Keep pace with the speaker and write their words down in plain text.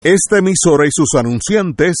Esta emisora y sus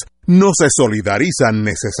anunciantes no se solidarizan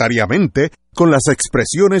necesariamente con las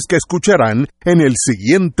expresiones que escucharán en el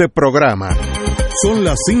siguiente programa. Son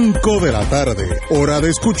las 5 de la tarde, hora de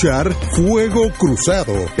escuchar Fuego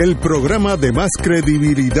Cruzado, el programa de más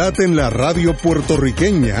credibilidad en la radio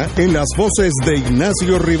puertorriqueña, en las voces de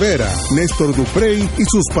Ignacio Rivera, Néstor Duprey y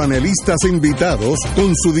sus panelistas invitados,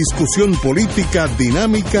 con su discusión política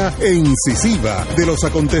dinámica e incisiva de los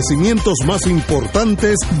acontecimientos más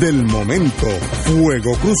importantes del momento.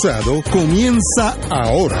 Fuego Cruzado comienza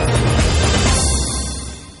ahora.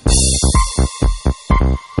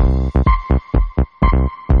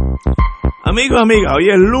 Amigos, amigas, hoy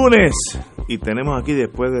es lunes y tenemos aquí,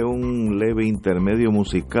 después de un leve intermedio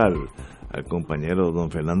musical, al compañero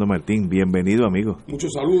don Fernando Martín. Bienvenido, amigo.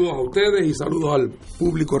 Muchos saludos a ustedes y saludos al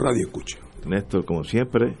público Radio Escucha. Néstor, como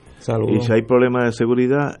siempre. Saludos. Y si hay problemas de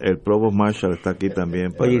seguridad, el Provost Marshal está aquí también.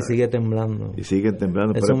 Oye, y sigue temblando. Y sigue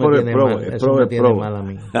temblando. Eso pero me por el tiene Provost. mal, El eso Provost, me tiene mal a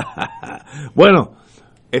mí. Bueno,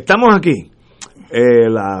 estamos aquí.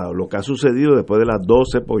 Lo que ha sucedido después de las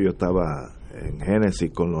 12, pues yo estaba en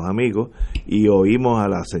Génesis con los amigos y oímos a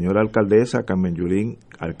la señora alcaldesa, Carmen Yulín,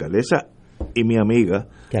 alcaldesa y mi amiga.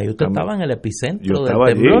 Que ahí usted estaba en el epicentro yo del estaba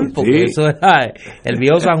temblor, allí, porque sí. eso era el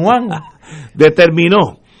viejo San Juan.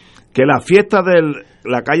 Determinó que la fiesta de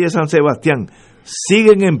la calle San Sebastián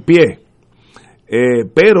siguen en pie,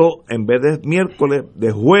 pero en vez de miércoles,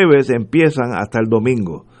 de jueves empiezan hasta el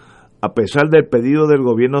domingo, a pesar del pedido del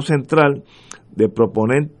gobierno central de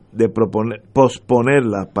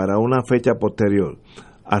posponerla para una fecha posterior,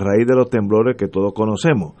 a raíz de los temblores que todos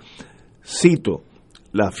conocemos. Cito: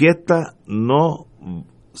 la fiesta no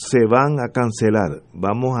se van a cancelar,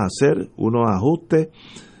 vamos a hacer unos ajustes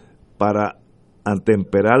para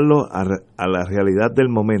atemperarlo a la realidad del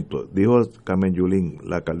momento, dijo Carmen Yulín,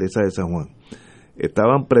 la alcaldesa de San Juan.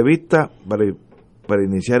 Estaban previstas para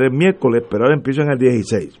iniciar el miércoles, pero ahora empiezan el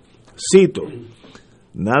 16. Cito: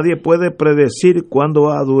 nadie puede predecir cuándo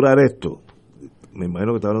va a durar esto. Me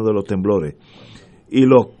imagino que está hablando de los temblores. Y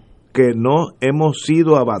los que no hemos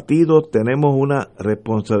sido abatidos tenemos una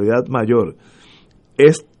responsabilidad mayor.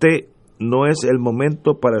 Este no es el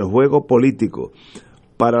momento para el juego político,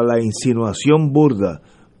 para la insinuación burda,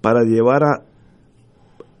 para llevar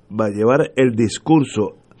el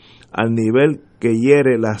discurso al nivel que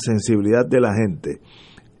hiere la sensibilidad de la gente.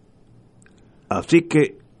 Así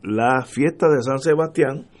que la fiesta de San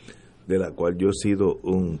Sebastián, de la cual yo he sido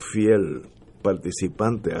un fiel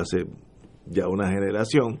participante hace ya una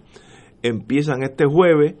generación, empiezan este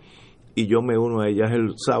jueves y yo me uno a ellas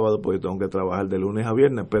el sábado, porque tengo que trabajar de lunes a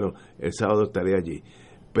viernes, pero el sábado estaré allí.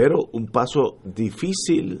 Pero un paso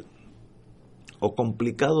difícil o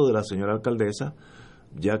complicado de la señora alcaldesa,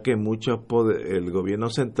 ya que el gobierno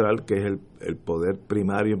central, que es el poder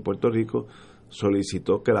primario en Puerto Rico,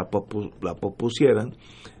 solicitó que la pospusieran,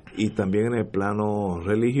 y también en el plano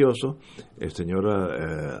religioso, el señor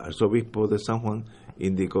arzobispo de San Juan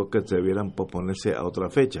indicó que debieran posponerse a otra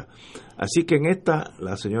fecha. Así que en esta,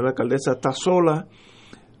 la señora alcaldesa está sola,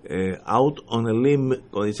 out on a limb,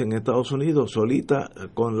 como dicen en Estados Unidos, solita,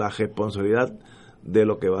 con la responsabilidad de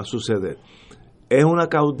lo que va a suceder. ¿Es un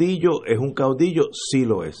caudillo? Sí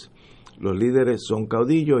lo es. Los líderes son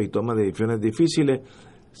caudillos y toman decisiones difíciles.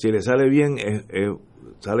 Si le sale bien,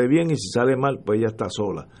 sale bien, y si sale mal, pues ella está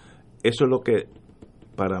sola. Eso es lo que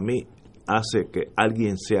para mí hace que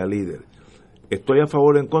alguien sea líder. ¿Estoy a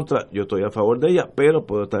favor o en contra? Yo estoy a favor de ella, pero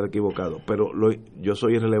puedo estar equivocado. Pero yo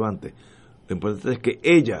soy irrelevante. Lo importante es que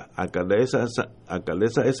ella, alcaldesa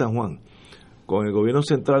de San Juan, con el gobierno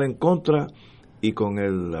central en contra y con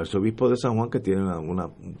el arzobispo de San Juan, que tiene un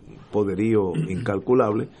poderío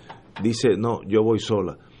incalculable, dice: no, yo voy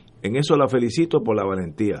sola. En eso la felicito por la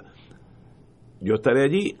valentía. Yo estaré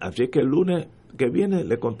allí, así que el lunes que viene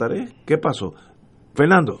le contaré qué pasó.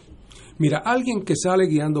 Fernando. Mira, alguien que sale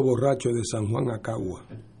guiando borracho de San Juan a Cagua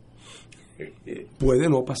puede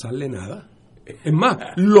no pasarle nada. Es más,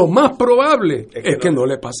 lo más probable es que no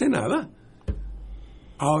le pase nada.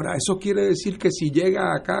 Ahora, eso quiere decir que si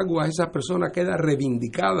llega a Cagua, esa persona queda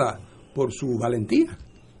reivindicada por su valentía.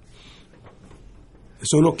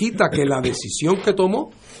 Eso no quita que la decisión que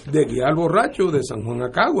tomó de guiar borracho de San Juan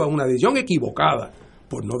a Cagua es una decisión equivocada,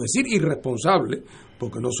 por no decir irresponsable,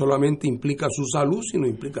 porque no solamente implica su salud, sino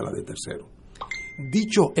implica la de terceros.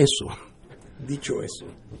 Dicho eso,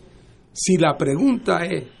 si la pregunta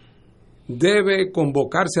es, ¿debe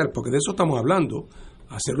convocarse, porque de eso estamos hablando,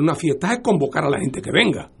 hacer una fiesta es convocar a la gente que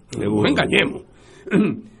venga, no engañemos.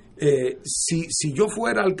 Si yo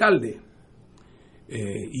fuera alcalde,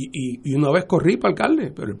 y una vez corrí para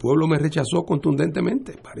alcalde, pero el pueblo me rechazó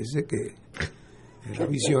contundentemente, parece que era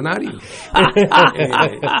visionario.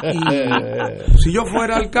 Y si yo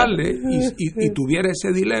fuera alcalde y tuviera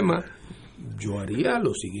ese dilema, yo haría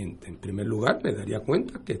lo siguiente. En primer lugar, me daría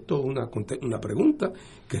cuenta que esto es una pregunta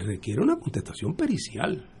que requiere una contestación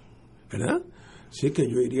pericial, ¿verdad? Así que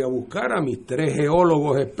yo iría a buscar a mis 3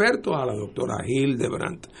 geólogos expertos, a la doctora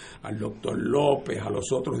Hildebrandt, al doctor López, a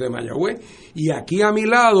los otros de Mayagüez, y aquí a mi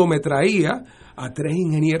lado me traía a 3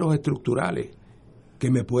 ingenieros estructurales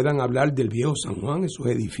que me puedan hablar del viejo San Juan, esos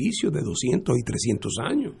edificios de 200 y 300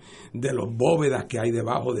 años, de los bóvedas que hay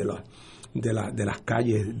debajo de las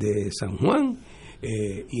calles de San Juan.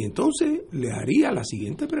 Y entonces le haría la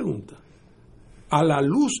siguiente pregunta. A la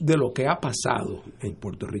luz de lo que ha pasado en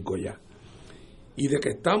Puerto Rico ya, y de que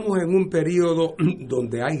estamos en un periodo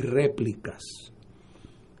donde hay réplicas,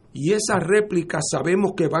 y esas réplicas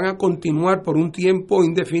sabemos que van a continuar por un tiempo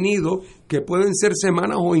indefinido, que pueden ser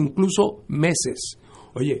semanas o incluso meses.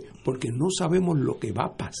 Oye, porque no sabemos lo que va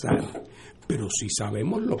a pasar, pero sí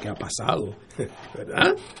sabemos lo que ha pasado,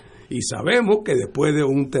 ¿verdad? Y sabemos que después de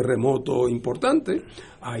un terremoto importante,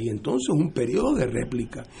 hay entonces un periodo de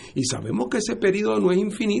réplica. Y sabemos que ese periodo no es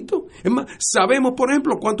infinito. Es más, sabemos, por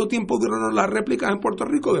ejemplo, cuánto tiempo duraron las réplicas en Puerto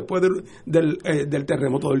Rico después del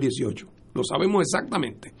terremoto del 18. Lo sabemos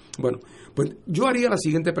exactamente. Bueno, pues yo haría la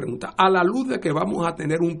siguiente pregunta. A la luz de que vamos a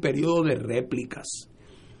tener un periodo de réplicas,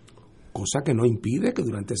 cosa que no impide que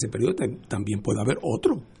durante ese periodo también pueda haber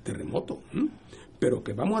otro terremoto, pero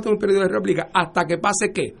que vamos a tener un periodo de réplica hasta que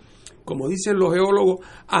pase ¿qué? Como dicen los geólogos,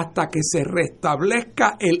 hasta que se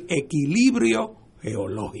restablezca el equilibrio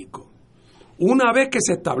geológico. Una vez que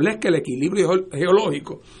se establezca el equilibrio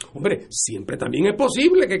geológico, hombre, siempre también es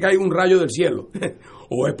posible que caiga un rayo del cielo,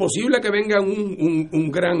 o es posible que venga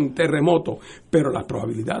un gran terremoto, pero las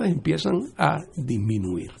probabilidades empiezan a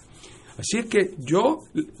disminuir. Así es que yo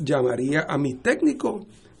llamaría a mis técnicos,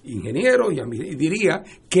 ingenieros, y diría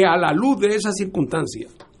que a la luz de esa circunstancia,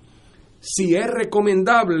 si es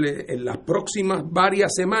recomendable en las próximas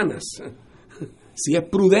varias semanas, si es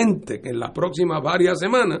prudente que en las próximas varias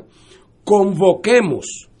semanas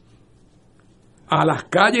convoquemos a las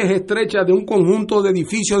calles estrechas de un conjunto de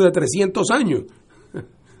edificios de 300 años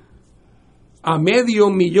a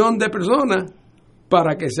 500,000 de personas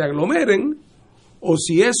para que se aglomeren, o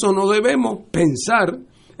si eso no debemos pensar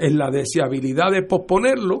en la deseabilidad de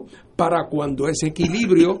posponerlo para cuando ese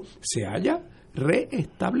equilibrio se haya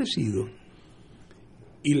reestablecido.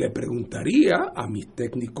 Y le preguntaría a mis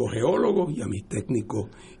técnicos geólogos y a mis técnicos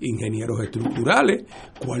ingenieros estructurales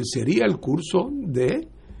cuál sería el curso de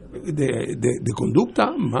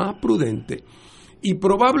conducta más prudente. Y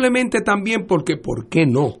probablemente también porque, ¿por qué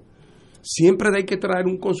no? Siempre hay que traer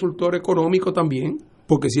un consultor económico también,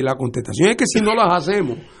 porque si la contestación es que si no las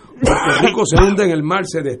hacemos, Puerto Rico se hunde en el mar,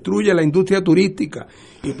 se destruye la industria turística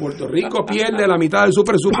y Puerto Rico pierde la mitad de su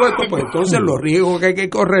presupuesto, pues entonces los riesgos que hay que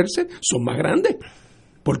correrse son más grandes,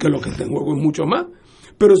 porque lo que está en juego es mucho más.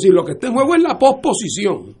 Pero si lo que está en juego es la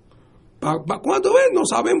posposición, ¿cuándo es? No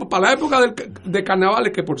sabemos. Para la época de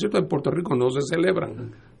carnavales, que por cierto en Puerto Rico no se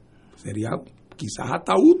celebran, sería quizás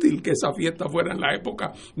hasta útil que esa fiesta fuera en la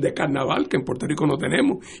época de carnaval, que en Puerto Rico no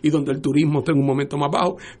tenemos, y donde el turismo está en un momento más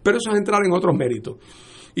bajo, pero eso es entrar en otros méritos.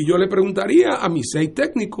 Y yo le preguntaría a mis 6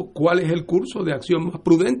 técnicos cuál es el curso de acción más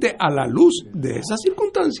prudente a la luz de esas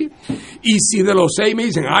circunstancias. Y si de los 6 me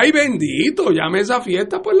dicen, ¡ay bendito, llame a esa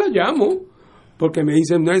fiesta! Pues la llamo. Porque me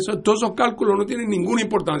dicen, no, todos esos cálculos no tienen ninguna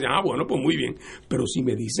importancia. Ah, bueno, pues muy bien. Pero si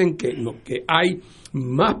me dicen que hay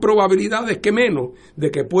más probabilidades que menos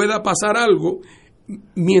de que pueda pasar algo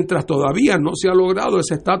mientras todavía no se ha logrado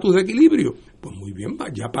ese estatus de equilibrio, pues muy bien,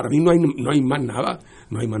 ya para mí no hay más nada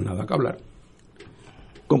que hablar.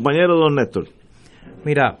 Compañero don Néstor.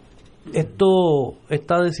 Mira,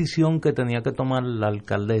 esta decisión que tenía que tomar la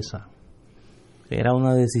alcaldesa era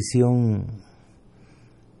una decisión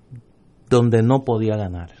donde no podía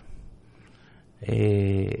ganar.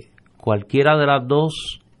 Cualquiera de las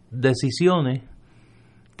dos decisiones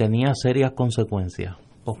tenía serias consecuencias.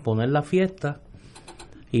 Posponer la fiesta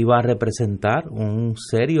iba a representar un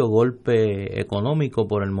serio golpe económico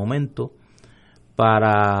por el momento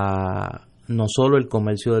para no solo el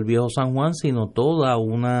comercio del viejo San Juan, sino toda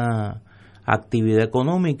una actividad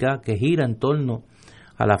económica que gira en torno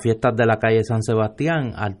a las fiestas de la calle San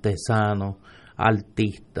Sebastián, artesanos,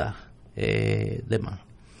 artistas, demás.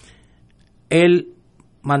 El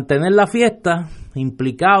mantener la fiesta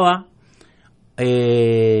implicaba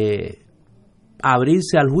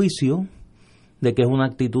abrirse al juicio de que es una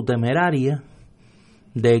actitud temeraria,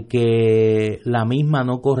 de que la misma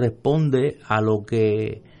no corresponde a lo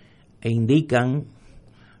que indican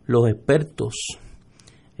los expertos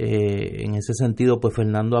En ese sentido, pues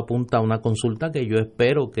Fernando apunta a una consulta que yo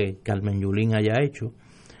espero que Carmen Yulín haya hecho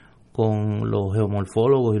con los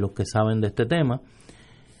geomorfólogos y los que saben de este tema.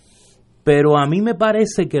 Pero a mí me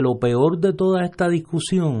parece que lo peor de toda esta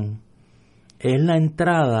discusión es la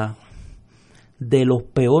entrada de los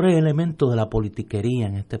peores elementos de la politiquería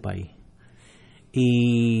en este país.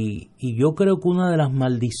 Y yo creo que una de las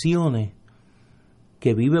maldiciones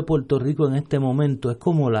que vive Puerto Rico en este momento es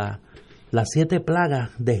como las 7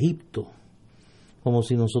 plagas de Egipto, como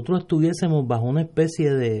si nosotros estuviésemos bajo una especie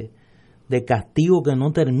de castigo que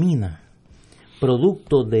no termina,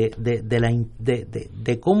 producto de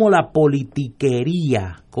cómo la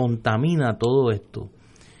politiquería contamina todo esto.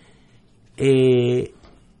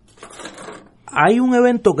 Hay un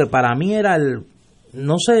evento que para mí era el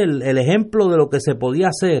ejemplo de lo que se podía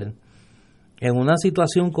hacer en una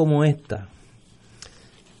situación como esta.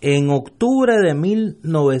 En octubre de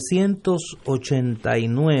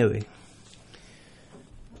 1989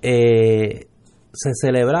 se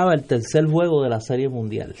celebraba el tercer juego de la Serie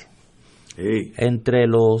Mundial entre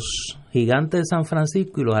los Gigantes de San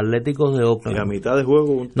Francisco y los Atléticos de Oakland. ¿Y a mitad de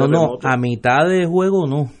juego un terremoto? No, a mitad de juego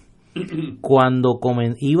no. Cuando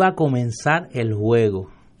iba a comenzar el juego,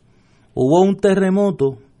 hubo un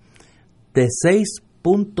terremoto de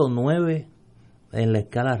 6.9 en la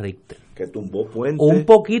escala Richter. Que tumbó puentes. Un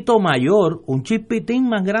poquito mayor, un chispitín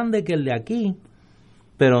más grande que el de aquí,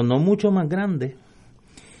 pero no mucho más grande.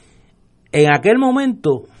 En aquel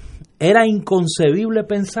momento era inconcebible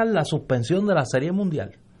pensar la suspensión de la Serie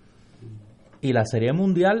Mundial. Y la Serie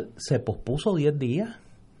Mundial se pospuso 10 días.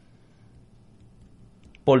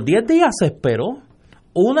 Por 10 días se esperó.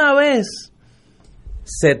 Una vez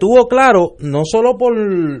se tuvo claro, no solo por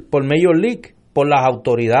Major League, por las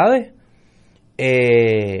autoridades,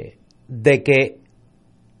 de que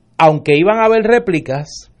aunque iban a haber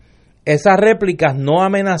réplicas, esas réplicas no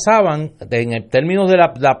amenazaban, en términos de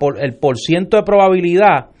el porciento de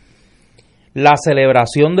probabilidad, la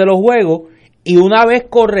celebración de los juegos, y una vez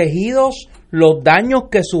corregidos los daños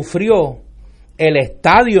que sufrió el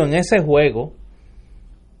estadio en ese juego,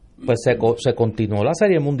 pues se continuó la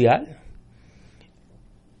Serie Mundial.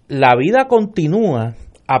 La vida continúa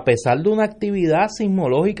a pesar de una actividad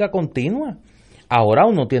sismológica continua. Ahora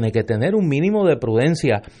uno tiene que tener un mínimo de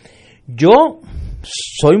prudencia. Yo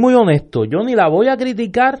soy muy honesto, yo ni la voy a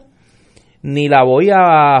criticar ni la voy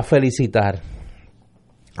a felicitar.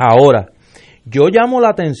 Ahora, yo llamo la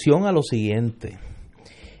atención a lo siguiente.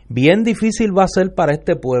 Bien difícil va a ser para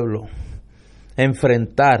este pueblo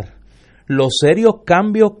enfrentar los serios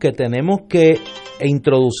cambios que tenemos que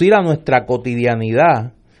introducir a nuestra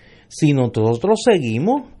cotidianidad si nosotros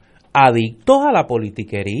seguimos adictos a la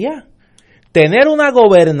politiquería. Tener una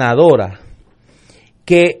gobernadora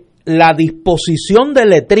que la disposición de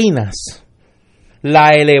letrinas la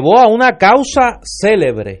elevó a una causa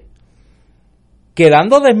célebre,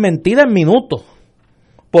 quedando desmentida en minutos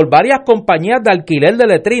por varias compañías de alquiler de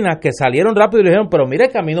letrinas que salieron rápido y le dijeron, pero mire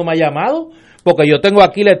que a mí no me ha llamado porque yo tengo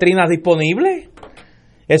aquí letrinas disponibles.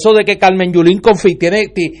 Eso de que Carmen Yulín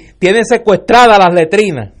tiene secuestradas las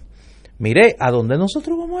letrinas. Mire, ¿a dónde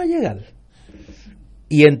nosotros vamos a llegar?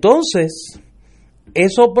 Y entonces,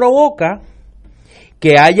 eso provoca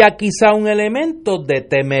que haya quizá un elemento de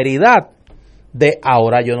temeridad de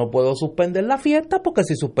ahora yo no puedo suspender la fiesta, porque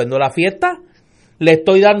si suspendo la fiesta, le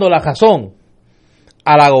estoy dando la razón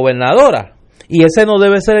a la gobernadora. Y ese no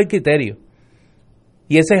debe ser el criterio.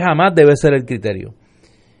 Y ese jamás debe ser el criterio.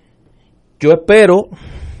 Yo espero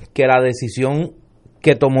que la decisión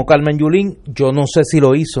que tomó Carmen Yulín, yo no sé si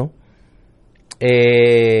lo hizo,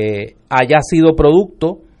 haya sido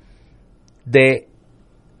producto de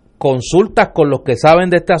consultas con los que saben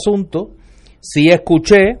de este asunto. Sí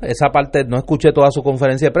escuché, esa parte, no escuché toda su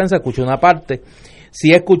conferencia de prensa, escuché una parte.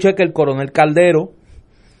 Sí escuché que el coronel Caldero,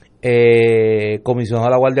 comisionado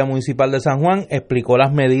de la Guardia Municipal de San Juan, explicó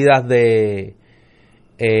las medidas de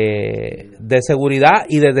seguridad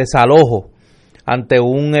y de desalojo ante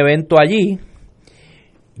un evento allí.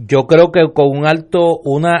 Yo creo que con una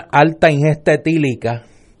alta ingesta etílica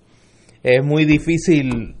es muy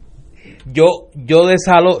difícil. Yo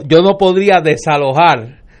no podría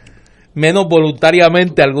desalojar, menos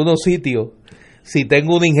voluntariamente, algunos sitios si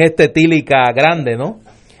tengo una ingesta etílica grande, ¿no?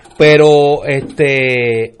 Pero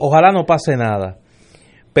ojalá no pase nada.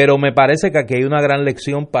 Pero me parece que aquí hay una gran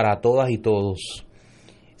lección para todas y todos.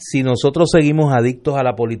 Si nosotros seguimos adictos a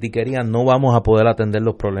la politiquería, no vamos a poder atender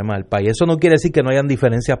los problemas del país. Eso no quiere decir que no hayan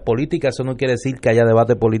diferencias políticas, eso no quiere decir que haya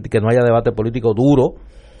debate político, que no haya debate político duro,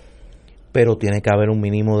 pero tiene que haber un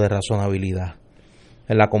mínimo de razonabilidad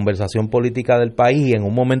en la conversación política del país, y en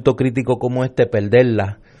un momento crítico como este,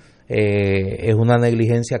 perderla es una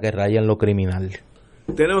negligencia que raya en lo criminal.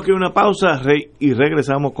 Tenemos que ir a una pausa y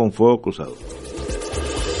regresamos con Fuego Cruzado.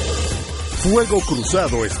 Fuego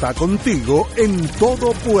Cruzado está contigo en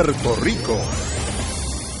todo Puerto Rico.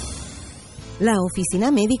 La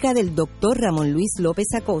oficina médica del Dr. Ramón Luis López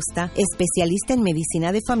Acosta, especialista en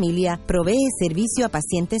medicina de familia, provee servicio a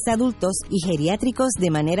pacientes adultos y geriátricos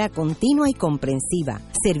de manera continua y comprensiva,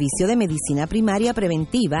 servicio de medicina primaria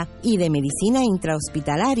preventiva y de medicina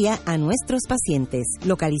intrahospitalaria a nuestros pacientes,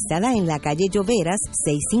 localizada en la calle Lloveras,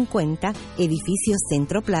 650, edificio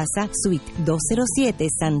Centro Plaza, suite 207,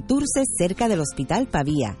 Santurce, cerca del Hospital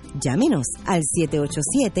Pavía. Llámenos al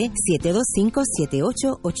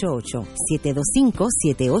 787-725-7888,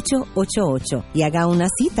 725-7888 y haga una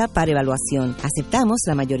cita para evaluación. Aceptamos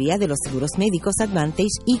la mayoría de los seguros médicos Advantage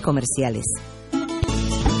y comerciales.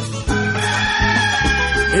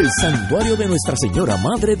 El Santuario de Nuestra Señora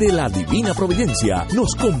Madre de la Divina Providencia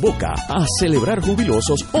nos convoca a celebrar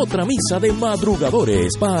jubilosos otra misa de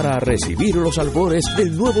madrugadores para recibir los albores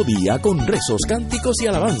del nuevo día con rezos, cánticos y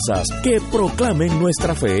alabanzas que proclamen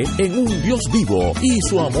nuestra fe en un Dios vivo y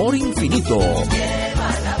su amor infinito.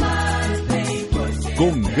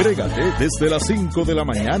 Congrégate desde las 5 de la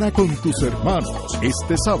mañana con tus hermanos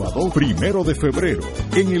este sábado 1 de febrero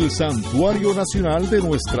en el Santuario Nacional de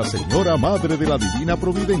Nuestra Señora Madre de la Divina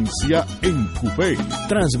Providencia en Cupey.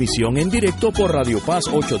 Transmisión en directo por Radio Paz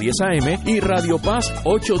 810 AM y Radio Paz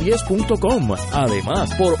 810.com.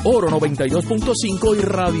 Además por Oro 92.5 y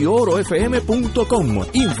Radio Oro FM.com.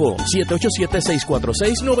 Info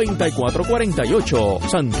 787-646-9448.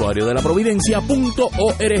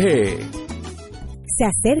 santuariodelaprovidencia.org. Se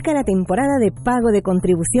acerca la temporada de pago de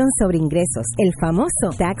contribución sobre ingresos, el famoso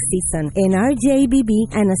Tax Season. En RJBB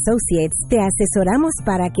and Associates te asesoramos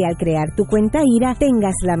para que al crear tu cuenta IRA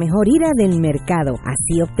tengas la mejor IRA del mercado.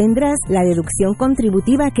 Así obtendrás la deducción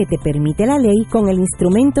contributiva que te permite la ley con el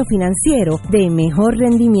instrumento financiero de mejor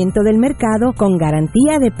rendimiento del mercado con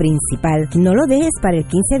garantía de principal. No lo dejes para el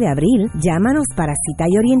 15 de abril. Llámanos para cita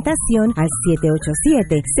y orientación al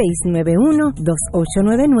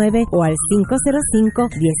 787-691-2899 o al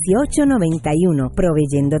 505-1891,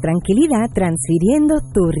 proveyendo tranquilidad, transfiriendo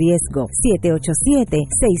tu riesgo.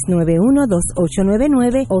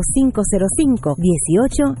 787-691-2899 o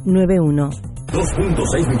 505-1891.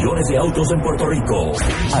 2.6 millones de autos en Puerto Rico,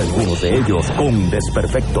 algunos de ellos con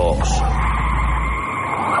desperfectos.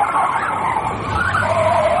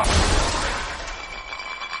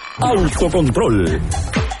 Autocontrol.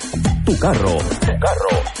 Tu carro.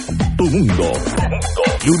 Tu mundo.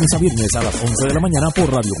 Lunes a viernes a las 11 de la mañana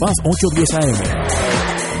por Radio Paz 810 AM.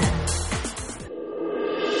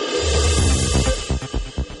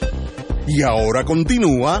 Y ahora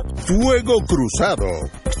continúa Fuego Cruzado.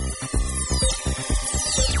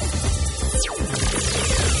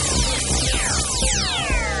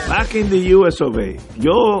 Back in the US of A.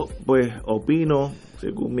 Yo, pues, opino,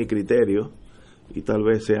 según mi criterio, y tal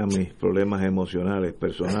vez sean mis problemas emocionales,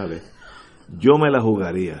 personales, yo me la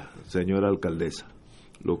jugaría, señora alcaldesa,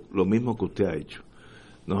 lo mismo que usted ha hecho.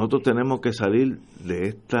 Nosotros tenemos que salir de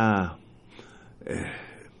esta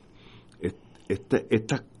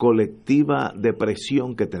colectiva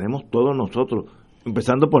depresión que tenemos todos nosotros,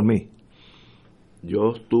 empezando por mí.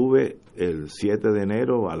 Yo estuve el 7 de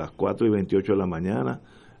enero a las 4:28 de la mañana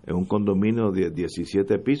en un condominio de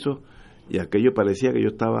 17 pisos, y aquello parecía que yo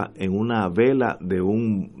estaba en una vela de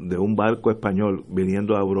un barco español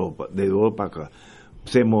viniendo a Europa, de Europa acá.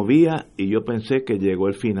 Se movía y yo pensé que llegó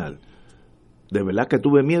el final. ¿De verdad que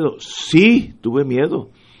tuve miedo? Sí, tuve miedo.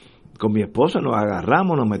 Con mi esposa nos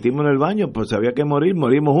agarramos, nos metimos en el baño, pues había que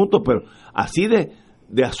morimos juntos, pero así de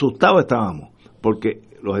asustados estábamos, porque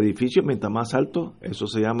los edificios mientras más altos, eso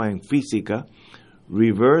se llama en física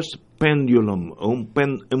reverse pendulum, un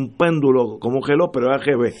péndulo como un reloj, pero es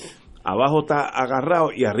RGB. Abajo está agarrado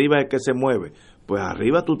y arriba es que se mueve. Pues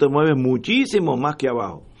arriba tú te mueves muchísimo más que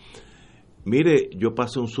abajo. Mire, yo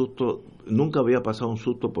pasé un susto, nunca había pasado un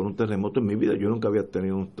susto por un terremoto en mi vida. Yo nunca había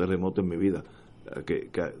tenido un terremoto en mi vida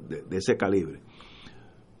de ese calibre.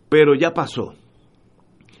 Pero ya pasó.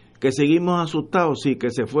 Que seguimos asustados, sí. Que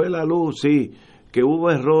se fue la luz, sí. Que hubo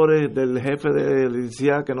errores del jefe de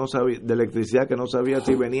electricidad que no sabía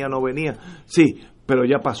si venía o no venía, sí. Pero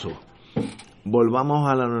ya pasó. Volvamos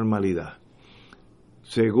a la normalidad.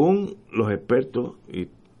 Según los expertos, y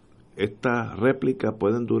estas réplicas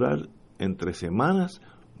pueden durar entre semanas,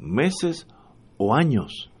 meses o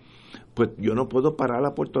años. Pues yo no puedo parar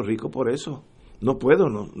a Puerto Rico por eso. No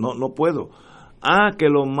puedo. Que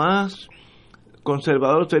lo más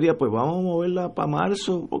conservador sería, pues vamos a moverla para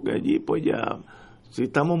marzo, porque allí pues ya Si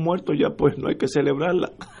estamos muertos ya, pues no hay que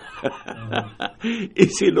celebrarla. Y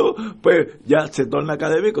si no, pues ya se torna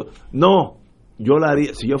académico. No, yo la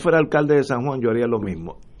haría. Si yo fuera alcalde de San Juan, yo haría lo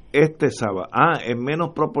mismo. Este sábado, en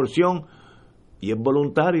menos proporción, y es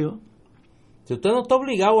voluntario. Si usted no está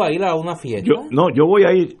obligado a ir a una fiesta. Yo voy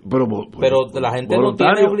a ir, pero la gente no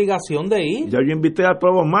tiene obligación de ir. Ya yo invité al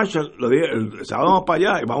Provost Marshall, lo dije, el sábado vamos para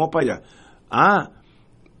allá y vamos para allá.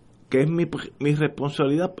 Que es mi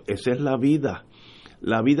responsabilidad, esa es la vida.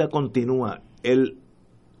 La vida continúa. El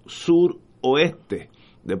suroeste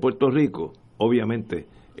de Puerto Rico, obviamente,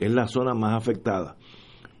 es la zona más afectada.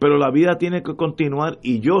 Pero la vida tiene que continuar,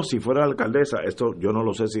 y yo, si fuera alcaldesa, esto yo no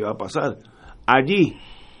lo sé si va a pasar, allí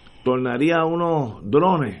tornaría unos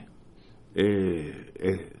drones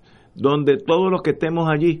donde todos los que estemos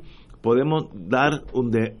allí podemos dar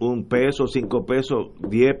un peso, 5 pesos,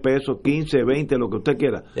 10 pesos, 15, 20, lo que usted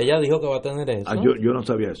quiera. Ella dijo que va a tener eso. Yo no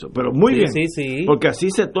sabía eso, pero muy bien, sí. Porque así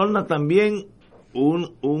se torna también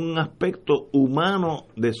un aspecto humano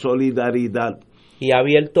de solidaridad. Y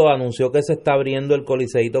anunció que se está abriendo el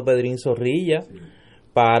Coliseíto Pedrín Zorrilla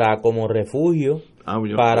como refugio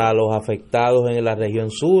para los afectados en la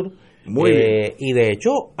región sur. Muy bien. Y de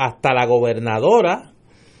hecho, hasta la gobernadora,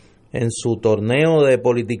 en su torneo de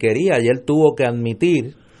politiquería, ayer tuvo que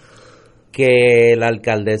admitir que la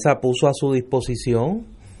alcaldesa puso a su disposición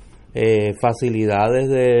facilidades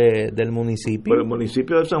del municipio. Pero el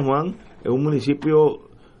municipio de San Juan es un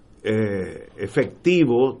municipio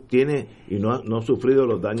efectivo, y no ha sufrido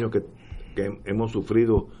los daños que hemos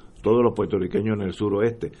sufrido todos los puertorriqueños en el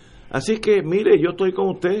suroeste. Así que, mire, yo estoy con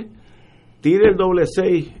usted. Tire el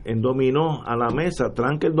 6 en dominó a la mesa,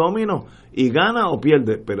 tranque el dominó y gana o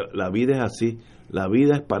pierde. Pero la vida es así. La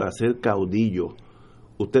vida es para ser caudillo.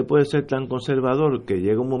 Usted puede ser tan conservador que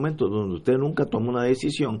llega un momento donde usted nunca toma una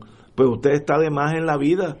decisión, pues usted está de más en la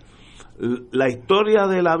vida. La historia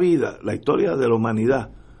de la vida, la historia de la humanidad,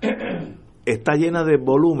 está llena de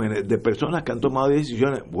volúmenes de personas que han tomado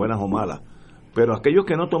decisiones, buenas o malas. Pero aquellos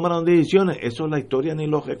que no tomaron decisiones, eso la historia ni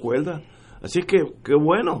lo recuerda. Así que, qué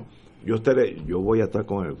bueno. Yo voy a estar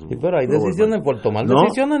con él. Sí, pero hay decisiones, por tomar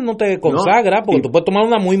decisiones no te consagra, porque tú puedes tomar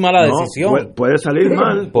una muy mala decisión. Puede salir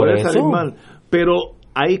mal, salir mal, pero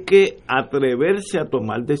hay que atreverse a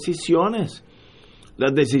tomar decisiones.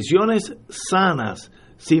 Las decisiones sanas,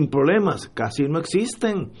 sin problemas, casi no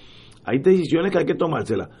existen. Hay decisiones que hay que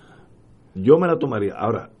tomárselas. Yo me la tomaría.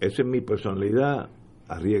 Ahora, esa es mi personalidad,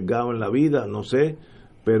 arriesgado en la vida, no sé,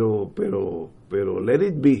 pero let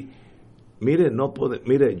it be. Mire,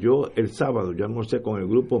 yo el sábado, yo almorcé con el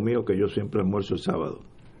grupo mío, que yo siempre almuerzo el sábado,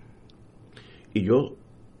 y yo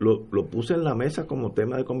lo puse en la mesa como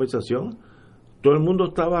tema de conversación. Todo el mundo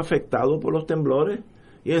estaba afectado por los temblores,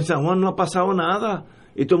 y en San Juan no ha pasado nada,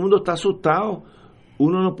 y todo el mundo está asustado.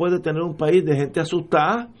 Uno no puede tener un país de gente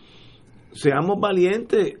asustada. Seamos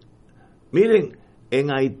valientes. Miren,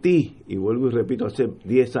 en Haití, y vuelvo y repito, hace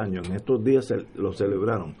 10 años, en estos días lo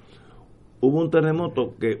celebraron, hubo un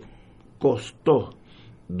terremoto que costó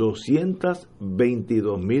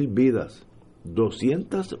 222,000 vidas.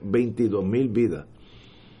 222,000 vidas.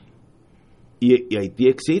 Y Haití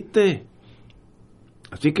existe.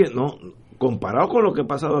 Así que no, comparado con lo que ha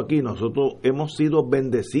pasado aquí, nosotros hemos sido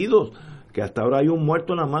bendecidos, que hasta ahora hay un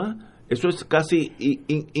muerto nada más. Eso es casi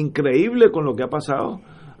increíble con lo que ha pasado.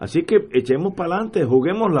 Así que echemos para adelante,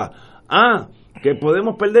 juguémosla. Que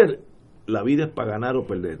podemos perder. La vida es para ganar o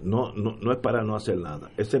perder, no es para no hacer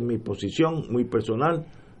nada. Esa es mi posición muy personal,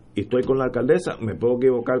 y estoy con la alcaldesa. Me puedo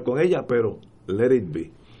equivocar con ella, pero let it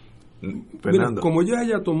be. Fernando. Mira, como ya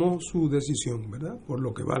ella tomó su decisión, ¿verdad? Por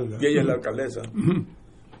lo que valga. Y ella es la alcaldesa.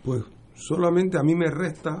 Pues solamente a mí me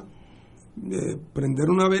resta prender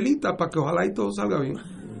una velita para que ojalá y todo salga bien.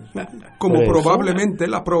 Como probablemente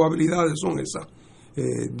las probabilidades son esas.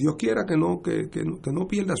 Dios quiera que no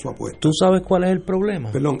pierda su apuesta. ¿Tú sabes cuál es el problema?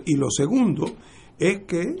 Perdón. Y lo segundo es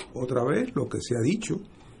que, otra vez, lo que se ha dicho,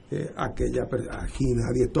 aquí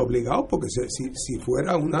nadie está obligado, porque si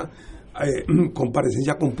fuera una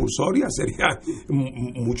comparecencia compulsoria sería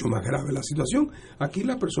mucho más grave la situación. Aquí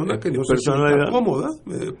la persona que no se sienta cómoda,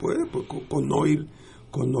 pues con no ir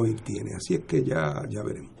tiene. Así es que ya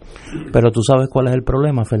veremos. Pero tú sabes cuál es el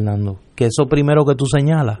problema, Fernando, que eso primero que tú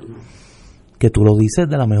señalas, que tú lo dices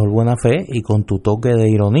de la mejor buena fe y con tu toque de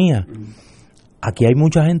ironía. Aquí hay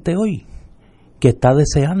mucha gente hoy que está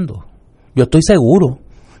deseando. Yo estoy seguro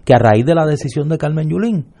que a raíz de la decisión de Carmen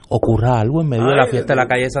Yulín ocurra algo en medio de la fiesta de la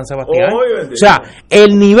calle San Sebastián. O sea,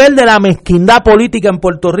 el nivel de la mezquindad política en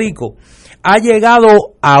Puerto Rico ha llegado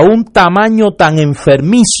a un tamaño tan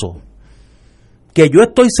enfermizo que yo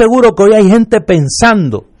estoy seguro que hoy hay gente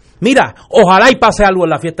pensando Mira, ojalá y pase algo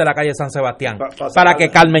en la fiesta de la calle San Sebastián para que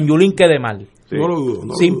Carmen Yulín quede mal. Sí. No lo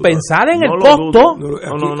dudo. Sin pensar en el lo costo.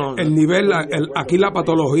 No. El nivel, aquí la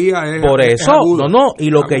patología es. Por es eso, aguda. y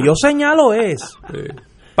lo que yo señalo es,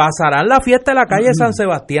 pasarán la fiesta de la calle San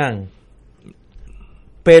Sebastián,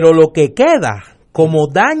 pero lo que queda como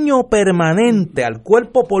daño permanente al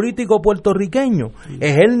cuerpo político puertorriqueño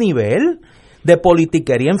es el nivel de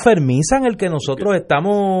politiquería enfermiza en el que nosotros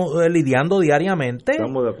estamos lidiando diariamente.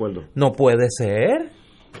 Estamos de acuerdo. No puede ser.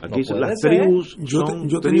 Aquí no las puede tribus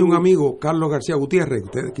Yo tenía un amigo, Carlos García Gutiérrez,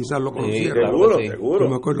 ustedes quizás lo conocieron. Seguro. Yo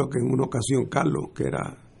me acuerdo que en una ocasión Carlos, que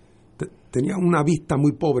tenía una vista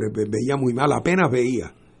muy pobre, veía muy mal, apenas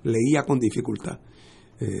veía, leía con dificultad,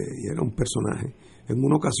 y era un personaje. En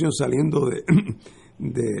una ocasión, saliendo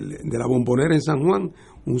de la Bombonera en San Juan,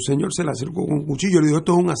 un señor se le acercó con un cuchillo y le dijo: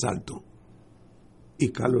 esto es un asalto. Y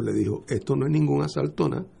Carlos le dijo: esto no es ningún asalto,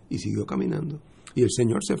 nada, y siguió caminando. Y el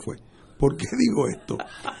señor se fue. ¿Por qué digo esto?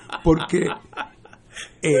 Porque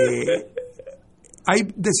hay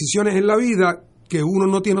decisiones en la vida que uno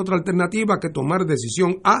no tiene otra alternativa que tomar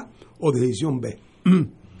decisión A o decisión B.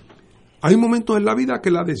 Hay momentos en la vida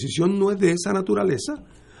que la decisión no es de esa naturaleza.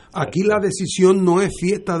 Aquí la decisión no es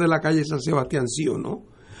fiesta de la calle San Sebastián, sí o no.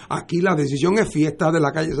 Aquí la decisión es fiesta de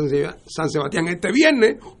la calle San Sebastián este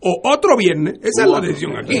viernes o otro viernes. Esa es la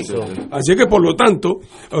decisión aquí. Así que, por lo tanto,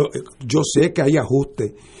 yo sé que hay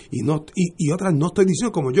ajustes y otras no estoy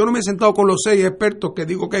diciendo, como yo no me he sentado con los 6 expertos que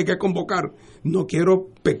digo que hay que convocar, no quiero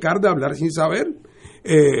pecar de hablar sin saber,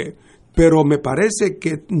 pero me parece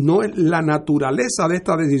que no es la naturaleza de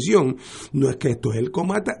esta decisión, no es que esto es el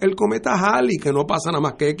cometa Halley, que no pasa nada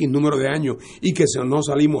más que X número de años y que si no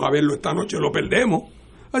salimos a verlo esta noche lo perdemos.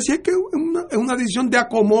 Así es que es una decisión de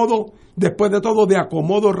acomodo, después de todo, de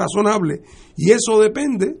acomodo razonable. Y eso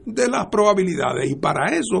depende de las probabilidades. Y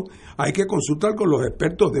para eso hay que consultar con los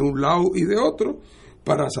expertos de un lado y de otro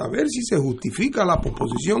para saber si se justifica la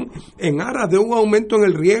posposición en aras de un aumento en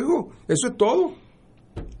el riesgo. Eso es todo.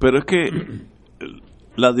 Pero es que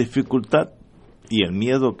la dificultad y el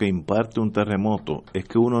miedo que imparte un terremoto es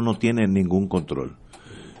que uno no tiene ningún control.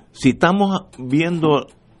 Si estamos viendo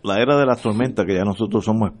la era de las tormentas, que ya nosotros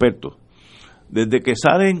somos expertos, desde que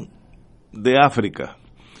salen de África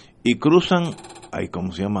y cruzan,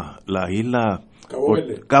 ¿cómo se llama? Las islas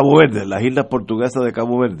Cabo Verde, las islas portuguesas de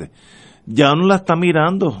Cabo Verde, ya uno la está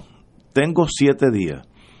mirando. Tengo 7 días.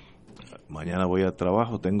 Mañana voy al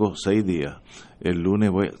trabajo, tengo 6 días. El lunes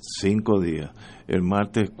voy 5 días. El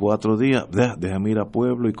martes 4 días. Déjame ir a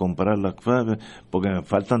Pueblo y comprar las cosas porque me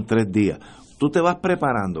faltan 3 días. Tú te vas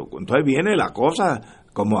preparando. Entonces viene la cosa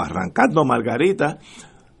como arrancando Margarita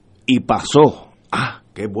y pasó.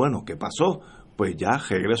 Qué bueno, ¿qué pasó? Pues ya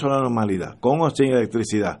regreso a la normalidad, con o sin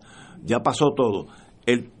electricidad. Ya pasó todo.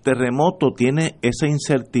 El terremoto tiene esa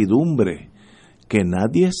incertidumbre que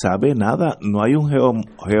nadie sabe nada. No hay un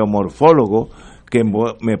geomorfólogo que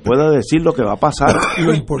me pueda decir lo que va a pasar.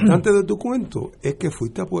 Lo importante de tu cuento es que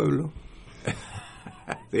fuiste a Pueblo.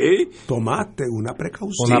 ¿Sí? Tomaste una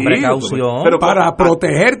precaución. Una precaución. Pero para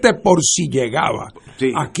protegerte por si llegaba.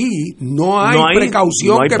 Sí. Aquí no hay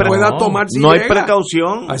precaución que pueda tomar si no llega. hay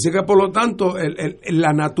precaución. Así que, por lo tanto,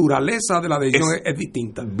 la naturaleza de la decisión es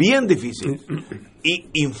distinta. Bien difícil. Y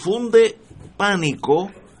infunde pánico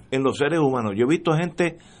en los seres humanos. Yo he visto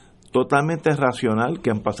gente totalmente racional que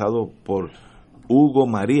han pasado por Hugo,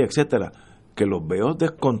 María, etcétera, que los veo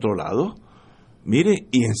descontrolados. Mire,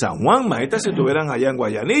 y en San Juan, imagínate si estuvieran allá en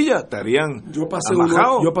Guayanilla, estarían yo pasé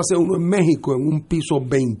uno en México en un piso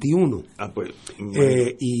 21.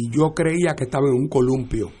 Y yo creía que estaba en un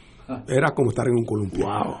columpio. Era como estar en un columpio.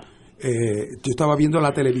 Wow. Yo estaba viendo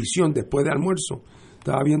la televisión después de almuerzo,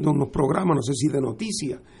 estaba viendo unos programas, no sé si de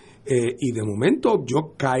noticias, y de momento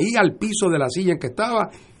yo caí al piso de la silla en que estaba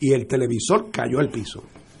y el televisor cayó al piso.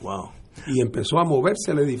 Wow. Y empezó a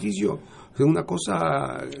moverse el edificio. Es una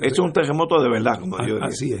cosa... Es un terremoto de verdad, como yo diría.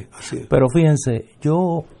 Así es. Pero fíjense,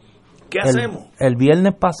 ¿qué hacemos? El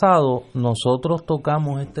viernes pasado nosotros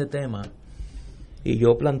tocamos este tema y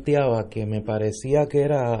yo planteaba que me parecía que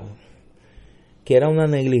era una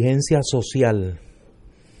negligencia social,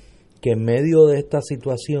 que en medio de esta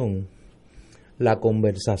situación la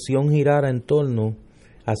conversación girara en torno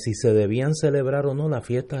a si se debían celebrar o no las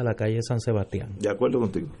fiestas de la calle San Sebastián. De acuerdo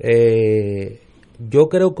contigo. Yo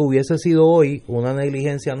creo que hubiese sido hoy una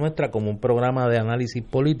negligencia nuestra como un programa de análisis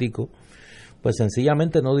político, pues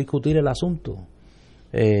sencillamente no discutir el asunto,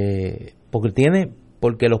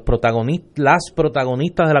 porque las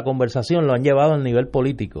protagonistas de la conversación lo han llevado al nivel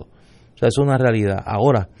político. O sea, es una realidad.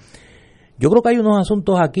 Ahora, yo creo que hay unos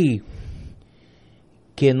asuntos aquí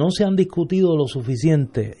que no se han discutido lo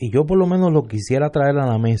suficiente, y yo por lo menos lo quisiera traer a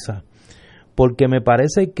la mesa, porque me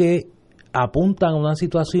parece que apuntan a una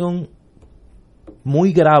situación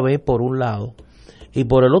muy grave por un lado, y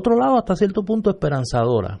por el otro lado hasta cierto punto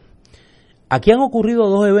esperanzadora. Aquí han ocurrido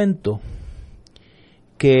dos eventos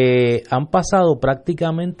que han pasado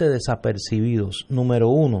prácticamente desapercibidos. Número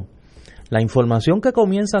uno, la información que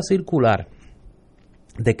comienza a circular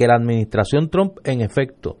de que la administración Trump en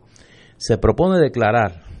efecto se propone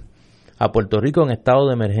declarar a Puerto Rico en estado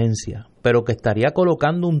de emergencia, pero que estaría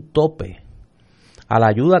colocando un tope a la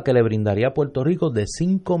ayuda que le brindaría a Puerto Rico de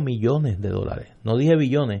 $5 millones. No dije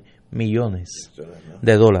billones, millones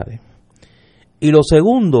de dólares. Y lo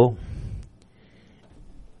segundo,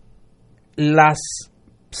 las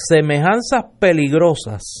semejanzas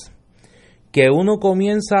peligrosas que uno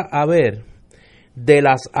comienza a ver de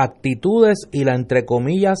las actitudes y la, entre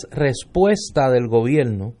comillas, respuesta del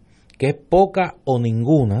gobierno, que es poca o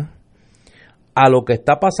ninguna, a lo que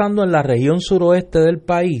está pasando en la región suroeste del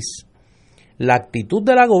país. La actitud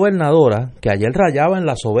de la gobernadora, que ayer rayaba en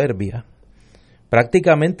la soberbia,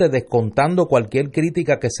 prácticamente descontando cualquier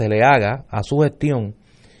crítica que se le haga a su gestión,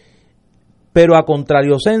 pero a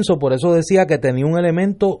contrario censo, por eso decía que tenía un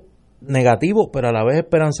elemento negativo, pero a la vez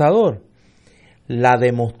esperanzador, la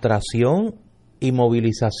demostración y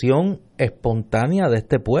movilización espontánea de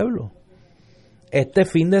este pueblo. Este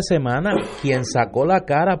fin de semana, quien sacó la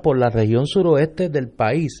cara por la región suroeste del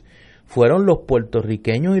país fueron los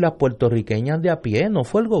puertorriqueños y las puertorriqueñas de a pie, no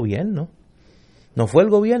fue el gobierno. No fue el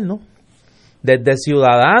gobierno. Desde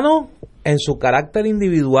ciudadanos en su carácter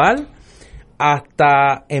individual,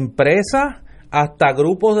 hasta empresas, hasta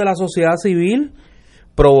grupos de la sociedad civil,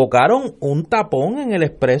 provocaron un tapón en el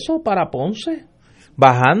expreso para Ponce,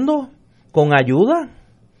 bajando con ayuda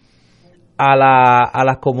a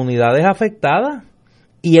las comunidades afectadas,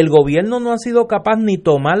 y el gobierno no ha sido capaz ni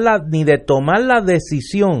de tomar la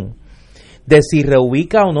decisión de si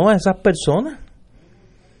reubica o no a esas personas.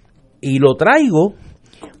 Y lo traigo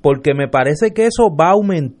porque me parece que eso va a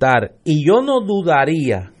aumentar, y yo no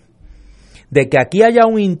dudaría de que aquí haya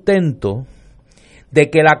un intento de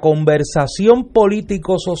que la conversación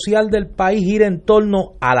político-social del país gire en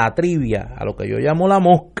torno a la trivia, a lo que yo llamo la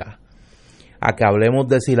mosca, a que hablemos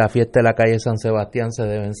de si la fiesta de la calle San Sebastián se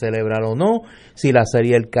deben celebrar o no, si la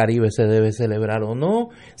Serie del Caribe se debe celebrar o no,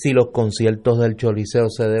 si los conciertos del Choliseo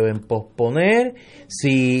se deben posponer,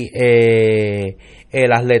 si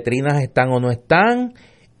las letrinas están o no están,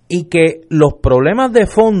 y que los problemas de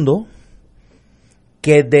fondo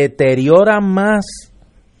que deterioran más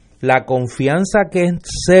la confianza, que es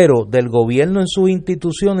cero, del gobierno en sus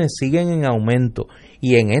instituciones, siguen en aumento.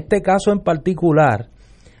 Y en este caso en particular,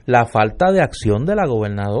 la falta de acción de la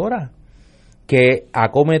gobernadora, que ha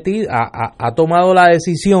tomado la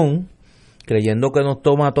decisión, creyendo que nos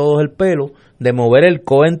toma a todos el pelo, de mover el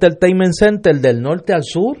Co-Entertainment Center del norte al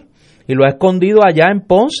sur, y lo ha escondido allá en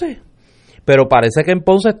Ponce. Pero parece que en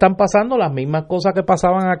Ponce están pasando las mismas cosas que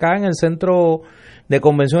pasaban acá en el centro de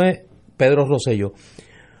convenciones Pedro Rosselló.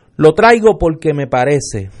 Lo traigo porque me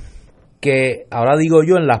parece que, ahora digo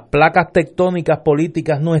yo, en las placas tectónicas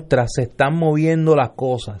políticas nuestras se están moviendo las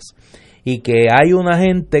cosas, y que hay una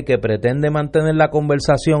gente que pretende mantener la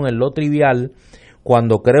conversación en lo trivial,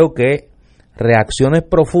 cuando creo que reacciones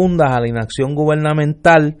profundas a la inacción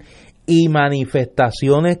gubernamental y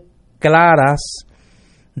manifestaciones claras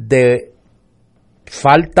de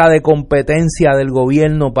falta de competencia del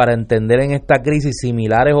gobierno para entender en esta crisis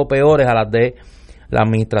similares o peores a las de la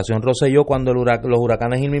administración Rosselló cuando los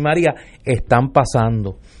huracanes Irma y María están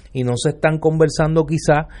pasando, y no se están conversando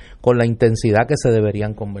quizá con la intensidad que se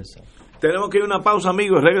deberían conversar. Tenemos que ir a una pausa,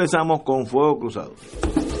 amigos, regresamos con Fuego Cruzado.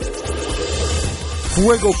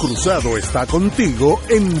 Fuego Cruzado está contigo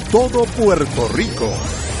en todo Puerto Rico.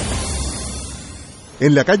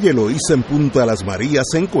 En la calle Eloísa, en Punta Las Marías,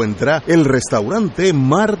 se encuentra el restaurante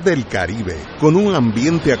Mar del Caribe, con un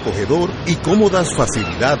ambiente acogedor y cómodas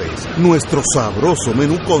facilidades. Nuestro sabroso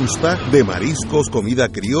menú consta de mariscos, comida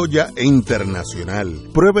criolla e internacional.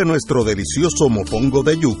 Pruebe nuestro delicioso mofongo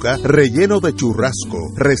de yuca relleno de churrasco.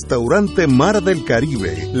 Restaurante Mar del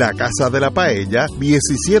Caribe, la Casa de la Paella,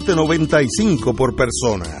 $17.95 por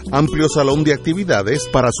persona. Amplio salón de actividades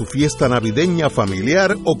para su fiesta navideña,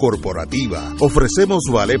 familiar o corporativa. Ofrecemos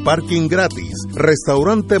vale parking gratis.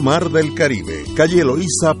 Restaurante Mar del Caribe, calle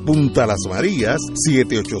Eloísa, Punta Las Marías,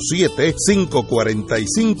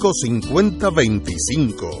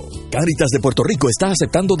 787-545-5025. Cáritas de Puerto Rico está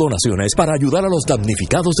aceptando donaciones para ayudar a los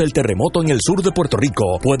damnificados del terremoto en el sur de Puerto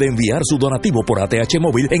Rico. Puede enviar su donativo por ATH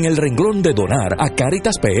móvil en el renglón de donar a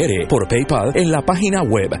Cáritas PR, por PayPal en la página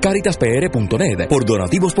web caritaspr.net, por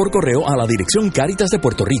donativos por correo a la dirección Cáritas de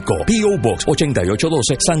Puerto Rico, P.O. Box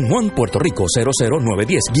 8812, San Juan, Puerto Rico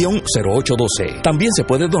 00910-0812. También se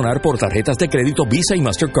puede donar por tarjetas de crédito Visa y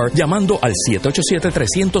Mastercard llamando al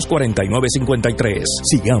 787-349-53.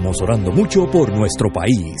 Sigamos orando mucho por nuestro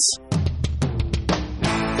país.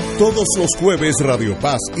 Todos los jueves Radio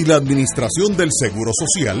Paz y la Administración del Seguro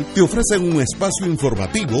Social te ofrecen un espacio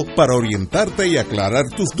informativo para orientarte y aclarar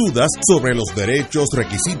tus dudas sobre los derechos,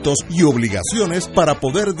 requisitos y obligaciones para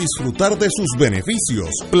poder disfrutar de sus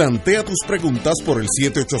beneficios. Plantea tus preguntas por el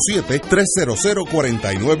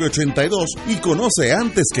 787-300-4982 y conoce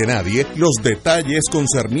antes que nadie los detalles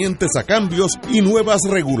concernientes a cambios y nuevas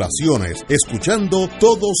regulaciones, escuchando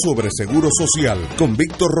todo sobre Seguro Social con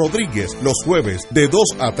Víctor Rodríguez los jueves de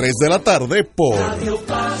 2 a 3 de la tarde por Radio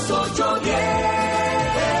Paz 810.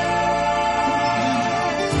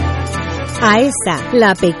 AESA,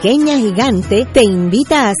 la pequeña gigante, te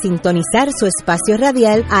invita a sintonizar su espacio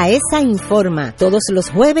radial AESA Informa, todos los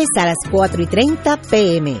jueves a las 4:30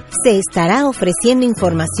 p.m. Se estará ofreciendo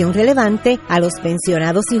información relevante a los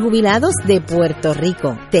pensionados y jubilados de Puerto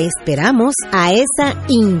Rico. Te esperamos, AESA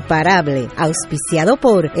Imparable, auspiciado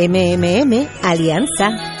por MMM Alianza.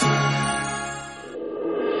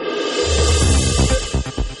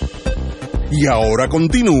 Y ahora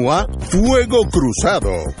continúa Fuego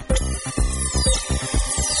Cruzado.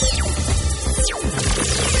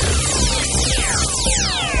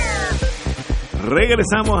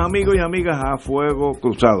 Regresamos, amigos y amigas, a Fuego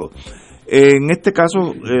Cruzado. En este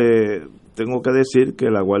caso, tengo que decir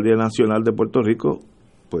que la Guardia Nacional de Puerto Rico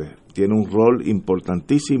pues tiene un rol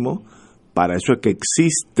importantísimo. Para eso es que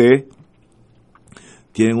existe.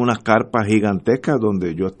 Tienen unas carpas gigantescas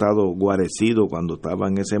donde yo he estado guarecido cuando estaba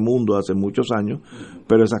en ese mundo hace muchos años,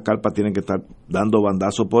 pero esas carpas tienen que estar dando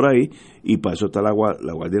bandazos por ahí, y para eso está la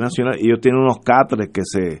Guardia Nacional. Y ellos tienen unos catres que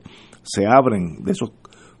se abren, de esos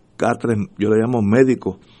catres, yo le llamo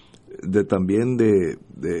médicos, también de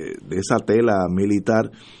esa tela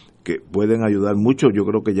militar, que pueden ayudar mucho. Yo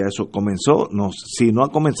creo que ya eso comenzó. Si no ha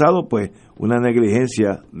comenzado, pues una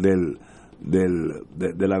negligencia de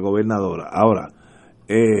la gobernadora. Ahora,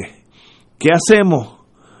 ¿qué hacemos?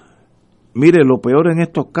 Mire, lo peor en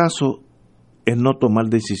estos casos es no tomar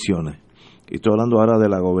decisiones. Y estoy hablando ahora de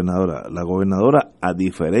la gobernadora. La gobernadora, a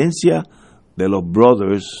diferencia de los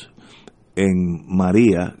brothers en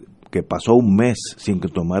María, que pasó un mes sin que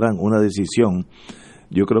tomaran una decisión,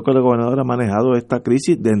 yo creo que la gobernadora ha manejado esta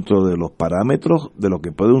crisis dentro de los parámetros de lo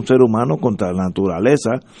que puede un ser humano contra la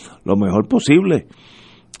naturaleza lo mejor posible.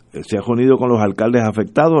 Se ha reunido con los alcaldes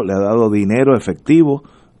afectados, le ha dado dinero efectivo,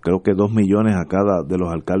 creo que 2 millones a cada de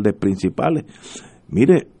los alcaldes principales.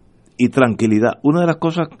 Mire, y tranquilidad. Una de las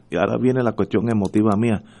cosas, y ahora viene la cuestión emotiva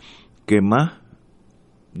mía, que más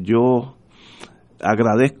yo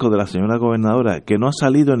agradezco de la señora gobernadora, que no ha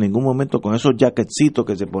salido en ningún momento con esos jaquetcitos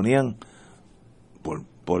que se ponían por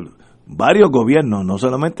varios gobiernos, no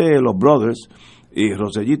solamente los brothers y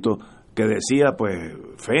Rosellito, que decía pues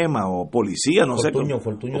FEMA o policía, no Fortuño, sé.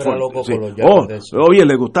 Fortuño era loco con los jackets. Oye,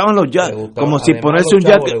 le gustaban los jackets, como si ponerse un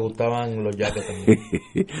jacket. Le gustaban los jackets también.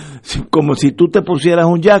 Como si tú te pusieras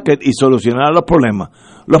un jacket y solucionaras los problemas.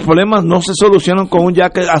 Los problemas no se solucionan con un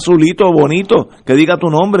jacket azulito bonito que diga tu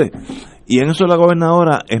nombre. Y en eso la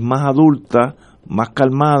gobernadora es más adulta, más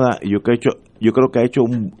calmada, y yo creo que ha hecho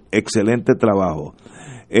un excelente trabajo.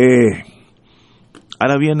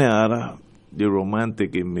 Ahora viene the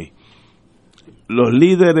romantic in me. Los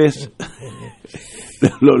líderes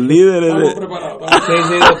Estamos preparados. Sí,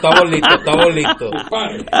 estamos listos.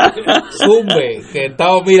 Zumbe, que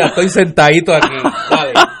estoy sentadito aquí.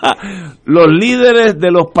 Dale. Los líderes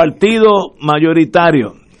de los partidos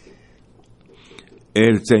mayoritarios.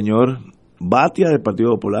 El señor Batia del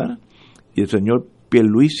Partido Popular y el señor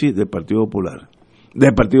Pierluisi del Partido Popular.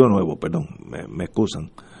 Del Partido Nuevo, perdón, me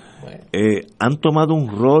excusan. Bueno. Han tomado un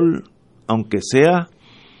rol, aunque sea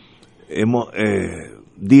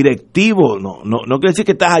directivo, no quiere decir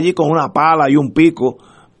que estás allí con una pala y un pico,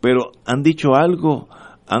 pero han dicho algo,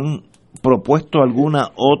 han propuesto alguna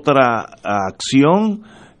otra acción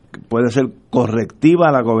que puede ser correctiva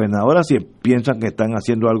a la gobernadora si piensan que están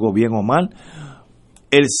haciendo algo bien o mal.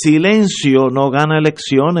 El silencio no gana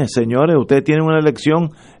elecciones, señores. Ustedes tienen una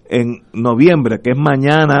elección en noviembre, que es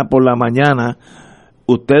mañana por la mañana.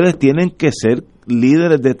 Ustedes tienen que ser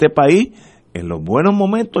líderes de este país en los buenos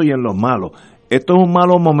momentos y en los malos. Esto es un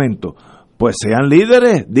malo momento. Pues sean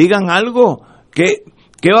líderes, digan algo. ¿Qué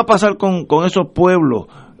va a pasar con esos pueblos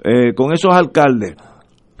con esos alcaldes,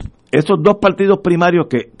 esos dos partidos primarios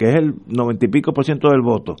que es el 90 y pico % del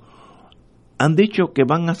voto, han dicho que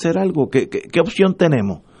van a hacer algo. ¿Qué opción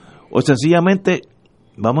tenemos? O sencillamente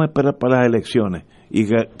vamos a esperar para las elecciones y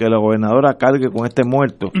que la gobernadora cargue con este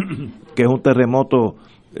muerto, que es un terremoto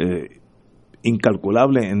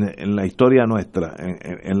incalculable en la historia nuestra,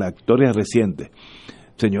 en la historia reciente.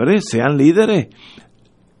 Señores, sean líderes.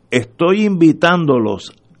 Estoy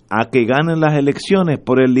invitándolos a que ganen las elecciones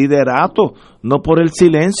por el liderato, no por el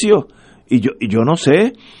silencio. Y yo no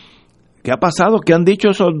sé qué ha pasado, qué han dicho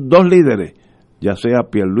esos dos líderes, ya sea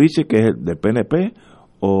Pierluisi, que es del PNP,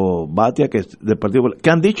 o Batia, que es del Partido Popular.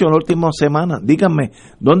 ¿Qué han dicho en la última semana? Díganme,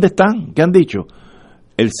 ¿dónde están? ¿Qué han dicho?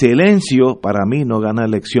 El silencio para mí no gana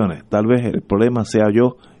elecciones. Tal vez el problema sea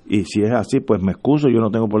yo, y si es así, pues me excuso, yo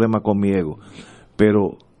no tengo problema con mi ego.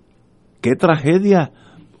 Pero qué tragedia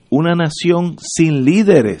una nación sin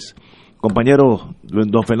líderes. Compañero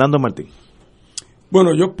don Fernando Martín.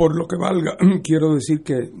 Bueno, yo por lo que valga quiero decir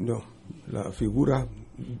que las figuras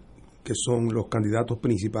que son los candidatos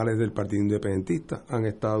principales del Partido Independentista han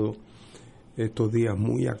estado estos días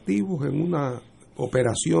muy activos en una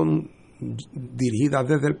operación dirigida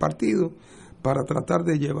desde el partido para tratar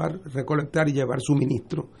de recolectar y llevar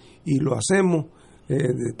suministro, y lo hacemos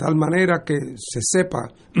de tal manera que se sepa,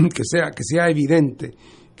 que sea evidente,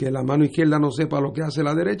 que la mano izquierda no sepa lo que hace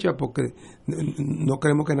la derecha, porque no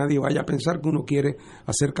queremos que nadie vaya a pensar que uno quiere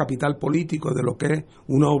hacer capital político de lo que es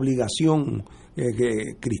una obligación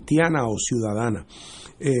cristiana o ciudadana.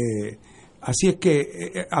 Así es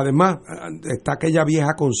que, además, está aquella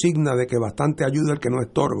vieja consigna de que bastante ayuda el que no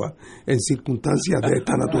estorba en circunstancias de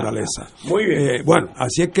esta naturaleza. Muy bien. Bueno,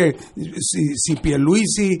 así es que si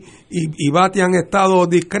Pierluisi y Batia han estado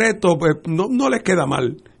discretos, pues no les queda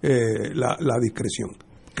mal la discreción,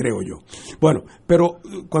 creo yo. Bueno, pero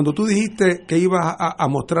cuando tú dijiste que ibas a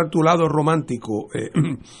mostrar tu lado romántico,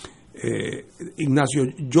 Ignacio,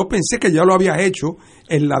 yo pensé que ya lo habías hecho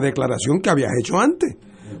en la declaración que habías hecho antes,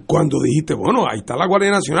 cuando dijiste, bueno, ahí está la Guardia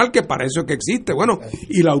Nacional, que para eso es que existe, bueno,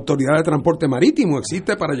 y la Autoridad de Transporte Marítimo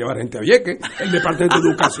existe para llevar gente a Vieques, el Departamento de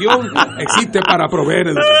Educación existe para proveer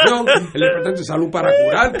educación, el Departamento de Salud para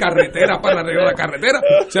curar, carreteras para arreglar la carretera.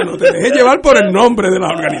 O sea, no te dejes llevar por el nombre de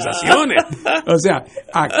las organizaciones. O sea,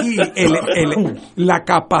 aquí la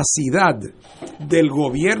capacidad del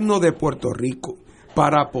gobierno de Puerto Rico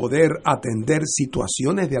para poder atender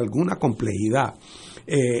situaciones de alguna complejidad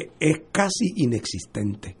es casi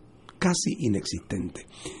inexistente.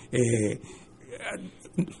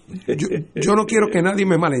 Yo no quiero que nadie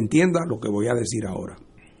me malentienda lo que voy a decir ahora.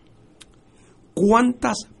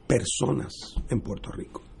 ¿Cuántas personas en Puerto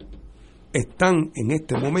Rico están en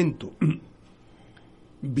este momento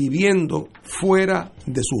viviendo fuera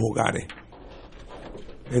de sus hogares?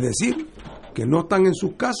 Es decir, que no están en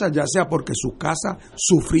sus casas, ya sea porque sus casas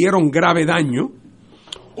sufrieron grave daño,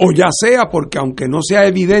 o ya sea porque, aunque no sea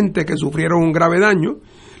evidente que sufrieron un grave daño,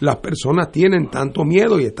 las personas tienen tanto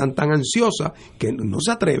miedo y están tan ansiosas que no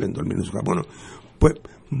se atreven a dormir en su casa. Bueno, pues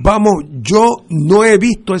vamos, yo no he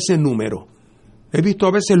visto ese número. He visto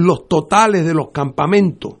a veces los totales de los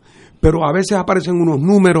campamentos, pero a veces aparecen unos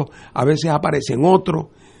números, a veces aparecen otros,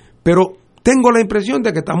 pero tengo la impresión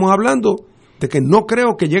de que estamos hablando de que no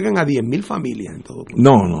creo que lleguen a 10,000 familias en todo.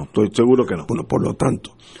 No, estoy seguro que no. Bueno, por lo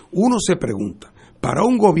tanto, uno se pregunta, para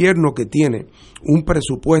un gobierno que tiene un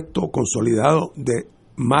presupuesto consolidado de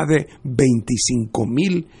más de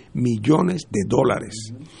 25,000 millones de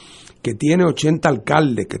dólares, que tiene 80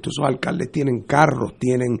 alcaldes, que todos esos alcaldes tienen carros,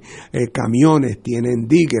 tienen camiones, tienen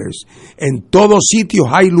diggers, en todos sitios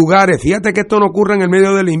hay lugares. Fíjate que esto no ocurre en el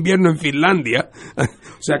medio del invierno en Finlandia,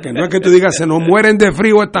 o sea que no es que tú digas se nos mueren de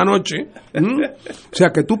frío esta noche. O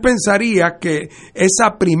sea que tú pensarías que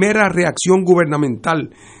esa primera reacción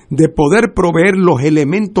gubernamental de poder proveer los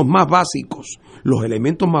elementos más básicos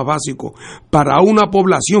para una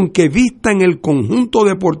población que, vista en el conjunto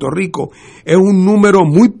de Puerto Rico, es un número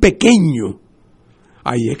muy pequeño.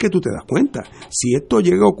 Ahí es que tú te das cuenta. Si esto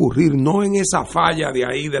llega a ocurrir no en esa falla de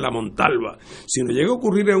ahí de la Montalva, sino llega a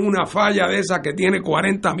ocurrir en una falla de esa que tiene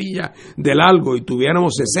 40 millas de largo y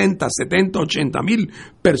tuviéramos 60, 70, 80 mil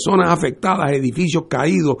personas afectadas, edificios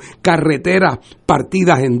caídos, carreteras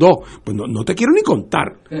partidas en dos, pues no te quiero ni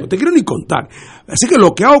contar. Así que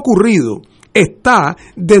lo que ha ocurrido está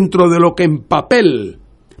dentro de lo que en papel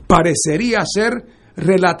parecería ser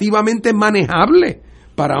relativamente manejable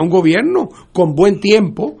para un gobierno con buen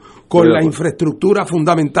tiempo, con la infraestructura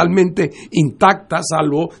fundamentalmente intacta,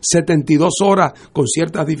 salvo 72 horas con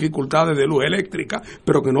ciertas dificultades de luz eléctrica,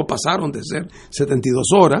 pero que no pasaron de ser 72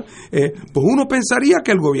 horas, pues uno pensaría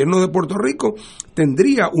que el gobierno de Puerto Rico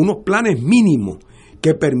tendría unos planes mínimos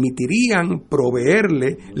que permitirían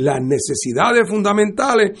proveerle las necesidades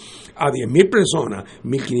fundamentales a 10.000 personas,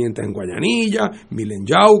 1.500 en Guayanilla, 1.000 en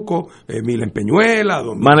Yauco, 1.000 en Peñuela.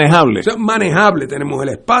 2.000. Manejable. O sea, manejable. Tenemos el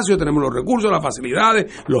espacio, tenemos los recursos, las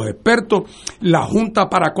facilidades, los expertos. La Junta,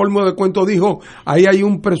 para colmo de cuento, dijo, ahí hay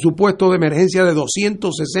un presupuesto de emergencia de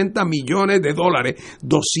 $260 millones.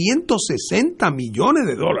 260 millones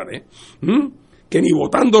de dólares, que ni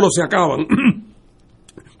votándolo se acaban,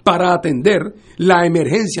 para atender la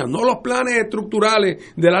emergencia, no los planes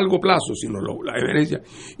estructurales de largo plazo, sino la emergencia.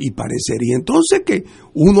 Y parecería entonces que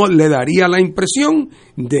uno le daría la impresión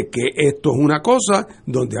de que esto es una cosa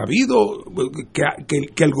donde ha habido,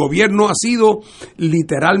 que el gobierno ha sido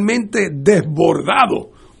literalmente desbordado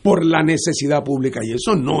por la necesidad pública, y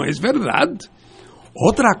eso no es verdad.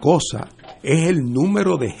 Otra cosa es el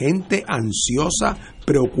número de gente ansiosa,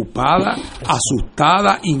 preocupada,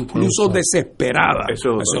 asustada, incluso desesperada.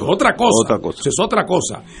 Eso es otra cosa. Eso es otra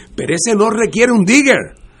cosa. Pero ese no requiere un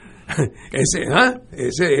digger. Ese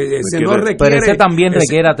no requiere. Pero ese también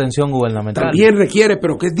requiere atención gubernamental. También requiere,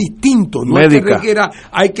 pero que es distinto. No médica. Es que requiera,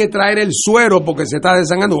 hay que traer el suero porque se está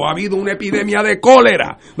desangrando o ha habido una epidemia de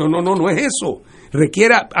cólera. No es eso.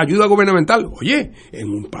 Requiere ayuda gubernamental. Oye, en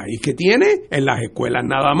un país que tiene en las escuelas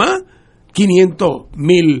nada más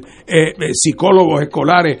 500,000 psicólogos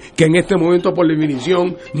escolares que en este momento por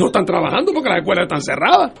definición no están trabajando porque las escuelas están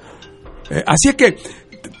cerradas. Así es que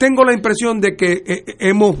tengo la impresión de que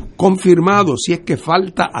hemos confirmado, si es que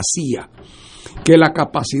falta hacía, que la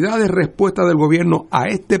capacidad de respuesta del gobierno a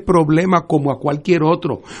este problema como a cualquier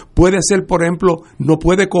otro puede ser, por ejemplo, no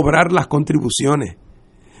puede cobrar las contribuciones.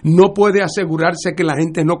 No puede asegurarse que la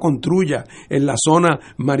gente no construya en la zona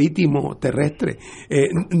marítimo terrestre.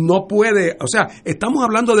 No puede, o sea, estamos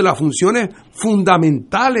hablando de las funciones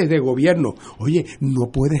fundamentales de gobierno. Oye, no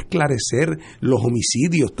puede esclarecer los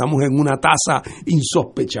homicidios, estamos en una tasa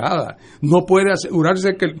insospechada. No puede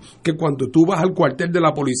asegurarse que cuando tú vas al cuartel de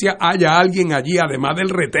la policía haya alguien allí, además del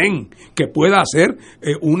retén, que pueda hacer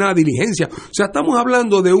una diligencia. O sea, estamos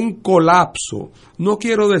hablando de un colapso. No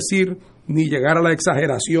quiero decir ni llegar a la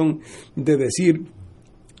exageración de decir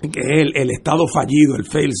que es el Estado fallido, el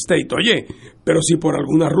failed state. Oye, pero si por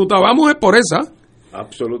alguna ruta vamos es por esa.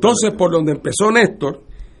 Absolutamente. Entonces, por donde empezó Néstor,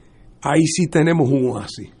 ahí sí tenemos un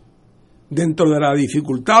oasis. Dentro de la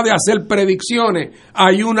dificultad de hacer predicciones,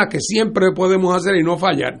 hay una que siempre podemos hacer y no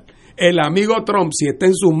fallar. El amigo Trump, si está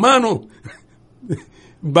en sus manos,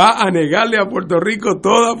 va a negarle a Puerto Rico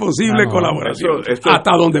toda posible colaboración,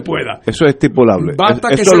 hasta donde pueda. Eso es estipulable. Basta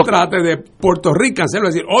que se trate de Puerto Rico, hacerlo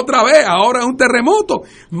decir, otra vez, ahora es un terremoto,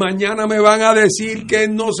 mañana me van a decir que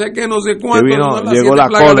no sé qué, no sé cuánto, llegó la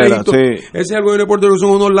cólera, sí. Ese es el gobierno de Puerto Rico,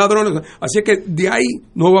 son unos ladrones. Así que de ahí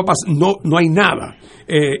no va a pasar, no hay nada.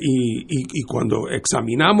 Y cuando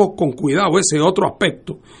examinamos con cuidado ese otro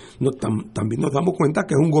aspecto, también nos damos cuenta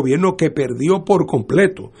que es un gobierno que perdió por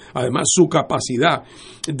completo, además, su capacidad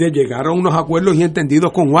de llegar a unos acuerdos y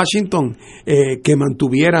entendidos con Washington que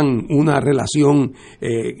mantuvieran una relación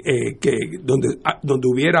donde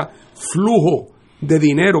hubiera flujo de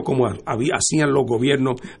dinero como hacían los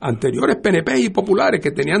gobiernos anteriores, PNP y populares,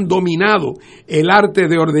 que tenían dominado el arte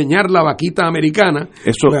de ordeñar la vaquita americana.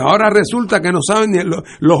 Pues ahora resulta que no saben,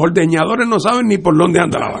 los ordeñadores no saben ni por dónde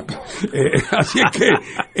anda la vaca. Así es que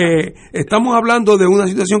estamos hablando de una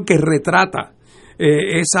situación que retrata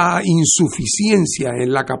esa insuficiencia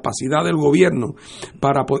en la capacidad del gobierno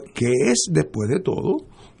que es, después de todo,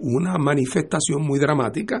 una manifestación muy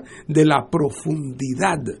dramática de la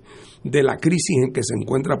profundidad de la crisis en que se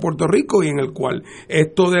encuentra Puerto Rico y en el cual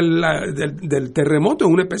esto del terremoto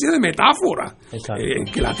es una especie de metáfora.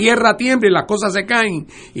 Que la tierra tiembla y las cosas se caen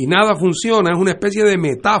y nada funciona, es una especie de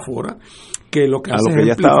metáfora que lo que hace es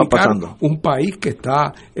ejemplificar un país que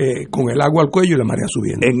está con el agua al cuello y la marea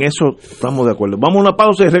subiendo. En eso estamos de acuerdo. Vamos a una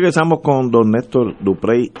pausa y regresamos con don Néstor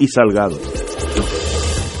Duprey y Salgado.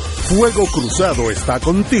 Fuego Cruzado está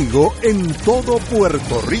contigo en todo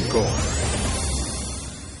Puerto Rico.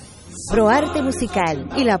 ProArte Musical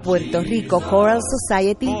y la Puerto Rico Choral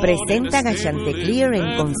Society presentan a Chanticleer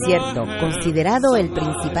en concierto, considerado el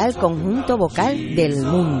principal conjunto vocal del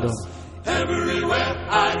mundo.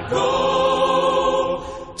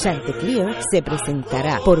 Chanticleer se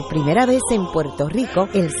presentará por primera vez en Puerto Rico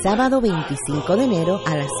el sábado 25 de enero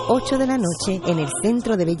a las 8 de la noche en el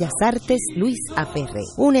Centro de Bellas Artes Luis A. Ferré.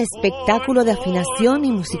 Un espectáculo de afinación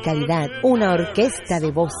y musicalidad, una orquesta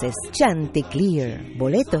de voces. Chanticleer.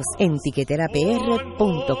 Boletos en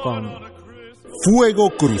tiqueterapr.com. Fuego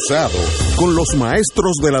Cruzado, con los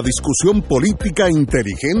maestros de la discusión política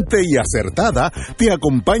inteligente y acertada, te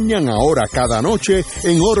acompañan ahora cada noche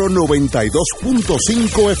en Oro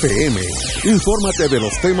 92.5 FM. Infórmate de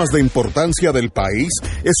los temas de importancia del país,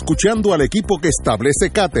 escuchando al equipo que establece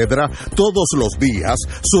cátedra todos los días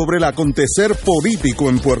sobre el acontecer político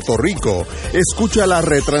en Puerto Rico. Escucha la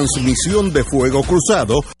retransmisión de Fuego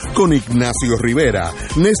Cruzado con Ignacio Rivera,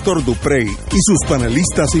 Néstor Duprey y sus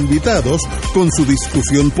panelistas invitados con su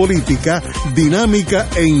discusión política dinámica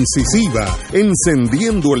e incisiva,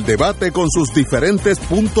 encendiendo el debate con sus diferentes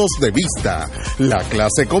puntos de vista. La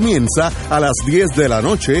clase comienza a las 10 de la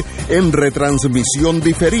noche en retransmisión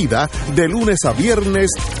diferida de lunes a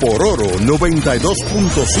viernes por Oro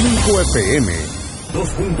 92.5 FM.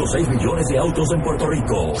 2.6 millones de autos en Puerto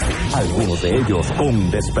Rico, algunos de ellos con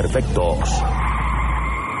desperfectos.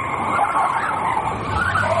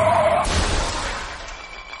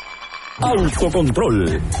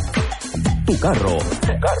 Autocontrol. Tu carro.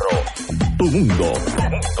 Tu mundo.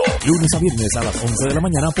 Lunes a viernes a las 11 de la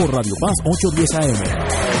mañana por Radio Paz 810 AM.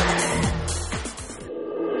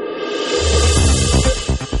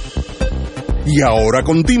 Y ahora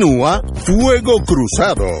continúa Fuego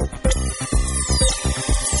Cruzado.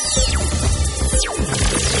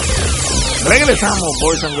 Regresamos,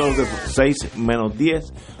 Boys and Girls de 6 menos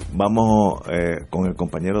 10. Vamos con el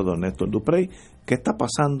compañero don Néstor Duprey. ¿Qué está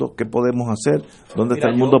pasando? ¿Qué podemos hacer? ¿Dónde está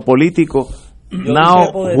el mundo político?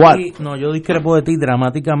 Yo discrepo de ti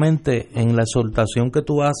dramáticamente en la exhortación que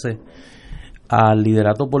tú haces al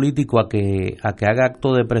liderato político a que haga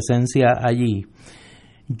acto de presencia allí.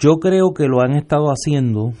 Yo creo que lo han estado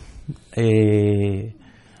haciendo.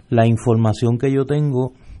 La información que yo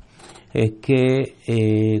tengo es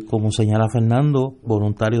que, como señala Fernando,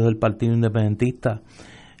 voluntarios del Partido Independentista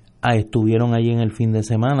estuvieron allí en el fin de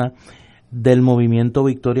semana. Del Movimiento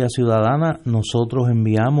Victoria Ciudadana, nosotros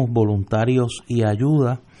enviamos voluntarios y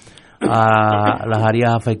ayuda a las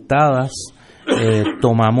áreas afectadas.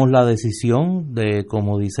 Tomamos la decisión de,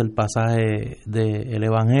 como dice el pasaje del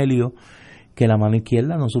Evangelio, que la mano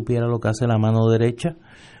izquierda no supiera lo que hace la mano derecha,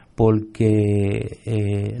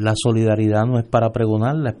 porque la solidaridad no es para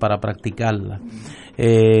pregonarla, es para practicarla.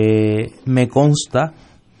 Me consta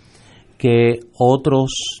que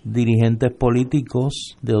otros dirigentes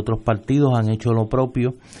políticos de otros partidos han hecho lo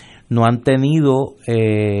propio, no han tenido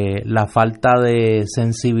la falta de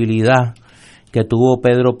sensibilidad que tuvo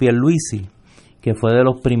Pedro Pierluisi, que fue de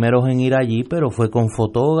los primeros en ir allí, pero fue con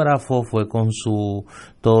fotógrafos, fue con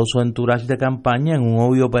todo su entourage de campaña en un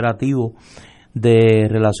obvio operativo de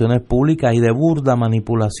relaciones públicas y de burda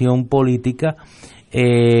manipulación política.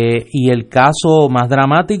 Y el caso más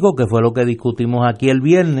dramático, que fue lo que discutimos aquí el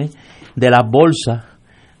viernes, de las bolsas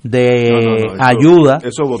de ayuda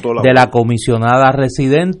de la comisionada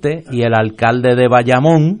residente y el alcalde de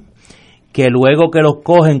Bayamón, que luego que los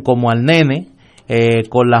cogen como al nene,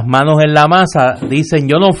 con las manos en la masa, dicen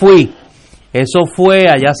yo no fui, eso fue,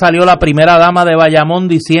 allá salió la primera dama de Bayamón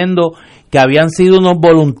diciendo que habían sido unos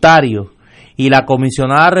voluntarios, y la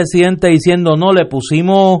comisionada residente diciendo no, le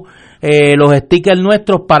pusimos los stickers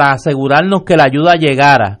nuestros para asegurarnos que la ayuda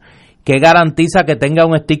llegara. ¿Qué garantiza que tenga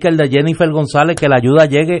un sticker de Jennifer González que la ayuda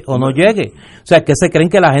llegue o no llegue? O sea, que se creen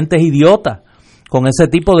que la gente es idiota con ese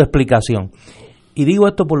tipo de explicación. Y digo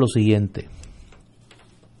esto por lo siguiente.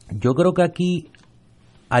 Yo creo que aquí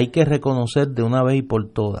hay que reconocer de una vez y por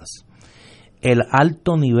todas el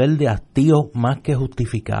alto nivel de hastío más que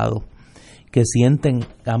justificado que sienten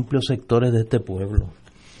amplios sectores de este pueblo.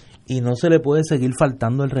 Y no se le puede seguir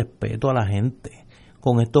faltando el respeto a la gente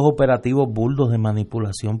con estos operativos burdos de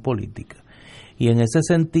manipulación política. Y en ese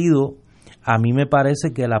sentido, a mí me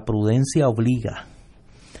parece que la prudencia obliga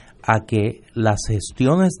a que las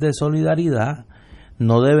gestiones de solidaridad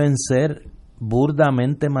no deben ser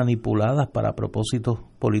burdamente manipuladas para propósitos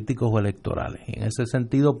políticos o electorales. Y en ese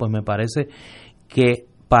sentido, pues me parece que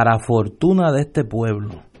para fortuna de este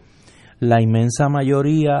pueblo, la inmensa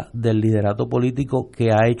mayoría del liderato político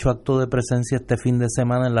que ha hecho acto de presencia este fin de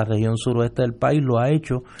semana en la región suroeste del país lo ha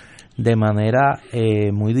hecho de manera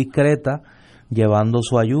muy discreta, llevando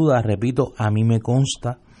su ayuda. Repito, a mí me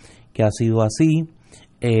consta que ha sido así,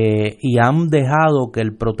 y han dejado que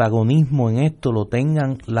el protagonismo en esto lo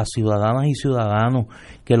tengan las ciudadanas y ciudadanos,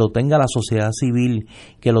 que lo tenga la sociedad civil,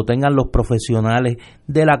 que lo tengan los profesionales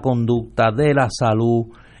de la conducta, de la salud,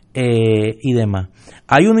 y demás.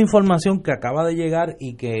 Hay una información que acaba de llegar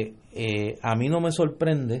y que a mí no me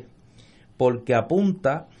sorprende, porque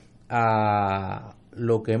apunta a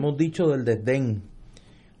lo que hemos dicho del desdén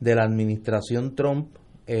de la administración Trump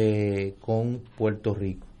con Puerto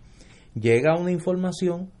Rico. Llega una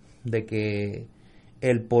información de que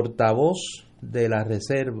el portavoz de la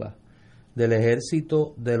reserva del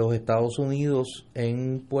ejército de los Estados Unidos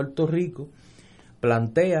en Puerto Rico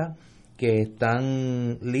plantea que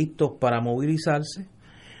están listos para movilizarse,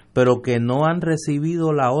 pero que no han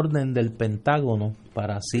recibido la orden del Pentágono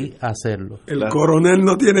para así hacerlo. El coronel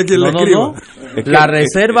no tiene quien le escriba. No. La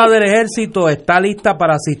reserva del ejército está lista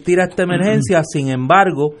para asistir a esta emergencia, sin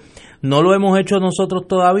embargo, no lo hemos hecho nosotros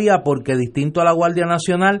todavía porque, distinto a la Guardia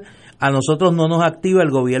Nacional, a nosotros no nos activa el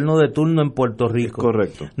gobierno de turno en Puerto Rico.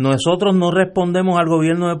 Correcto. Nosotros no respondemos al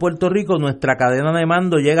gobierno de Puerto Rico, nuestra cadena de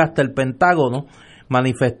mando llega hasta el Pentágono,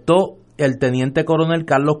 manifestó el teniente coronel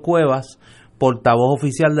Carlos Cuevas, portavoz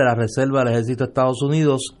oficial de la Reserva del Ejército de Estados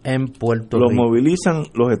Unidos en Puerto Rico. Lo movilizan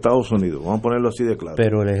los Estados Unidos, vamos a ponerlo así de claro.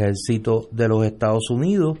 Pero el Ejército de los Estados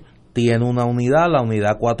Unidos tiene una unidad, la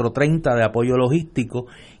unidad 430 de apoyo logístico,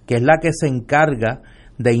 que es la que se encarga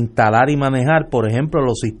de instalar y manejar, por ejemplo,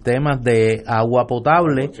 los sistemas de agua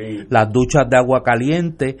potable, las duchas de agua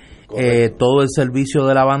caliente, todo el servicio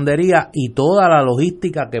de lavandería y toda la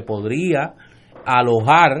logística que podría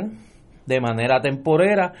alojar de manera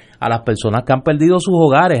temporera a las personas que han perdido sus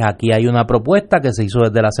hogares. Aquí hay una propuesta que se hizo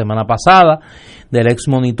desde la semana pasada del ex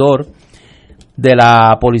monitor de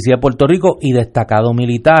la Policía de Puerto Rico y destacado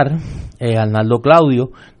militar, Arnaldo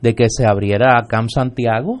Claudio, de que se abriera Camp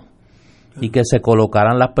Santiago y que se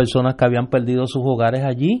colocaran las personas que habían perdido sus hogares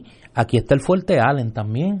allí. Aquí está el Fuerte Allen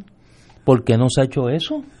también. ¿Por qué no se ha hecho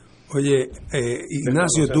eso? Oye,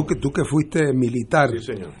 Ignacio, tú que fuiste militar,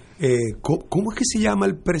 sí, señor. ¿Cómo es que se llama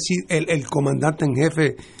el comandante en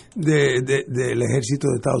jefe del ejército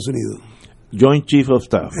de Estados Unidos? Joint Chief of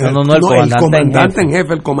Staff. El comandante en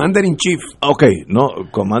jefe, el Commander in Chief. Ok, no,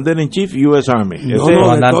 Commander in Chief, U.S. Army. El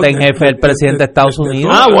comandante en jefe, el presidente de Estados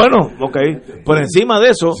Unidos. Bueno, ok. Por encima de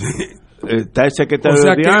eso, está el secretario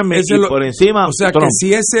de Army y por encima o sea Trump. Que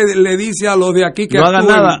si ese le dice a los de aquí que no hagan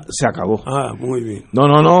nada, se acabó. Muy bien.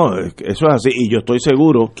 No, eso es así y yo estoy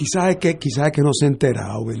seguro. Quizás es que no se ha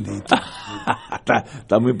enterado, bendito.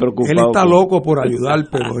 está muy preocupado. Él está loco por ayudar,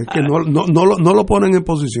 pero es que no lo ponen en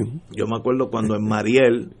posición. Yo me acuerdo cuando en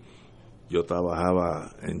Mariel yo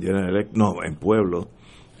trabajaba en Pueblo,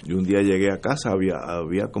 y un día llegué a casa,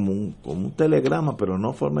 había como un telegrama, pero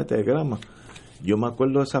no forma de telegrama. Yo me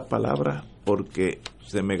acuerdo de esas palabras porque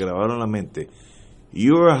se me grabaron en la mente.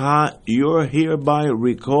 You're hereby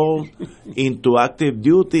recalled into active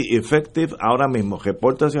duty, effective ahora mismo.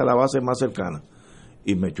 Repórtase a la base más cercana.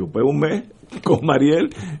 Y me chupé un mes con Mariel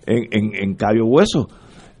en Cayo Hueso.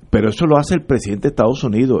 Pero eso lo hace el presidente de Estados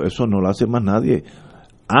Unidos, eso no lo hace más nadie.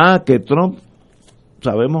 Que Trump,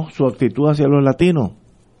 sabemos su actitud hacia los latinos.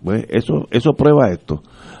 Pues eso prueba esto.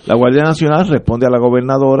 La Guardia Nacional responde a la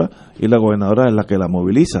gobernadora y la gobernadora es la que la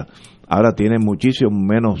moviliza. Ahora tiene muchísimo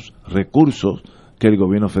menos recursos que el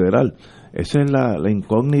gobierno federal. Esa es la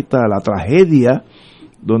incógnita, la tragedia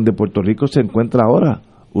donde Puerto Rico se encuentra ahora.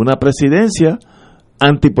 Una presidencia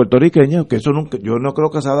antipuertorriqueña, que eso nunca, yo no creo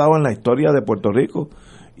que se ha dado en la historia de Puerto Rico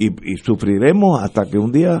y sufriremos hasta que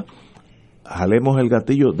un día jalemos el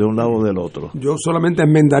gatillo de un lado o del otro. Yo solamente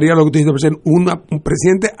enmendaría lo que tú dijiste, un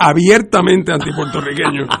presidente abiertamente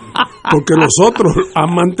antipuertorriqueño, porque los otros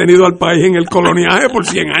han mantenido al país en el coloniaje por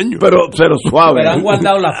 100 años. Pero suave. Pero han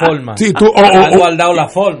guardado la forma. Sí, han guardado la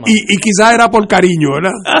forma. Y quizás era por cariño,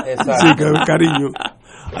 ¿verdad? Exacto. Sí, que es cariño.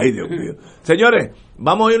 Ay, Dios mío. Señores,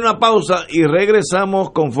 vamos a ir a una pausa y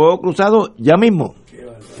regresamos con Fuego Cruzado ya mismo.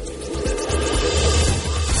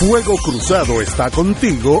 Fuego Cruzado está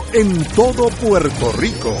contigo en todo Puerto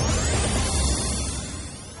Rico.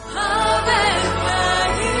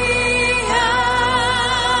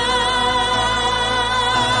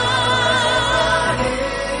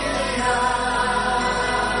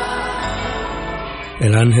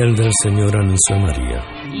 El ángel del Señor anunció a María.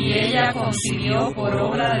 Y ella concibió por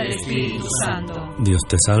obra del Espíritu Santo. Dios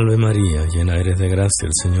te salve María, llena eres de gracia,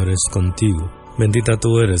 el Señor es contigo. Bendita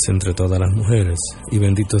tú eres entre todas las mujeres, y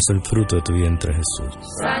bendito es el fruto de tu vientre, Jesús.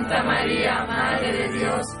 Santa María, Madre de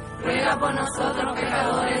Dios, ruega por nosotros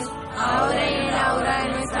pecadores, ahora y en la hora de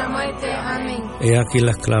nuestra muerte. Amén. He aquí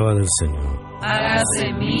la esclava del Señor. Hágase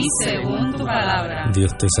en mí según tu palabra.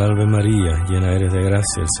 Dios te salve María, llena eres de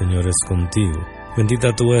gracia, el Señor es contigo.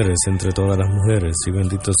 Bendita tú eres entre todas las mujeres, y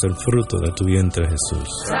bendito es el fruto de tu vientre, Jesús.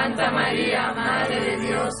 Santa María, Madre de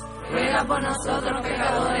Dios, ruega por nosotros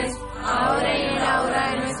pecadores, ahora y en la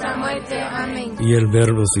hora de nuestra muerte. Amén. Y el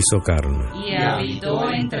Verbo se hizo carne. Y habitó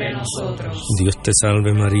entre nosotros. Dios te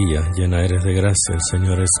salve María, llena eres de gracia, el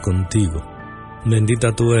Señor es contigo.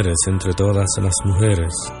 Bendita tú eres entre todas las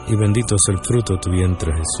mujeres, y bendito es el fruto de tu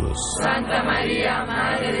vientre, Jesús. Santa María,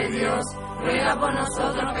 Madre de Dios, ruega por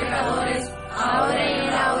nosotros pecadores, ahora y en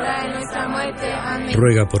la hora de nuestra muerte. Amén.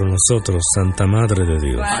 Ruega por nosotros, Santa Madre de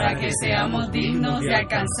Dios, Para que seamos dignos de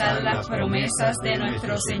alcanzar las promesas de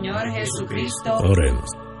nuestro Señor Jesucristo. Oremos.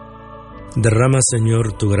 Derrama,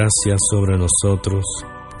 Señor, tu gracia sobre nosotros,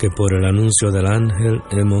 que por el anuncio del ángel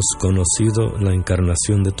hemos conocido la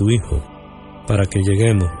encarnación de tu Hijo, para que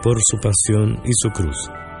lleguemos por su pasión y su cruz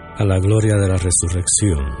a la gloria de la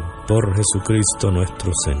resurrección, por Jesucristo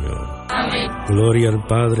nuestro Señor. Amén. Gloria al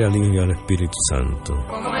Padre, al Hijo y al Espíritu Santo.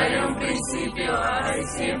 Como era en un principio, ahora y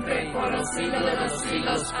siempre, por los siglos de los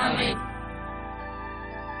siglos. Amén.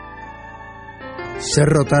 Ser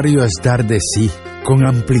rotario es dar de sí, con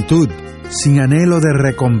amplitud, sin anhelo de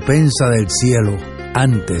recompensa del cielo,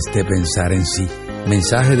 antes de pensar en sí.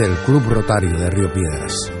 Mensaje del Club Rotario de Río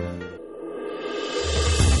Piedras.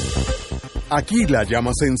 Aquí la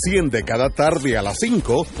llama se enciende cada tarde a las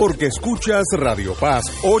 5 porque escuchas Radio Paz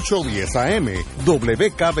 810 AM,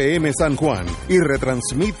 WKBM San Juan y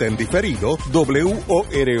retransmite en diferido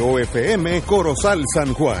WOROFM Corozal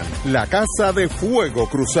San Juan, la casa de Fuego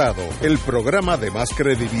Cruzado, el programa de más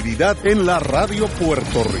credibilidad en la radio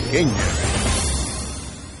puertorriqueña.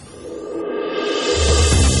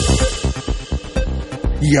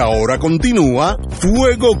 Y ahora continúa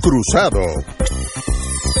Fuego Cruzado.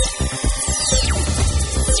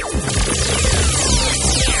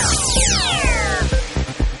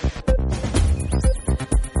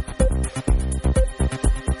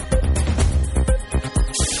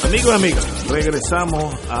 Amigos y amigas,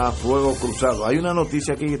 regresamos a Fuego Cruzado. Hay una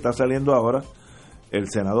noticia aquí que está saliendo ahora. El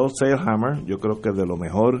senador Selhammer, yo creo que es de lo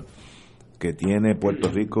mejor que tiene Puerto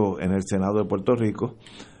Rico en el Senado de Puerto Rico,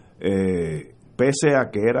 pese a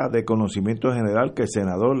que era de conocimiento general que el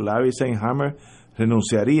senador Larry Selhammer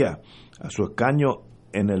renunciaría a su escaño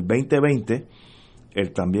en el 2020,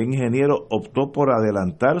 el también ingeniero optó por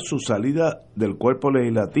adelantar su salida del cuerpo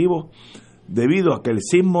legislativo debido a que el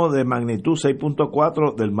sismo de magnitud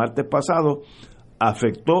 6.4 del martes pasado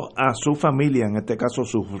afectó a su familia, en este caso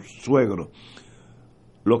su suegro.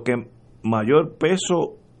 Lo que mayor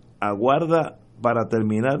peso aguarda para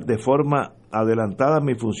terminar de forma adelantada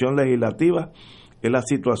mi función legislativa es la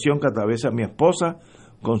situación que atraviesa mi esposa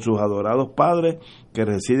con sus adorados padres que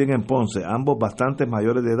residen en Ponce, ambos bastante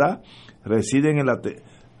mayores de edad, requieren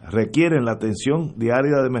la atención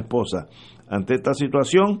diaria de mi esposa. Ante esta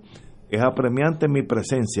situación es apremiante mi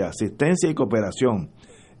presencia, asistencia y cooperación.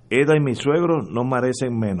 Eda y mi suegro no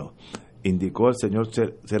merecen menos, indicó el señor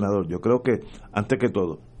senador. Yo creo que, antes que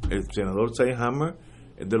todo, el senador Selhammer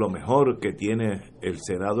es de lo mejor que tiene el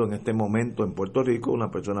Senado en este momento en Puerto Rico,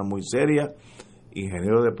 una persona muy seria,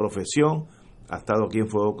 ingeniero de profesión, ha estado aquí en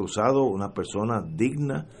Fuego Cruzado, una persona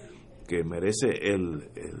digna que merece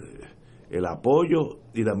el apoyo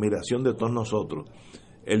y la admiración de todos nosotros.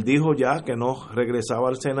 Él dijo ya que no regresaba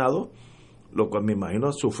al Senado, lo cual me imagino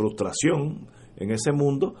es su frustración en ese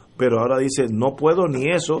mundo, pero ahora dice, no puedo ni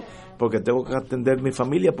eso, porque tengo que atender mi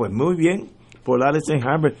familia. Pues muy bien, por Larry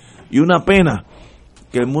Selhammer. Y una pena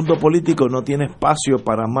que el mundo político no tiene espacio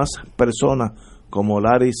para más personas como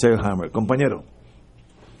Larry Selhammer. Compañero.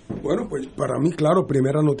 Bueno, pues para mí, claro,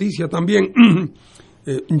 primera noticia también.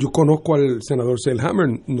 Yo conozco al senador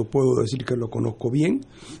Selhammer, no puedo decir que lo conozco bien,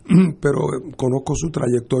 pero conozco su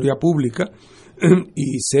trayectoria pública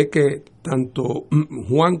y sé que tanto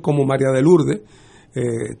Juan como María de Lourdes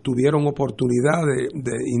tuvieron oportunidad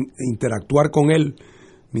de interactuar con él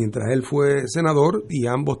mientras él fue senador, y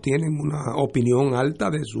ambos tienen una opinión alta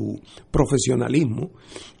de su profesionalismo,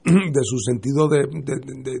 de su sentido de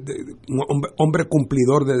un hombre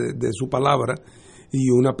cumplidor de su palabra, y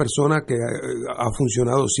una persona que ha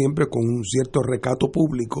funcionado siempre con un cierto recato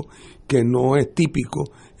público que no es típico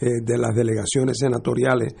de las delegaciones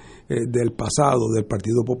senatoriales del pasado del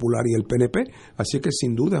Partido Popular y el PNP. Así que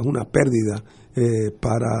sin duda es una pérdida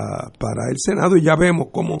para el Senado, y ya vemos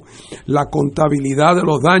cómo la contabilidad de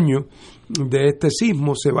los daños de este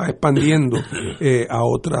sismo se va expandiendo a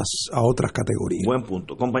otras categorías. Buen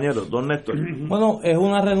punto. Compañero, don Néstor. Bueno, es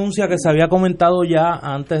una renuncia que se había comentado ya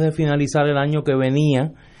antes de finalizar el año que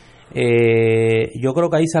venía. Yo creo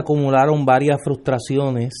que ahí se acumularon varias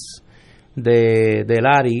frustraciones de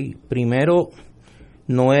Larry. Primero,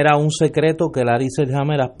 no era un secreto que Larry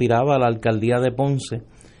Selhammer aspiraba a la alcaldía de Ponce,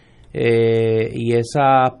 y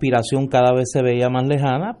esa aspiración cada vez se veía más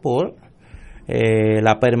lejana por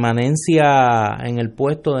la permanencia en el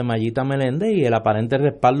puesto de Mayita Meléndez y el aparente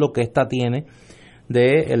respaldo que ésta tiene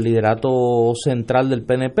del liderato central del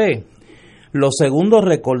PNP. Lo segundo,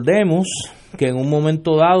 recordemos que en un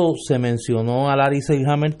momento dado se mencionó a Larry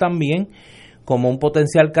Selhammer también como un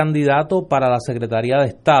potencial candidato para la Secretaría de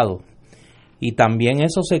Estado, y también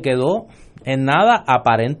eso se quedó en nada,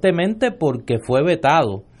 aparentemente porque fue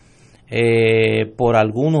vetado por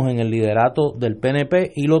algunos en el liderato del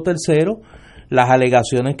PNP. Y lo tercero, las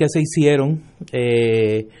alegaciones que se hicieron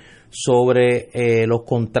sobre los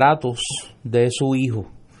contratos de su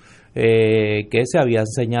hijo, que se habían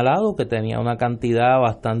señalado que tenía una cantidad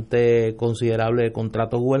bastante considerable de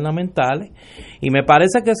contratos gubernamentales, y me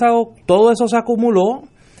parece que todo eso se acumuló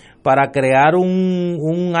para crear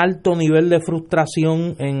un alto nivel de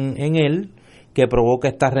frustración en él, que provoca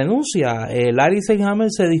esta renuncia. Larry Selhammer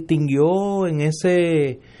se distinguió en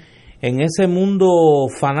ese mundo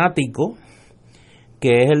fanático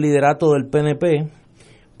que es el liderato del PNP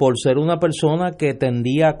por ser una persona que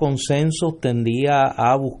tendía a consensos, tendía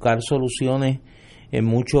a buscar soluciones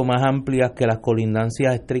mucho más amplias que las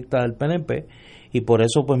colindancias estrictas del PNP, y por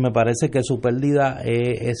eso pues me parece que su pérdida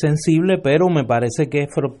es sensible, pero me parece que es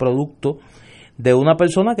producto de una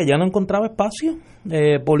persona que ya no encontraba espacio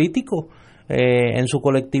político en su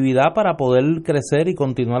colectividad para poder crecer y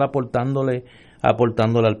continuar aportándole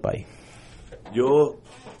al país. Yo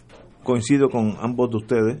coincido con ambos de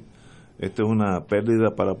ustedes. Esto es una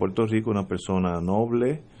pérdida para Puerto Rico, una persona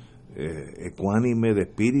noble, ecuánime de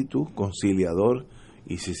espíritu, conciliador,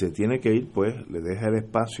 y si se tiene que ir, pues le deja el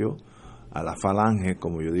espacio a la falange,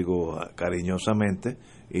 como yo digo cariñosamente,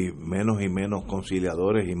 y menos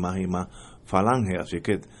conciliadores y más falange. Así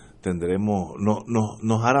que tendremos,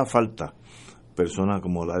 nos hará falta personas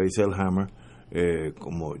como Larry Selhammer,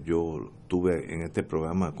 como yo tuve en este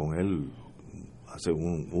programa con él hace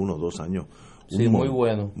 1 o 2 años. Sí, muy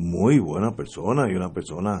bueno. Muy buena persona, y una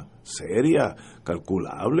persona seria,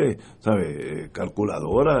 calculable, ¿sabe?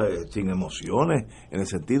 Calculadora, sin emociones, en el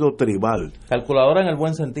sentido tribal. Calculadora en el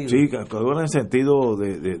buen sentido. Sí, calculadora en el sentido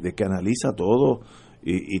de que analiza todo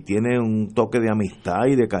y tiene un toque de amistad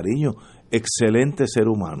y de cariño. Excelente ser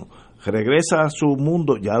humano. Regresa a su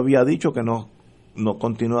mundo, ya había dicho que no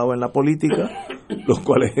continuaba en la política, lo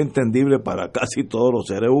cual es entendible para casi todos los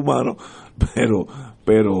seres humanos,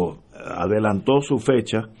 pero adelantó su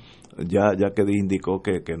fecha, ya que indicó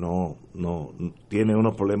que no tiene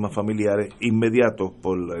unos problemas familiares inmediatos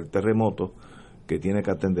por el terremoto que tiene que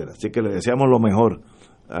atender. Así que le deseamos lo mejor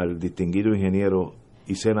al distinguido ingeniero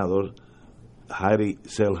y senador Larry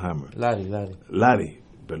Selhammer. Larry,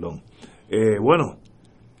 perdón. Bueno,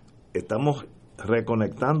 estamos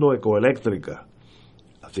reconectando Ecoeléctrica,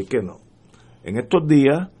 así que no. En estos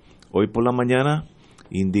días, hoy por la mañana,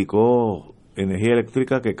 indicó Energía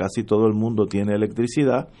Eléctrica que casi todo el mundo tiene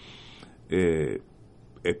electricidad.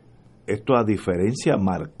 Esto a diferencia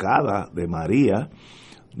marcada de María,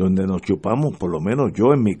 donde nos chupamos, por lo menos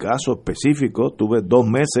yo en mi caso específico, tuve 2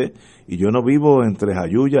 meses y yo no vivo entre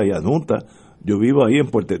Jayuya y Adjunta, yo vivo ahí en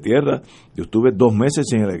Puerto Tierra. Yo estuve 2 meses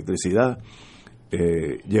sin electricidad.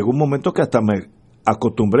 Llegó un momento que hasta me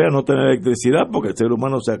acostumbré a no tener electricidad, porque el ser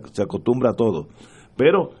humano se acostumbra a todo.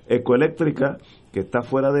 Pero Ecoeléctrica, que está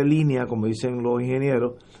fuera de línea, como dicen los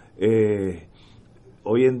ingenieros,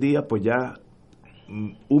 hoy en día pues ya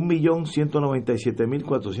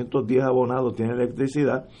 1.197.410 abonados tienen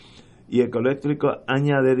electricidad, y Ecoeléctrica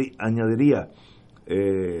añadiría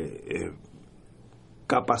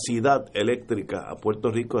capacidad eléctrica a Puerto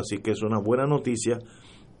Rico, así que es una buena noticia.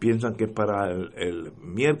 Piensan que es para el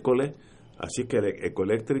miércoles, así que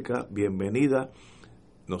Ecoeléctrica, bienvenida.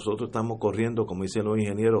 Nosotros estamos corriendo, como dicen los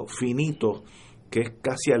ingenieros, finito, que es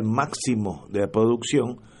casi al máximo de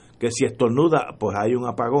producción, que si estornuda, pues hay un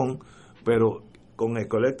apagón, pero con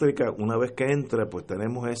Ecoeléctrica, una vez que entra, pues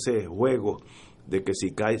tenemos ese juego de que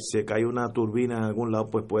si se cae una turbina en algún lado,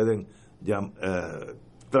 pues pueden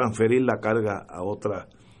transferir la carga a otras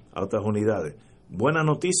unidades. Buena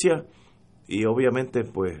noticia, y obviamente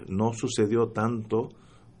pues no sucedió tanto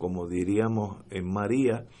como diríamos en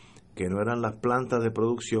María, que no eran las plantas de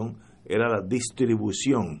producción, era la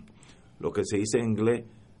distribución, lo que se dice en inglés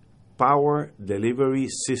Power Delivery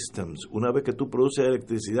Systems. Una vez que tú produces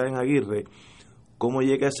electricidad en Aguirre, ¿cómo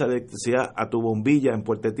llega esa electricidad a tu bombilla en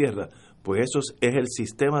Puerto Tierra? Pues eso es el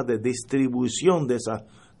sistema de distribución de esa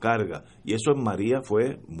carga, y eso en María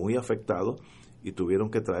fue muy afectado, y tuvieron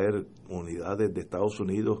que traer unidades de Estados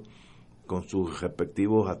Unidos con sus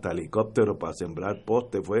respectivos hasta helicópteros para sembrar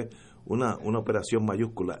postes. Fue una operación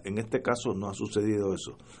mayúscula. En este caso no ha sucedido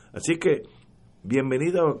eso. Así que,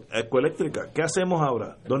 bienvenida a Ecoeléctrica. ¿Qué hacemos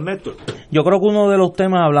ahora, don Néstor? Yo creo que uno de los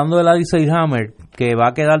temas, hablando de Larry Selhammer, que va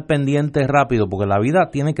a quedar pendiente rápido, porque la vida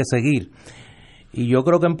tiene que seguir, y yo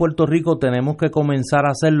creo que en Puerto Rico tenemos que comenzar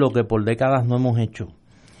a hacer lo que por décadas no hemos hecho,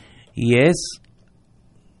 y es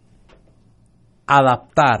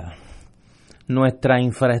adaptar nuestra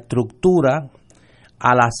infraestructura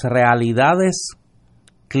a las realidades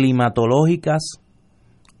climatológicas,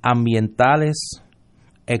 ambientales,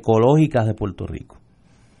 ecológicas de Puerto Rico.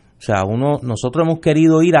 O sea, nosotros hemos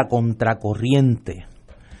querido ir a contracorriente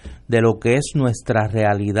de lo que es nuestra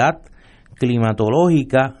realidad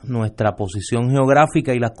climatológica, nuestra posición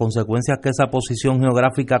geográfica y las consecuencias que esa posición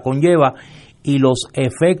geográfica conlleva y los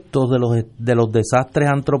efectos de los desastres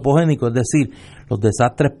antropogénicos, es decir, los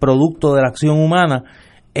desastres producto de la acción humana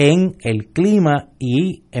en el clima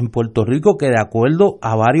y en Puerto Rico, que de acuerdo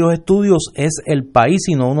a varios estudios es el país,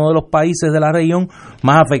 si no uno de los países de la región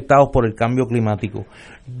más afectados por el cambio climático.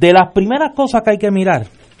 De las primeras cosas que hay que mirar,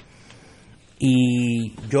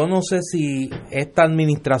 y yo no sé si esta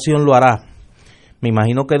administración lo hará, me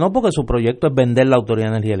imagino que no, porque su proyecto es vender la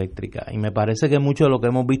Autoridad de Energía Eléctrica, y me parece que mucho de lo que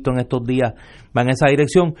hemos visto en estos días va en esa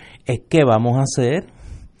dirección, es qué vamos a hacer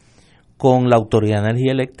con la Autoridad de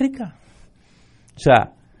Energía Eléctrica. O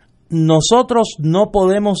sea, nosotros no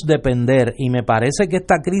podemos depender, y me parece que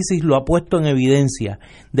esta crisis lo ha puesto en evidencia,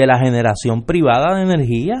 de la generación privada de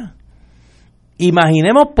energía.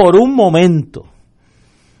 Imaginemos por un momento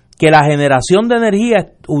que la generación de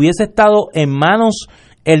energía hubiese estado en manos,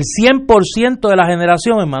 el 100% de la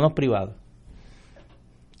generación en manos privadas.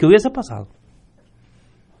 ¿Qué hubiese pasado?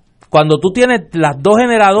 Cuando tú tienes las dos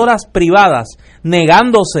generadoras privadas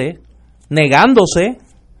negándose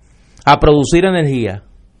a producir energía.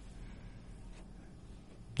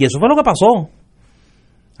 Y eso fue lo que pasó.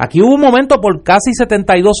 Aquí hubo un momento por casi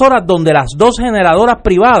 72 horas donde las dos generadoras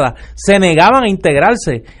privadas se negaban a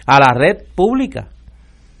integrarse a la red pública.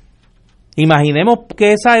 Imaginemos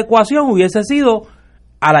que esa ecuación hubiese sido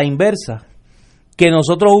a la inversa, que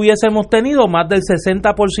nosotros hubiésemos tenido más del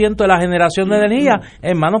 60% de la generación de energía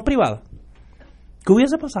en manos privadas. ¿Qué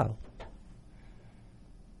hubiese pasado?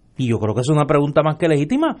 Y yo creo que es una pregunta más que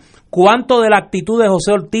legítima. ¿Cuánto de la actitud de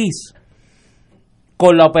José Ortiz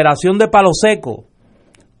con la operación de Palo Seco,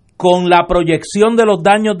 con la proyección de los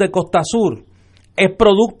daños de Costa Sur, es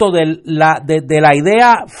producto de la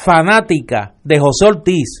idea fanática de José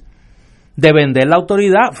Ortiz de vender la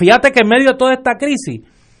autoridad? Fíjate que en medio de toda esta crisis,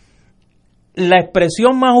 la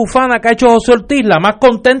expresión más ufana que ha hecho José Ortiz, la más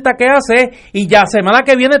contenta que hace es, y ya semana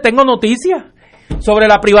que viene tengo noticias sobre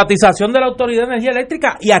la privatización de la Autoridad de Energía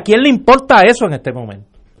Eléctrica. ¿Y a quién le importa eso en este momento?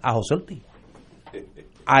 A José Ortiz.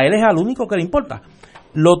 A él es al único que le importa.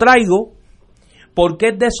 Lo traigo porque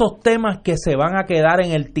es de esos temas que se van a quedar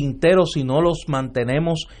en el tintero si no los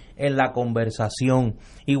mantenemos en la conversación.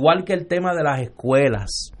 Igual que el tema de las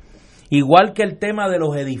escuelas, igual que el tema de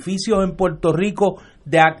los edificios en Puerto Rico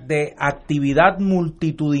de actividad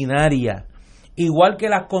multitudinaria, igual que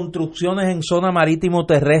las construcciones en zona marítimo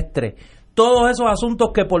terrestre, todos esos asuntos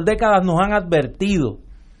que por décadas nos han advertido.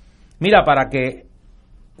 Mira, para que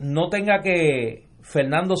no tenga que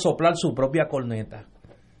Fernando soplar su propia corneta,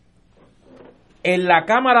 en la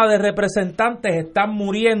Cámara de Representantes están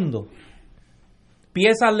muriendo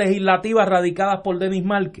piezas legislativas radicadas por Denis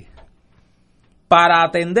Márquez para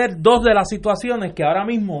atender dos de las situaciones que ahora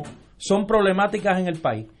mismo son problemáticas en el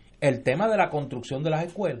país: el tema de la construcción de las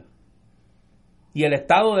escuelas y el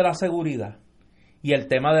estado de la seguridad, y el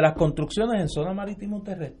tema de las construcciones en zona marítimo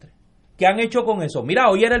terrestre. ¿Qué han hecho con eso? Mira,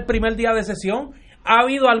 hoy era el primer día de sesión. ¿Ha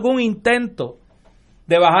habido algún intento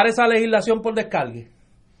de bajar esa legislación por descargue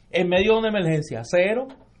en medio de una emergencia? Cero,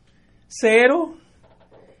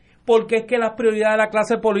 porque es que las prioridades de la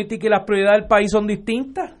clase política y las prioridades del país son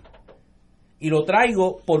distintas. Y lo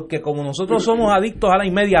traigo porque como nosotros somos adictos a la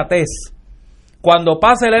inmediatez, cuando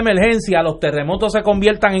pase la emergencia, los terremotos se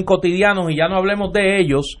conviertan en cotidianos y ya no hablemos de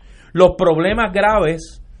ellos, los problemas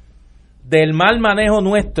graves del mal manejo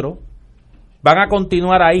nuestro van a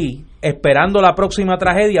continuar ahí, esperando la próxima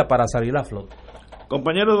tragedia para salir a flote.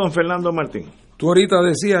 Compañero don Fernando Martín. Tú ahorita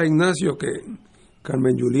decías, Ignacio, que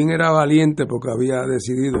Carmen Yulín era valiente porque había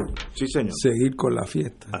decidido seguir con la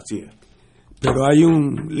fiesta. Así es. Pero hay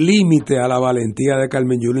un límite a la valentía de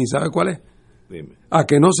Carmen Yulín. ¿Sabe cuál es? Dime. A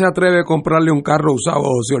que no se atreve a comprarle un carro usado a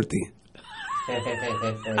José Ortiz.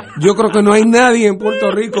 Yo creo que no hay nadie en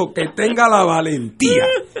Puerto Rico que tenga la valentía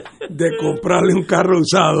de comprarle un carro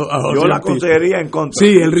usado a José Ortiz. Yo la consejería en contra.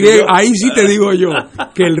 Sí, el riesgo, ahí sí te digo yo,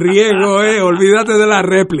 que el riesgo es, olvídate de la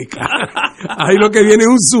réplica. Ahí lo que viene es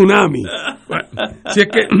un tsunami. Bueno, si es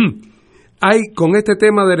que con este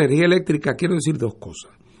tema de energía eléctrica quiero decir dos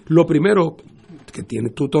cosas. Lo primero, que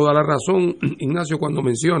tienes tú toda la razón, Ignacio, cuando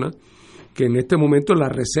mencionas que en este momento la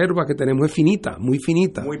reserva que tenemos es finita, muy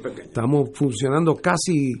finita. Muy pequeña. Estamos funcionando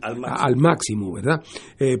casi al máximo, ¿verdad?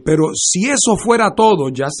 Pero si eso fuera todo,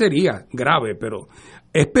 ya sería grave, pero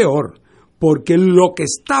es peor, porque lo que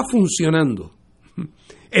está funcionando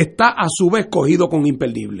está a su vez cogido con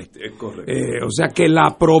imperdible. Es correcto. O sea que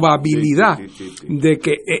la probabilidad sí. de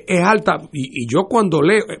que es alta, y yo cuando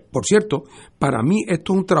leo, por cierto, para mí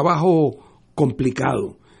esto es un trabajo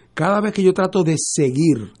complicado, cada vez que yo trato de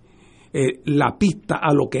seguir la pista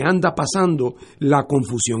a lo que anda pasando, la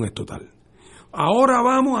confusión es total. Ahora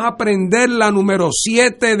vamos a aprender la número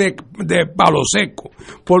 7 de Palo Seco,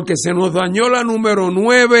 porque se nos dañó la número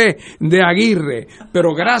 9 de Aguirre,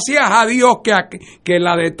 pero gracias a Dios que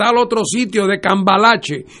la de tal otro sitio de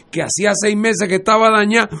Cambalache, que hacía 6 meses que estaba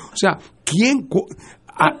dañada. O sea,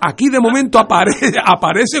 aquí de momento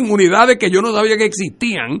aparecen unidades que yo no sabía que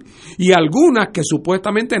existían, y algunas que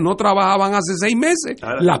supuestamente no trabajaban hace 6 meses,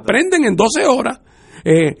 las prenden en 12 horas.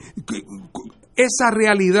 Esa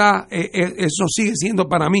realidad, eso sigue siendo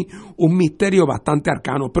para mí un misterio bastante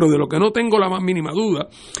arcano, pero de lo que no tengo la más mínima duda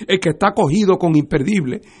es que está cogido con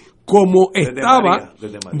imperdible, como desde estaba,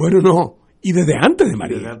 María. Bueno, no, y desde antes de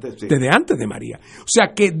María, desde antes de María. O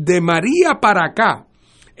sea que de María para acá,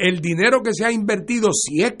 el dinero que se ha invertido,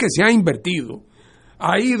 si es que se ha invertido,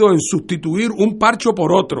 ha ido en sustituir un parcho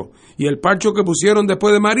por otro, y el parcho que pusieron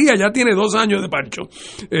después de María ya tiene 2 años de parcho.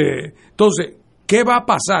 Entonces, ¿qué va a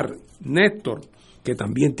pasar? Néstor, que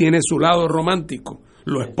también tiene su lado romántico,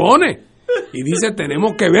 lo expone y dice,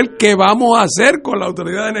 tenemos que ver qué vamos a hacer con la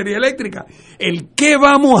Autoridad de Energía Eléctrica. El qué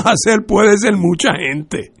vamos a hacer puede ser mucha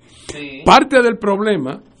gente. Sí. Parte del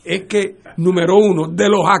problema es que, número 1, de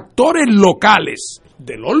los actores locales,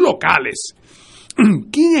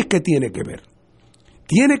 ¿quién es que tiene que ver?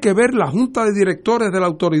 Tiene que ver la Junta de Directores de la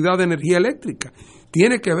Autoridad de Energía Eléctrica.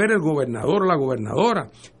 Tiene que ver el gobernador o la gobernadora,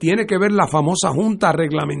 tiene que ver la famosa junta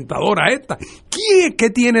reglamentadora esta. ¿Quién es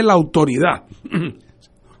que tiene la autoridad?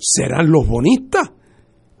 ¿Serán los bonistas,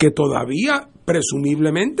 que todavía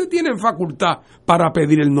presumiblemente tienen facultad para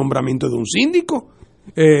pedir el nombramiento de un síndico?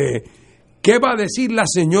 ¿Qué va a decir la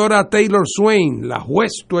señora Taylor Swain, la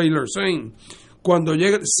juez Taylor Swain, cuando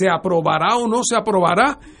llegue? ¿Se aprobará o no se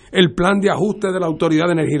aprobará el plan de ajuste de la Autoridad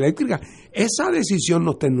de Energía Eléctrica? Esa decisión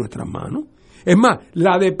no está en nuestras manos. Es más,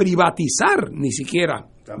 la de privatizar, ni siquiera,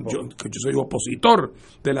 yo soy opositor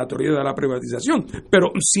de la teoría de la privatización,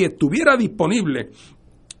 pero si estuviera disponible,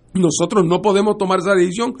 nosotros no podemos tomar esa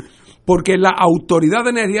decisión, porque la Autoridad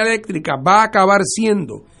de Energía Eléctrica va a acabar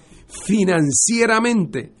siendo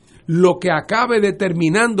financieramente lo que acabe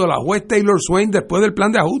determinando la juez Taylor Swain después del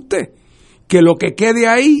plan de ajuste, que lo que quede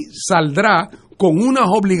ahí saldrá con unas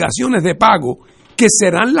obligaciones de pago que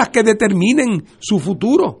serán las que determinen su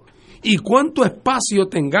futuro. Y cuánto espacio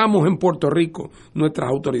tengamos en Puerto Rico, nuestras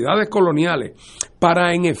autoridades coloniales,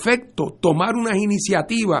 para en efecto tomar unas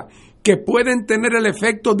iniciativas que pueden tener el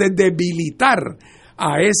efecto de debilitar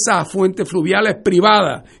a esas fuentes fluviales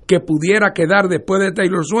privadas que pudiera quedar después de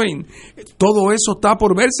Taylor Swain. Todo eso está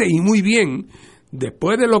por verse, y muy bien.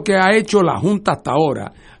 Después de lo que ha hecho la Junta hasta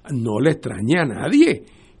ahora, no le extraña a nadie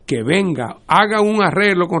que venga, haga un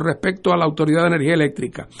arreglo con respecto a la Autoridad de Energía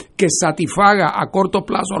Eléctrica, que satisfaga a corto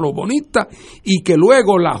plazo a los bonistas, y que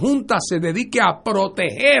luego la Junta se dedique a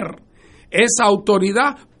proteger esa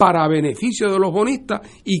autoridad para beneficio de los bonistas,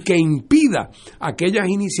 y que impida aquellas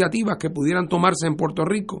iniciativas que pudieran tomarse en Puerto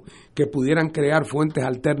Rico, que pudieran crear fuentes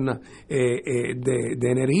alternas de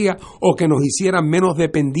energía, o que nos hicieran menos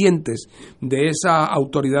dependientes de esa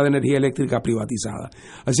Autoridad de Energía Eléctrica privatizada.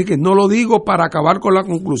 Así que no lo digo para acabar con la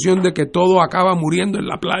conclusión de que todo acaba muriendo en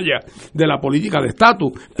la playa de la política de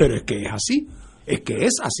estatus, pero es que es así. Es que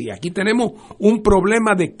es así. Aquí tenemos un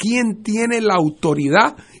problema de quién tiene la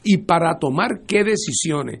autoridad y para tomar qué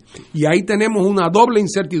decisiones. Y ahí tenemos una doble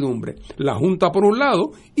incertidumbre. La Junta por un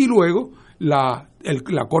lado, y luego la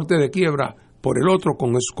Corte de Quiebra por el otro,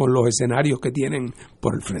 con los escenarios que tienen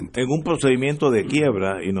por el frente. En un procedimiento de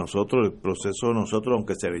quiebra, y el proceso de nosotros,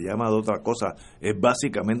 aunque se le llama de otra cosa, es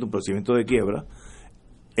básicamente un procedimiento de quiebra.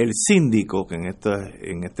 El síndico, que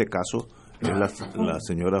en este caso es la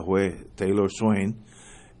señora juez Taylor Swain,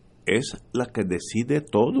 es la que decide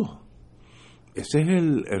todo. Ese es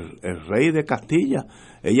el rey de Castilla.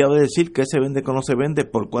 Ella va a decir qué se vende, qué no se vende,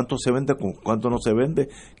 por cuánto se vende, con cuánto no se vende,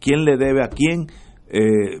 quién le debe a quién.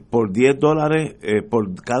 Por $10,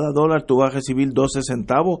 por cada dólar tú vas a recibir 12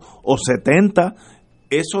 centavos o 70.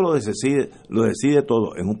 Eso lo decide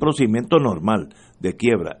todo en un procedimiento normal de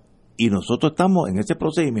quiebra. Y nosotros estamos en ese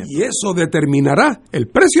procedimiento. Y eso determinará el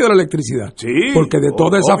precio de la electricidad. Sí, porque de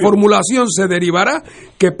toda esa formulación se derivará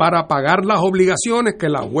que para pagar las obligaciones que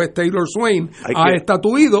la juez Taylor Swain ha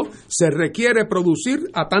estatuido, se requiere producir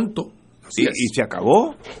a tanto. Y se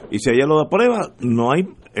acabó. Y si ella lo aprueba, no hay.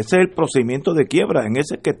 Ese es el procedimiento de quiebra, en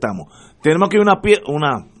ese que estamos. Tenemos que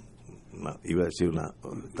estaba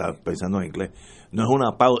pensando en inglés. No es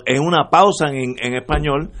una pausa, es una pausa en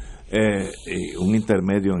español. Y un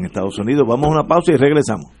intermedio en Estados Unidos. Vamos a una pausa y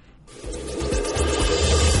regresamos.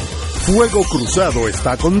 Fuego Cruzado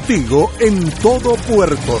está contigo en todo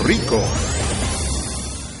Puerto Rico.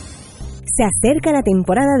 Se acerca la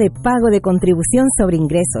temporada de pago de contribución sobre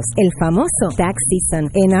ingresos, el famoso Tax Season.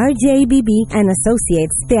 En RJBB and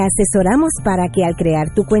Associates te asesoramos para que al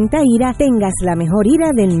crear tu cuenta IRA tengas la mejor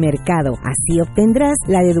IRA del mercado. Así obtendrás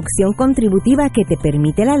la deducción contributiva que te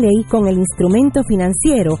permite la ley con el instrumento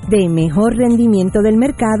financiero de mejor rendimiento del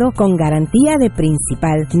mercado con garantía de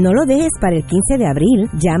principal. No lo dejes para el 15 de abril.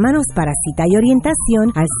 Llámanos para cita y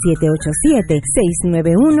orientación al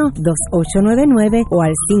 787-691-2899 o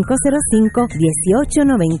al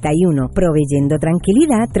 505-1891. Proveyendo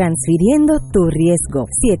tranquilidad, transfiriendo tu riesgo.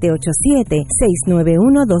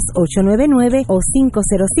 787-691-2899 o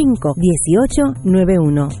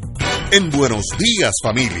 505-1891. En Buenos Días,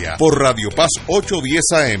 Familia, por Radio Paz 810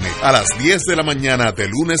 AM, a las 10 de la mañana de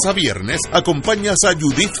lunes a viernes, acompañas a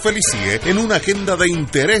Judith Felicie en una agenda de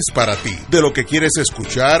interés para ti, de lo que quieres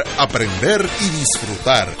escuchar, aprender y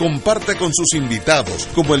disfrutar. Comparte con sus invitados,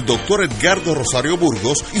 como el doctor Edgardo Rosario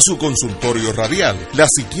Burgos y su consultorio radial, la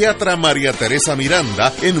psiquiatra María Teresa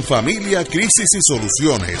Miranda en Familia, Crisis y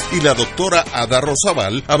Soluciones, y la doctora Ada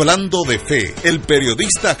Rosabal hablando de fe, el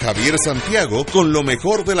periodista Javier Santiago con lo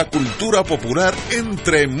mejor de la cultura popular,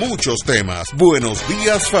 entre muchos temas. Buenos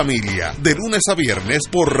días, familia, de lunes a viernes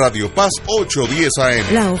por Radio Paz 810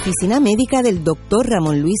 AM. La oficina médica del doctor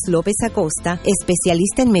Ramón Luis López Acosta,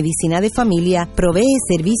 especialista en medicina de familia, provee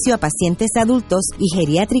servicio a pacientes adultos y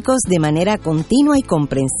geriátricos de manera continua y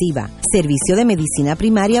comprensiva, servicio de medicina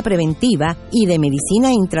primaria preventiva y de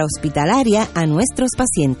medicina intrahospitalaria a nuestros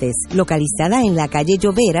pacientes, localizada en la calle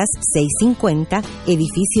Lloveras 650,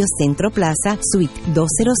 edificio Centro Plaza, suite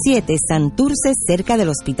 207, Santurce, cerca del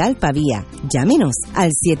Hospital Pavía. Llámenos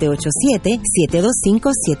al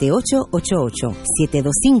 787-725-7888,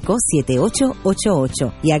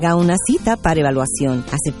 725-7888 y haga una cita para evaluación.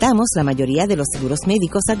 Aceptamos la mayoría de los seguros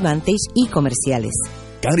médicos Advantage y comerciales.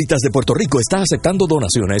 Cáritas de Puerto Rico está aceptando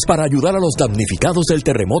donaciones para ayudar a los damnificados del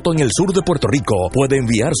terremoto en el sur de Puerto Rico. Puede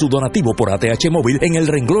enviar su donativo por ATH móvil en el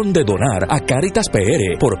renglón de donar a Cáritas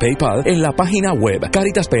PR, por PayPal en la página web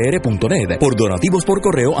caritaspr.net, por donativos por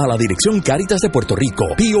correo a la dirección Cáritas de Puerto Rico,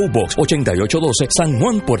 P.O. Box 8812, San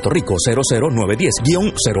Juan, Puerto Rico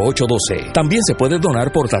 00910-0812. También se puede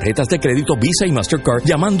donar por tarjetas de crédito Visa y Mastercard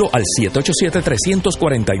llamando al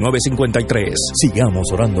 787-349-53.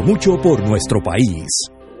 Sigamos orando mucho por nuestro país.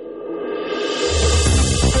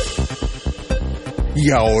 Y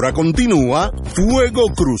ahora continúa Fuego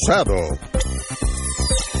Cruzado.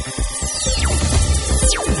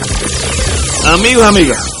 Amigos,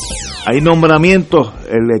 amigas, hay nombramientos.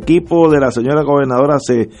 El equipo de la señora gobernadora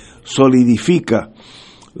se solidifica.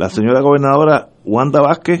 La señora gobernadora Wanda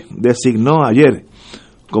Vázquez designó ayer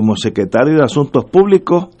como secretario de Asuntos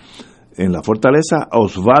Públicos en la Fortaleza a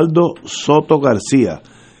Osvaldo Soto García,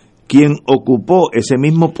 quien ocupó ese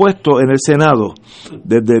mismo puesto en el Senado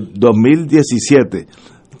desde 2017,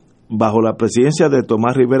 bajo la presidencia de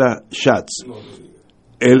Tomás Rivera Schatz.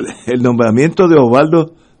 El nombramiento de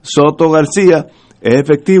Osvaldo Soto García es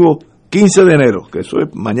efectivo 15 de enero, que eso es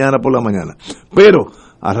mañana por la mañana. Pero,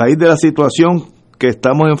 a raíz de la situación que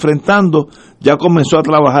estamos enfrentando, ya comenzó a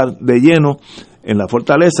trabajar de lleno en la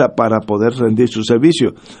Fortaleza para poder rendir su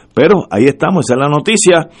servicio. Pero ahí estamos, esa es la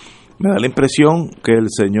noticia. Me da la impresión que el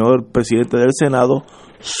señor presidente del Senado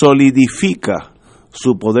solidifica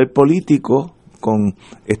su poder político con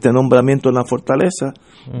este nombramiento en la Fortaleza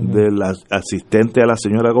del asistente a la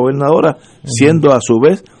señora gobernadora, siendo a su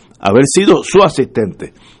vez haber sido su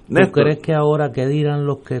asistente. ¿Tú crees que ahora qué dirán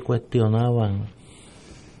los que cuestionaban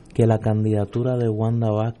que la candidatura de Wanda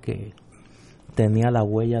Vázquez tenía las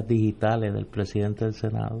huellas digitales del presidente del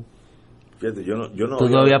Senado? Fíjate, yo no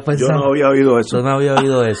había oído eso. Tú no habías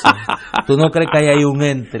oído eso. ¿Tú no crees que ahí hay un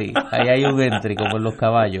entry? Ahí hay un entry, como en los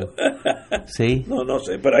caballos. ¿Sí? No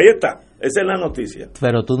sé, pero ahí está. Esa es la noticia.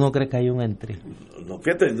 Pero tú no crees que hay un entry. No,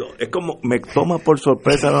 fíjate, es como me toma por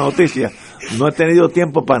sorpresa la noticia. No he tenido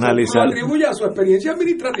tiempo para analizar. Lo atribuye a su experiencia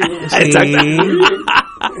administrativa. Sí.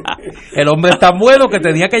 El hombre es tan bueno que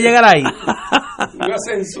tenía que llegar ahí. Un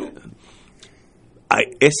ascenso.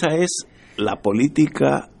 Esa es la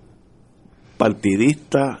política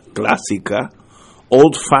partidista clásica,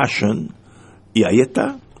 old fashion, y ahí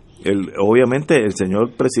está. Obviamente el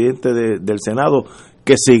señor presidente del Senado,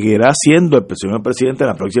 que seguirá siendo el señor presidente en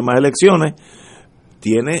las próximas elecciones,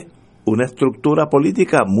 tiene una estructura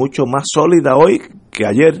política mucho más sólida hoy que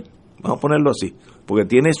ayer, vamos a ponerlo así, porque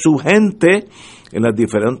tiene su gente en las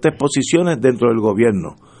diferentes posiciones dentro del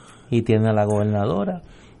gobierno. Y tiene a la gobernadora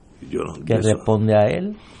que responde a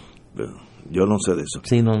él. Yo no sé de eso.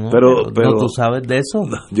 Sí, pero ¿no tú sabes de eso?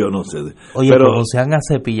 No, yo no sé de eso. Oye, pero se han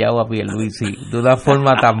acepillado a Pierluisi de una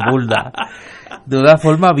forma tan burda, de una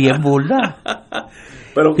forma bien burda.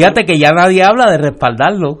 Pero, fíjate que ya nadie habla de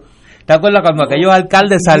respaldarlo. ¿Te acuerdas cuando aquellos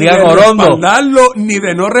alcaldes salían orondo? Ni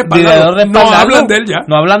de no respaldarlo. No hablan de él ya.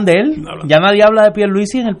 No hablan de él. Ya nadie habla de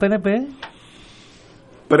Pierluisi en el PNP.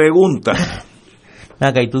 Pregunta.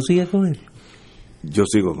 Acá, ¿y tú sigues con él? Yo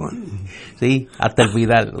sigo con él. Sí, hasta el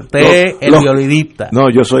final. Usted es el violinista.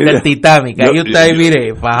 No, yo soy del Titanic. Ahí usted ahí,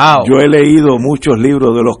 mire, fajado. Yo he leído muchos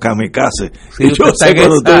libros de los kamikazes. Sí, y yo sé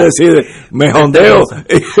cuando usted decide, me jondeo.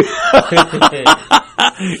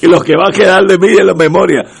 Y los que va a quedar de mí en la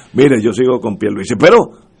memoria. Mire, yo sigo con Pierluisi. Pero,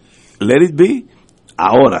 let it be.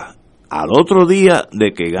 Ahora, al otro día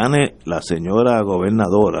de que gane la señora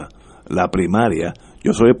gobernadora la primaria,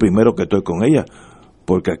 yo soy el primero que estoy con ella.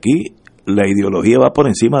 Porque aquí la ideología va por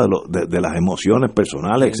encima de las emociones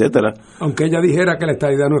personales, etcétera. Aunque ella dijera que la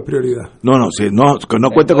estadidad no es prioridad. Que no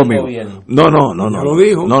cuente conmigo. No. Ya lo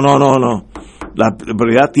dijo. No. La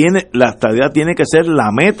estadidad tiene que ser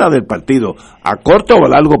la meta del partido, a corto o a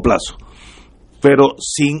largo plazo. Pero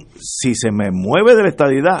si se me mueve de la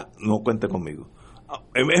estadidad, no cuente conmigo.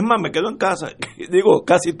 Es más, me quedo en casa. Digo,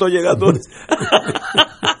 casi estoy llegando a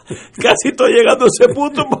ese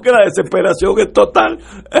punto porque la desesperación es total.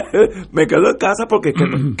 Me quedo en casa porque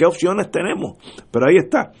 ¿qué opciones tenemos? Pero ahí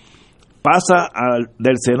está. Pasa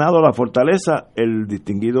del Senado a la Fortaleza el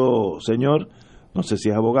distinguido señor, no sé si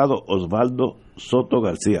es abogado, Osvaldo Soto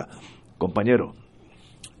García. Compañero.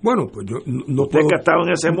 Bueno, pues yo no usted puedo, que ha estado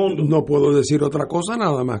en ese mundo. No puedo decir otra cosa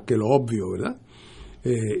nada más que lo obvio, ¿verdad?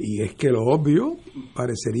 Y es que lo obvio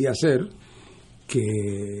parecería ser que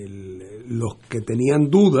los que tenían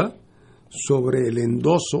duda sobre el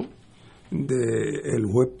endoso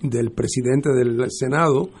del presidente del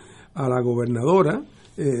Senado a la gobernadora,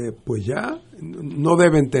 pues ya no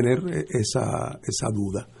deben tener esa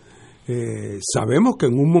duda. Sabemos que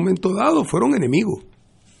en un momento dado fueron enemigos.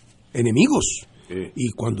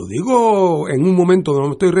 Y cuando digo en un momento, no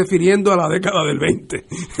me estoy refiriendo a la década del 20.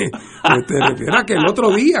 Te refiero a que el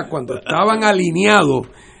otro día, cuando estaban alineados,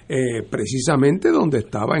 precisamente donde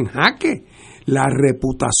estaba en jaque la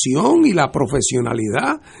reputación y la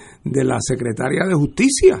profesionalidad de la secretaria de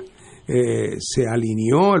Justicia, se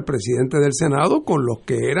alineó el presidente del Senado con los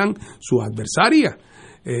que eran sus adversarias.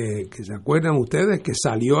 Que se acuerdan ustedes que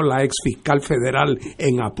salió la ex fiscal federal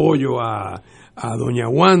en apoyo a doña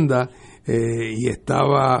Wanda, y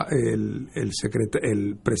estaba el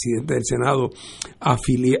presidente del Senado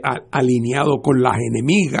alineado con las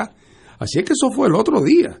enemigas. Así es que eso fue el otro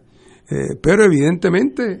día. Pero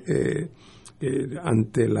evidentemente,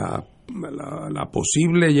 ante la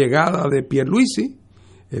posible llegada de Pierluisi,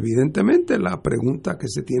 evidentemente la pregunta que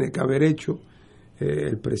se tiene que haber hecho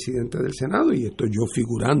el presidente del Senado, y estoy yo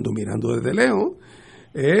figurando, mirando desde lejos,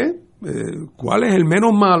 ¿cuál es el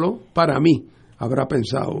menos malo para mí? Habrá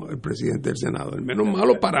pensado el presidente del Senado. El menos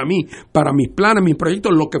malo para mí, para mis planes, mis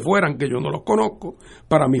proyectos, lo que fueran, que yo no los conozco,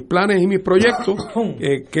 para mis planes y mis proyectos,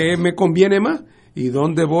 ¿qué me conviene más? ¿Y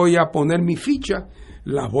dónde voy a poner mi ficha?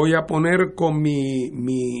 Las voy a poner con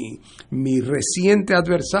mi reciente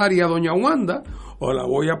adversaria, doña Wanda, o la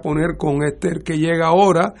voy a poner con el que llega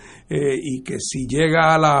ahora, y que si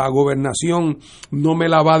llega a la gobernación no me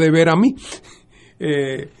la va a deber a mí.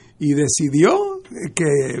 Y decidió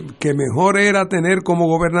que mejor era tener como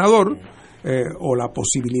gobernador, o la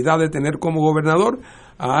posibilidad de tener como gobernador,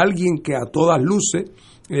 a alguien que a todas luces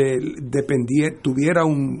tuviera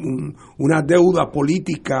una deuda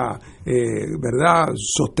política, ¿verdad?,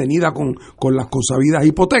 sostenida con las consabidas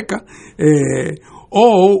hipotecas,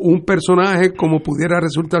 o un personaje como pudiera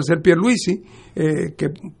resultar ser Pierluisi, que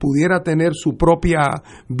pudiera tener su propia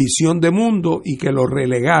visión de mundo y que lo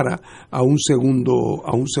relegara a un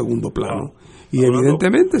segundo plano. Y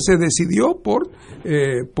evidentemente se decidió por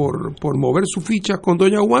mover sus fichas con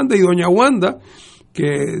doña Wanda, y doña Wanda, que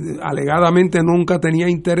alegadamente nunca tenía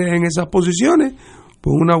interés en esas posiciones,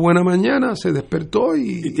 pues una buena mañana se despertó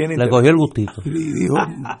y le cogió el gustito y dijo,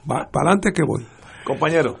 para adelante que voy.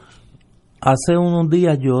 Compañero. Hace unos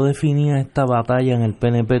días yo definía esta batalla en el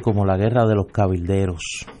PNP como la guerra de los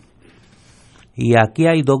cabilderos. Y aquí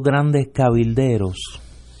hay dos grandes cabilderos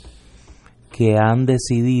que han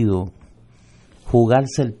decidido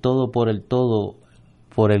jugarse el todo por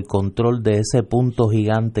el control de ese punto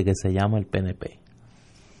gigante que se llama el PNP.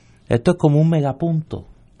 Esto es como un megapunto.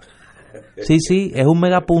 Sí, es un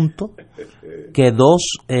megapunto que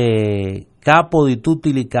dos capo di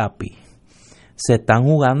tutti li capi se están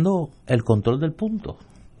jugando el control del punto.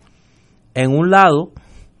 En un lado,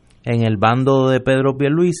 en el bando de Pedro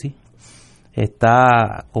Pierluisi,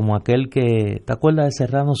 está como aquel que, ¿te acuerdas de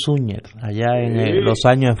Serrano Súñer? Allá en los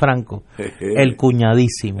años de Franco. El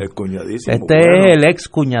cuñadísimo. El cuñadísimo. Este es el ex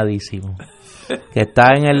cuñadísimo. que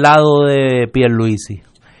está en el lado de Pierluisi.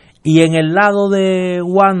 Y en el lado de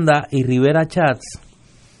Wanda y Rivera Schatz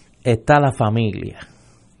está la familia.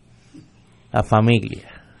 La familia.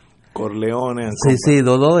 Corleone. Sí,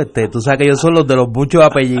 tú sabes que ellos son los de los muchos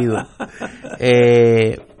apellidos.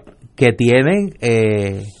 Que tienen,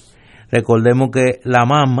 recordemos que la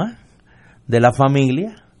mamá de la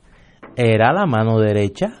familia era la mano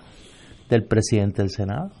derecha del presidente del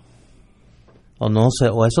Senado.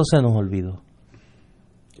 O eso se nos olvidó.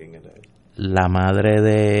 ¿Quién era él? La madre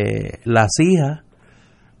de las hijas,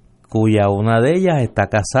 cuya una de ellas está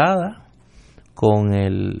casada con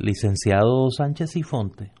el licenciado Sánchez y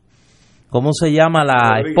Fonte. ¿Cómo se llama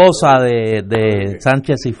la esposa de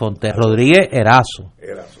Sánchez y Fonte? Rodríguez Erazo. Sí.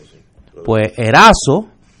 Pues Erazo,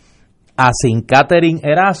 Asin Catherine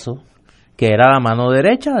Erazo, que era la mano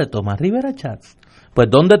derecha de Tomás Rivera Schatz. Pues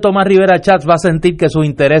 ¿dónde Tomás Rivera Schatz va a sentir que sus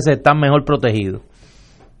intereses están mejor protegidos?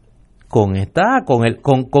 Con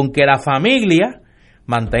que la familia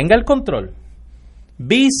mantenga el control.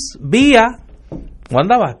 Vía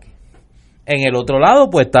Wanda Vázquez. En el otro lado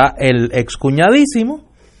pues está el excuñadísimo,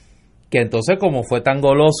 que entonces como fue tan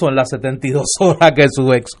goloso en las 72 horas que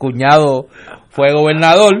su excuñado fue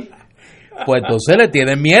gobernador, pues entonces le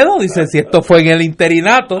tienen miedo. Dice, si esto fue en el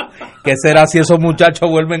interinato, ¿qué será si esos muchachos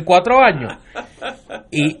vuelven 4 años?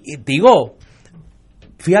 Y digo,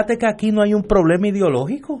 fíjate que aquí no hay un problema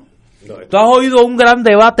ideológico. Tú has oído un gran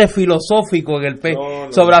debate filosófico en el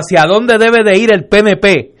sobre hacia dónde debe de ir el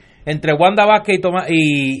PNP entre Wanda Vázquez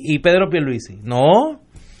y Pedro Pierluisi. No.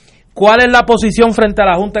 ¿Cuál es la posición frente a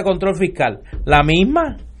la Junta de Control Fiscal? La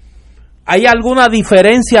misma. ¿Hay alguna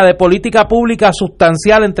diferencia de política pública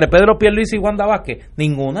sustancial entre Pedro Pierluisi y Wanda Vázquez?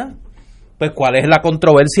 Ninguna. Pues ¿cuál es la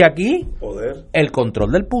controversia aquí? Poder. El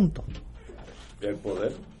control del punto. El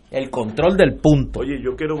poder. El control del punto. Oye,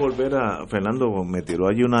 yo quiero volver a... Fernando me tiró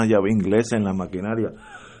allí una llave inglesa en la maquinaria.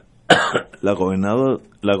 La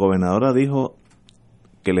gobernadora dijo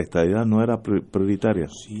que la estadidad no era prioritaria.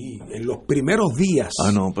 Sí, en los primeros días.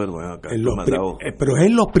 No, pero bueno, acá pero es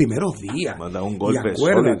en los primeros días. Me ha dado un golpe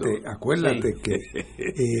y acuérdate que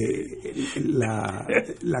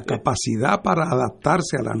la capacidad para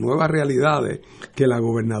adaptarse a las nuevas realidades que la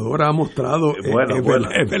gobernadora ha mostrado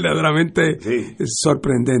es verdaderamente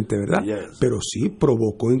sorprendente, ¿verdad? Yes. Pero sí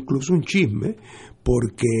provocó incluso un chisme,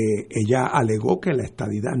 porque ella alegó que la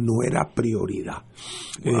estadidad no era prioridad.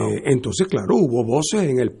 Wow. Entonces, claro, hubo voces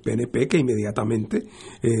en el PNP que inmediatamente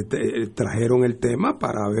trajeron el tema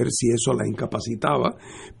para ver si eso la incapacitaba,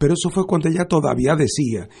 pero eso fue cuando ella todavía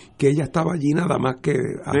decía que ella estaba allí nada más que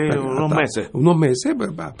unos meses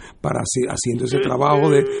para haciendo ese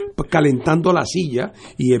trabajo de calentando la silla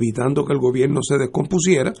y evitando que el gobierno se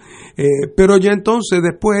descompusiera, pero ya entonces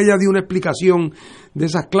después ella dio una explicación de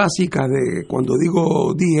esas clásicas de cuando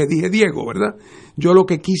dije Diego, ¿verdad? Yo lo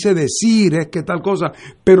que quise decir es que tal cosa,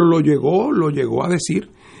 pero lo llegó a decir,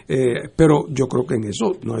 pero yo creo que en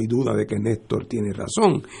eso no hay duda de que Néstor tiene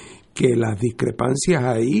razón, que las discrepancias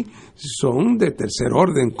ahí son de tercer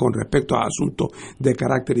orden con respecto a asuntos de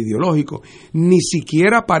carácter ideológico. Ni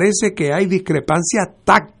siquiera parece que hay discrepancias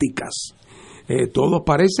tácticas. Todos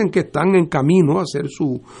parecen que están en camino a hacer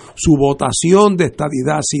su votación de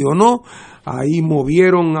estadidad, sí o no. Ahí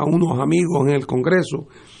movieron a unos amigos en el Congreso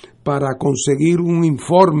para conseguir un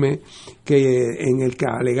informe en el que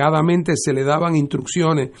alegadamente se le daban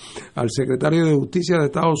instrucciones al secretario de Justicia de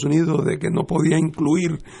Estados Unidos de que no podía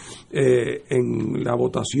incluir en la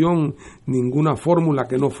votación ninguna fórmula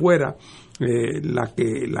que no fuera la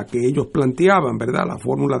que ellos planteaban, ¿verdad? La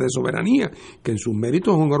fórmula de soberanía, que en sus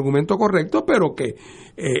méritos es un argumento correcto, pero que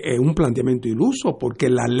es un planteamiento iluso, porque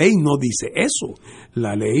la ley no dice eso.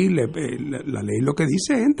 La ley lo que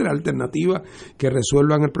dice es entre alternativas que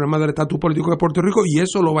resuelvan el problema del estatus político de Puerto Rico, y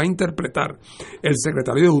eso lo va a interpretar el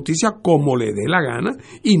secretario de Justicia como le dé la gana,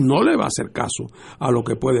 y no le va a hacer caso a lo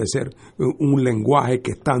que puede ser un lenguaje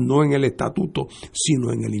que está no en el estatuto,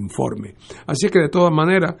 sino en el informe. Así que de todas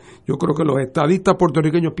maneras, yo creo que los estadistas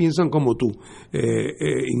puertorriqueños piensan como tú,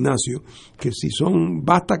 Ignacio, que si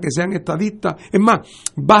basta que sean estadistas, es más,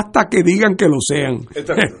 basta que digan que lo sean.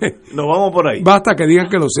 Nos vamos por ahí. Basta que digan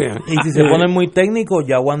que lo sean. Y si se ponen muy técnicos,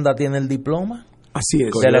 ya Wanda tiene el diploma. Así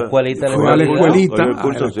es. De la escuelita. Fue a la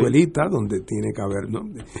escuelita donde tiene que haber, ¿no?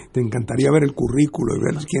 Te encantaría ver el currículo y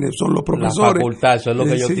ver quiénes son los profesores. La facultad, eso es lo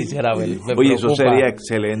que yo quisiera ver. Oye, eso sería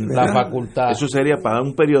excelente. La facultad. Eso sería para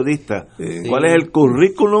un periodista. ¿Cuál es el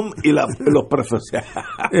currículum y los profesores?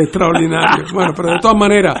 Extraordinario. Bueno, pero de todas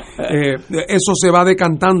maneras, eso se va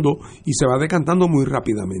decantando, y se va decantando muy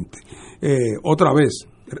rápidamente. Otra vez,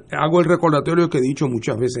 hago el recordatorio que he dicho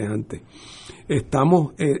muchas veces antes.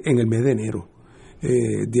 Estamos en el mes de enero.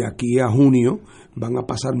 de aquí a junio van a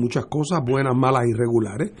pasar muchas cosas, buenas, malas y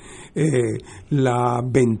regulares. La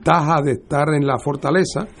ventaja de estar en la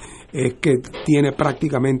fortaleza es que tiene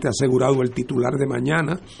prácticamente asegurado el titular de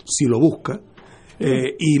mañana, si lo busca.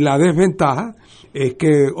 Y la desventaja es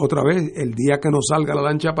que otra vez el día que nos salga la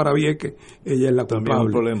lancha para Vieques, ella es la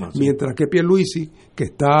culpable. Problema, sí. Mientras que Pierluisi, que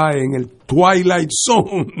está en el Twilight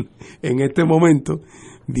Zone en este momento,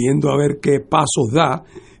 viendo a ver qué pasos da,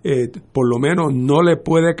 por lo menos no le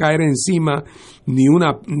puede caer encima ni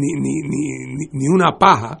una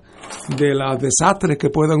paja de los desastres que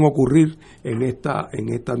puedan ocurrir en esta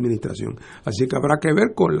administración. Así que habrá que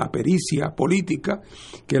ver con la pericia política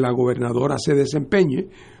que la gobernadora se desempeñe,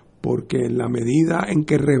 porque en la medida en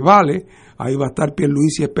que resbale, ahí va a estar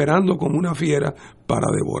Pierluisi esperando como una fiera para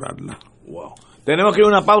devorarla. Wow. Tenemos que ir a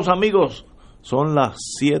una pausa, amigos. Son las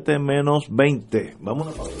 7:20. Vamos a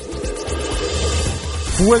una pausa.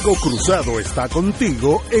 Fuego Cruzado está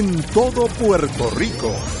contigo en todo Puerto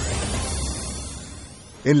Rico.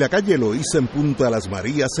 En la calle Loíza, en Punta Las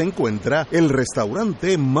Marías, se encuentra el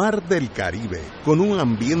restaurante Mar del Caribe, con un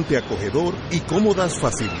ambiente acogedor y cómodas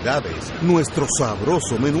facilidades. Nuestro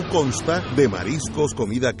sabroso menú consta de mariscos,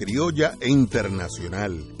 comida criolla e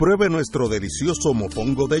internacional. Pruebe nuestro delicioso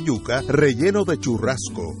mofongo de yuca relleno de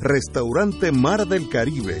churrasco. Restaurante Mar del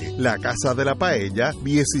Caribe, la Casa de la Paella,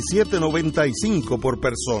 $17.95 por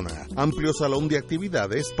persona. Amplio salón de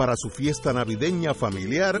actividades para su fiesta navideña,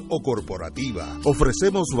 familiar o corporativa.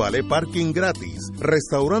 Ofrecemos vale parking gratis.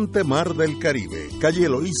 Restaurante Mar del Caribe, calle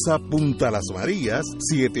Loíza, Punta Las Marías,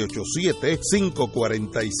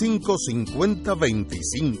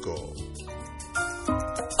 787-545-5025.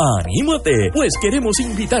 ¡Anímate! Pues queremos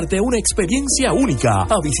invitarte a una experiencia única,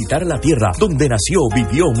 a visitar la tierra donde nació,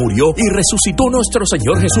 vivió, murió y resucitó nuestro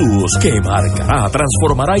Señor Jesús, que marcará,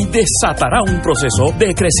 transformará y desatará un proceso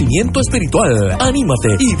de crecimiento espiritual.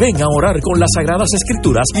 ¡Anímate y ven a orar con las Sagradas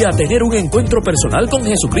Escrituras y a tener un encuentro personal con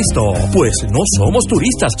Jesucristo! Pues no somos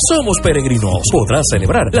turistas, somos peregrinos. Podrás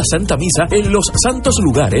celebrar la Santa Misa en los santos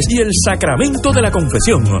lugares y el sacramento de la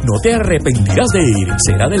confesión. No te arrepentirás de ir.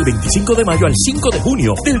 Será del 25 de mayo al 5 de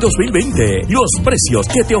junio del 2020. Los precios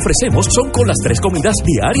que te ofrecemos son con las 3 comidas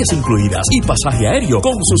diarias incluidas y pasaje aéreo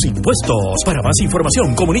con sus impuestos. Para más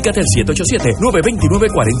información, comunícate al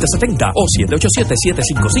 787-929-4070 o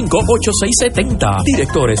 787-755-8670.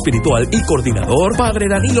 Director espiritual y coordinador, Padre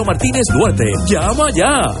Danilo Martínez Duarte. ¡Llama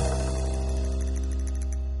ya!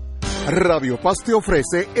 Radio Paz te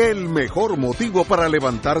ofrece el mejor motivo para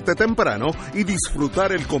levantarte temprano y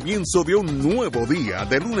disfrutar el comienzo de un nuevo día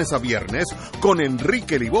de lunes a viernes con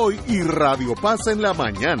Enrique Liboy y Radio Paz en la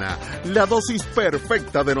mañana. La dosis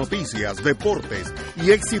perfecta de noticias, deportes y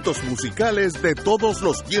éxitos musicales de todos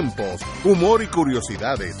los tiempos, humor y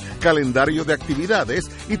curiosidades, calendario de actividades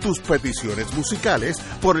y tus peticiones musicales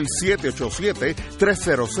por el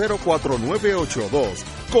 787-300-4982.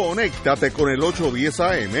 Conéctate con el 810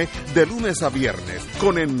 AM de lunes a viernes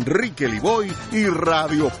con Enrique Liboy y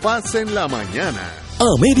Radio Paz en la mañana.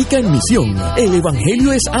 América en Misión. El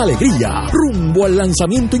Evangelio es alegría. Rumbo al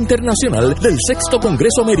lanzamiento internacional del 6º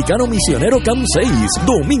Congreso Americano Misionero CAM 6.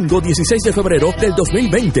 Domingo 16 de febrero del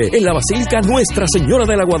 2020 en la Basílica Nuestra Señora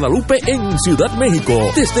de la Guadalupe en Ciudad México.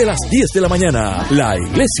 Desde las 10 de la mañana. La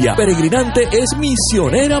iglesia peregrinante es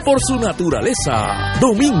misionera por su naturaleza.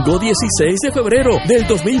 Domingo 16 de febrero del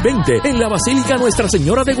 2020 en la Basílica Nuestra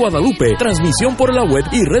Señora de Guadalupe. Transmisión por la web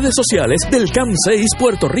y redes sociales del CAM 6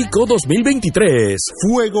 Puerto Rico 2023.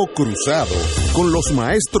 Fuego Cruzado, con los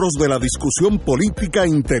maestros de la discusión política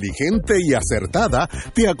inteligente y acertada,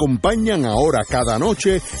 te acompañan ahora cada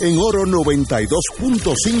noche en Oro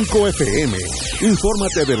 92.5 FM.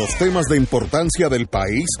 Infórmate de los temas de importancia del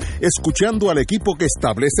país, escuchando al equipo que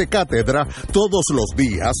establece cátedra todos los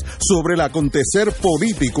días sobre el acontecer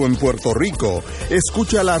político en Puerto Rico.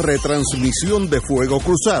 Escucha la retransmisión de Fuego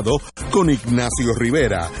Cruzado con Ignacio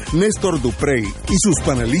Rivera, Néstor Duprey y sus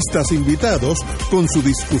panelistas invitados con su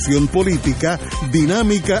discusión política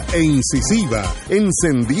dinámica e incisiva,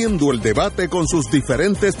 encendiendo el debate con sus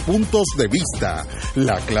diferentes puntos de vista.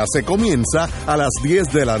 La clase comienza a las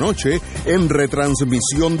 10 de la noche en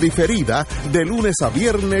retransmisión diferida de lunes a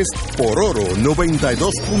viernes por Oro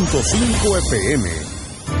 92.5 FM.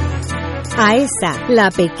 AESA, la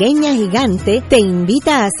pequeña gigante, te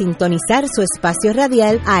invita a sintonizar su espacio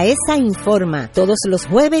radial AESA Informa todos los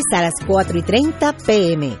jueves a las 4:30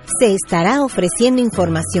 p.m. Se estará ofreciendo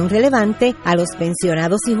información relevante a los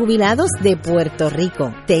pensionados y jubilados de Puerto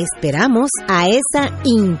Rico. Te esperamos, AESA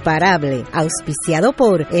Imparable, auspiciado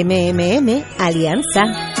por MMM Alianza.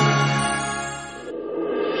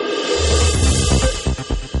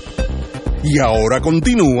 Y ahora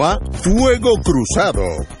continúa Fuego Cruzado.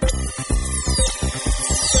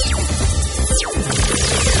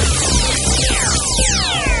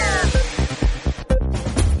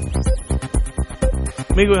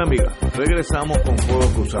 Amigos y amigas, regresamos con Fuego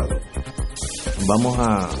Cruzado. Vamos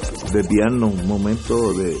a desviarnos un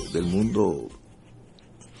momento del mundo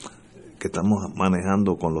que estamos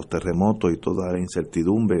manejando con los terremotos y toda la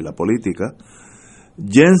incertidumbre y la política.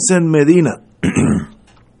 Jensen Medina,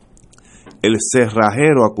 el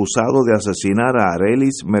cerrajero acusado de asesinar a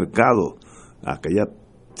Arelis Mercado, aquella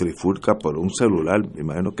trifulca por un celular, me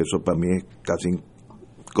imagino que eso para mí es casi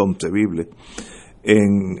inconcebible,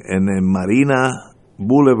 en el Marina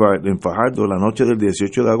Boulevard en Fajardo la noche del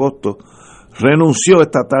 18 de agosto, renunció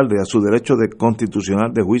esta tarde a su derecho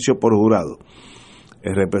constitucional de juicio por jurado.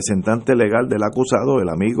 El representante legal del acusado, el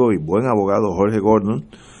amigo y buen abogado Jorge Gordon,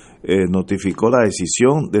 notificó la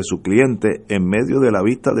decisión de su cliente en medio de la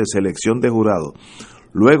vista de selección de jurado,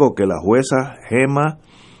 luego que la jueza Gema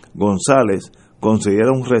González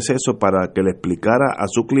concediera un receso para que le explicara a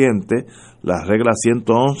su cliente la regla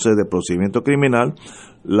 111 de procedimiento criminal,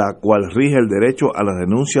 la cual rige el derecho a la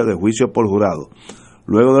renuncia de juicio por jurado.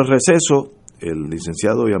 Luego del receso, el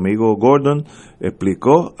licenciado y amigo Gordon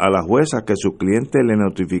explicó a la jueza que su cliente le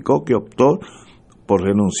notificó que optó por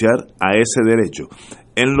renunciar a ese derecho.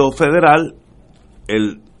 En lo federal,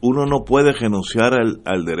 uno no puede renunciar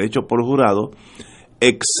al derecho por jurado,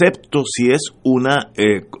 excepto si es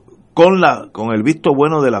con el visto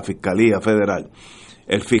bueno de la Fiscalía Federal.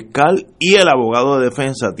 El fiscal y el abogado de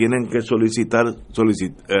defensa tienen que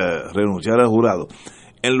renunciar al jurado.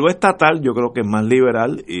 En lo estatal yo creo que es más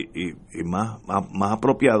liberal y más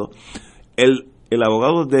apropiado. El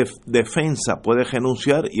abogado de defensa puede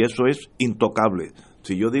renunciar y eso es intocable.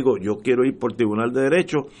 Si yo digo yo quiero ir por tribunal de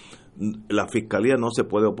derecho, la fiscalía no se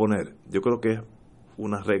puede oponer. Yo creo que es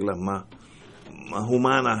unas reglas más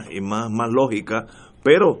humanas y más lógicas,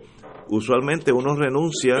 pero usualmente uno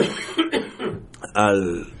renuncia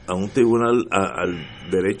a un tribunal al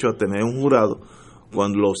derecho a tener un jurado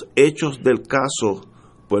cuando los hechos del caso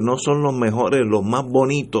pues no son los mejores, los más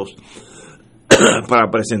bonitos para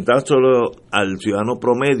presentárselo al ciudadano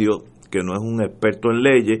promedio que no es un experto en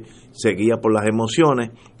leyes, se guía por las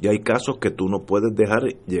emociones, y hay casos que tú no puedes dejar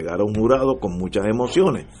llegar a un jurado con muchas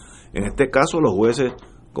emociones. En este caso los jueces,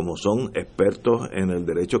 como son expertos en el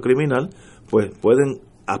derecho criminal, pues pueden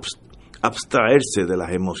abstraerse de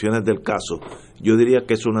las emociones del caso. Yo diría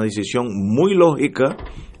que es una decisión muy lógica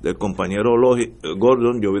del compañero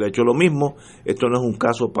Gordon. Yo hubiera hecho lo mismo. Esto no es un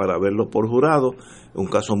caso para verlo por jurado, es un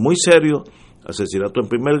caso muy serio, asesinato en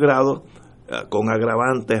primer grado, con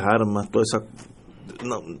agravantes, armas,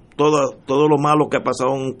 todo lo malo que ha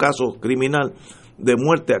pasado en un caso criminal de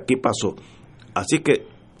muerte aquí pasó. Así que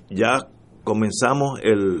ya comenzamos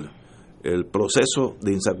el proceso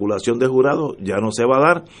de insaculación de jurado, ya no se va a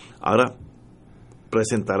dar. Ahora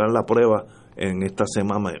presentarán la prueba en esta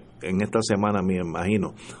semana me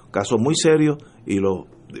imagino. Caso muy serio y lo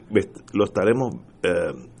estaremos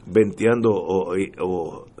venteando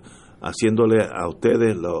o haciéndole a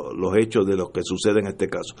ustedes los hechos de lo que sucede en este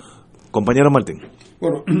caso. Compañero Martín.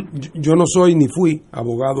 Bueno, yo no soy ni fui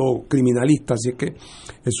abogado criminalista, así que eso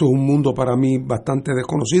es un mundo para mí bastante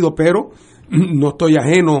desconocido, pero no estoy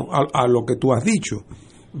ajeno a lo que tú has dicho.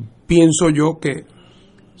 Pienso yo que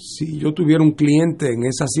si yo tuviera un cliente en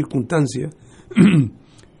esas circunstancias,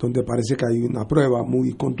 donde parece que hay una prueba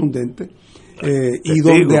muy contundente, y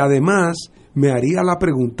donde además me haría la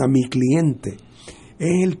pregunta, mi cliente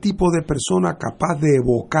es el tipo de persona capaz de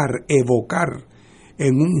evocar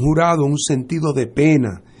en un jurado un sentido de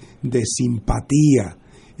pena, de simpatía,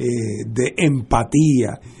 de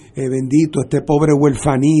empatía. Bendito este pobre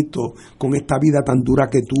huerfanito con esta vida tan dura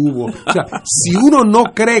que tuvo. O sea, si uno no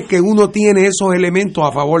cree que uno tiene esos elementos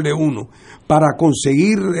a favor de uno para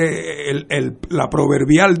conseguir la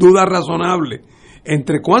proverbial duda razonable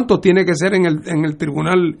entre cuántos tiene que ser en el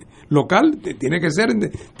tribunal local, tiene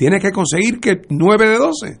que conseguir que 9 de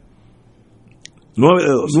 12. 9 de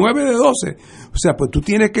 12. 9 de 12. O sea, pues tú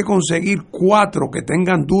tienes que conseguir 4 que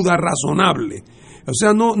tengan duda razonable. O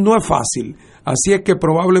sea, no es fácil. Así es que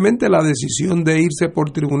probablemente la decisión de irse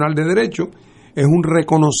por tribunal de derecho es un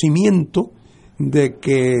reconocimiento de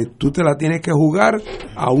que tú te la tienes que jugar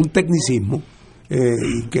a un tecnicismo,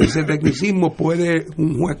 y que ese tecnicismo puede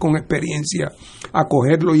un juez con experiencia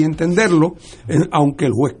acogerlo y entenderlo, aunque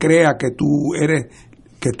el juez crea que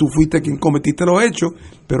tú fuiste quien cometiste los hechos,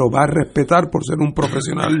 pero va a respetar por ser un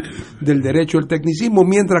profesional del derecho el tecnicismo,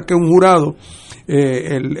 mientras que un jurado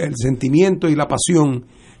el sentimiento y la pasión,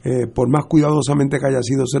 por más cuidadosamente que haya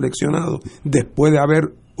sido seleccionado, después de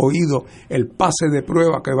haber oído el pase de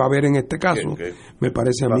prueba que va a haber en este caso, me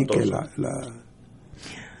parece a mí que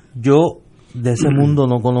Yo de ese mundo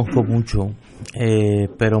no conozco mucho,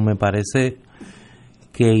 pero me parece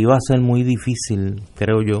que iba a ser muy difícil,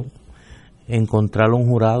 creo yo, encontrar un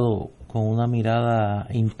jurado con una mirada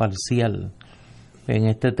imparcial en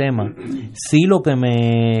este tema. Sí, lo que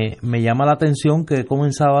me llama la atención, que he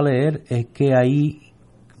comenzado a leer, es que ahí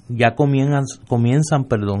ya comienzan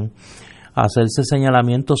a hacerse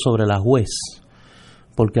señalamientos sobre la juez,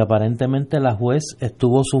 porque aparentemente la juez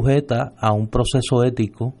estuvo sujeta a un proceso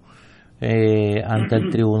ético ante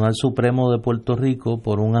el Tribunal Supremo de Puerto Rico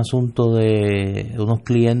por un asunto de unos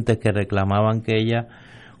clientes que reclamaban que ella,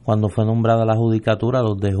 cuando fue nombrada a la judicatura,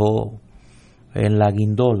 los dejó en la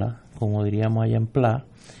guindola, como diríamos allá en Pla,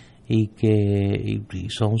 y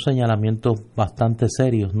son señalamientos bastante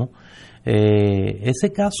serios, ¿no?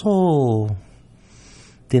 Ese caso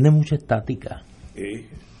tiene mucha estática,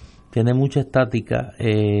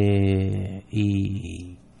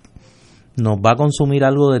 y nos va a consumir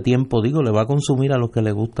algo de tiempo, le va a consumir a los que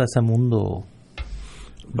les gusta ese mundo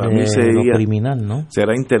lo criminal, ¿no?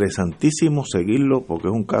 Será interesantísimo seguirlo porque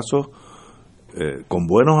es un caso con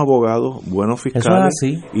buenos abogados, buenos fiscales,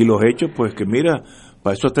 y los hechos, pues que mira,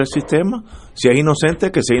 para eso está el sistema. Si es inocente,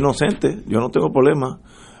 que sea inocente, yo no tengo problema,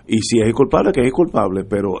 y si es culpable, que es culpable,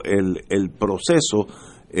 pero el proceso,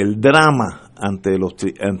 el drama ante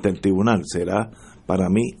el tribunal será para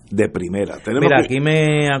mí de primera. Aquí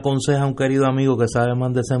me aconseja un querido amigo que sabe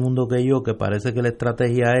más de ese mundo que yo, que parece que la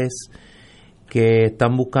estrategia es que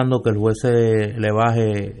están buscando que el juez le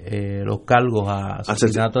baje los cargos a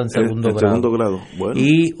asesinato en segundo grado. Bueno,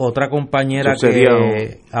 y otra compañera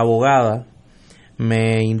que abogada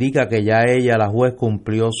me indica que ya la juez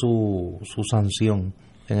cumplió su sanción.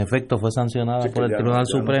 En efecto, fue sancionada por el Tribunal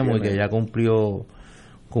Supremo y que ya cumplió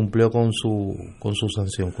con su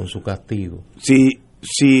sanción, con su castigo.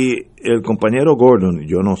 Si el compañero Gordon,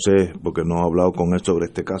 yo no sé, porque no he hablado con él sobre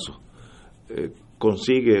este caso,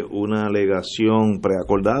 consigue una alegación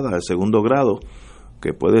preacordada de segundo grado,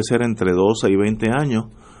 que puede ser entre 12 y 20 años,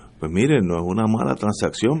 pues miren, no es una mala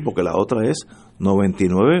transacción, porque la otra es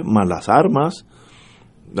 99 más las armas,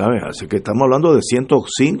 ¿sabes? Así que estamos hablando de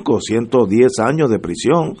 105, 110 años de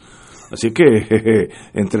prisión. Así que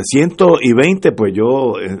entre 100 y 20, pues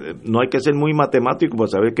no hay que ser muy matemático para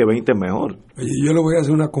saber que 20 es mejor. Oye, yo le voy a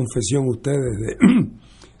hacer una confesión a ustedes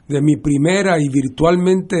de mi primera y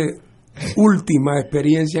virtualmente última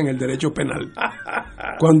experiencia en el derecho penal.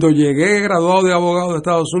 Cuando llegué graduado de abogado de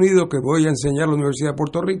Estados Unidos, que voy a enseñar a la Universidad de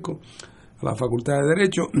Puerto Rico, a la Facultad de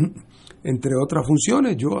Derecho, entre otras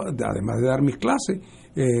funciones, yo, además de dar mis clases,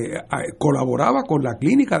 colaboraba con la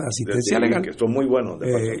clínica de asistencia legal, que son muy buenos,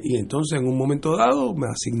 y entonces en un momento dado me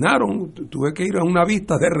asignaron, tuve que ir a una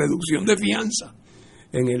vista de reducción de fianza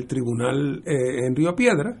en el tribunal en Río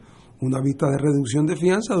Piedra, una vista de reducción de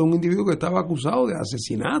fianza de un individuo que estaba acusado de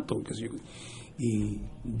asesinato, y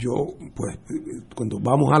yo, pues, cuando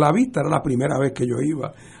vamos a la vista, era la primera vez que yo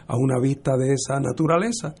iba a una vista de esa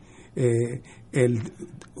naturaleza. El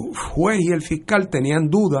juez y el fiscal tenían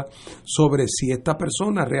dudas sobre si esta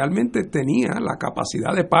persona realmente tenía la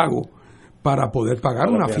capacidad de pago para poder pagar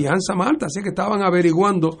una fianza más alta, así que estaban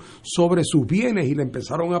averiguando sobre sus bienes y le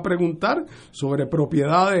empezaron a preguntar sobre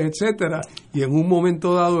propiedades, etcétera, y en un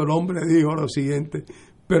momento dado el hombre dijo lo siguiente: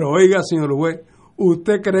 pero oiga, señor juez,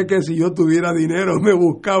 ¿usted cree que si yo tuviera dinero me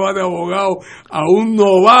buscaba de abogado a un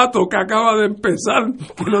novato que acaba de empezar,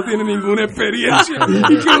 que no tiene ninguna experiencia?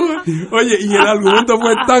 Oye, y el argumento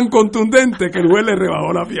fue tan contundente que el juez le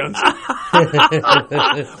rebajó la fianza.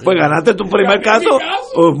 Pues ganaste tu primer caso.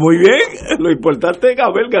 Oh, muy bien, lo importante es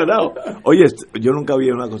haber ganado. Oye, yo nunca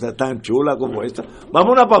vi una cosa tan chula como esta. Vamos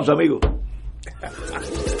a una pausa, amigo.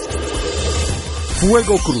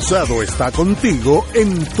 Fuego Cruzado está contigo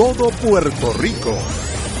en todo Puerto Rico.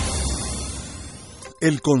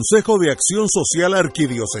 El Consejo de Acción Social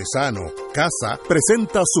Arquidiocesano, CASA,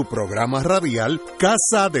 presenta su programa radial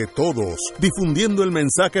Casa de Todos, difundiendo el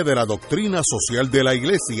mensaje de la doctrina social de la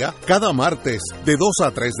Iglesia cada martes de 2 a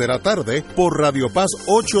 3 de la tarde por Radio Paz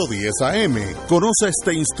 810 AM. Conoce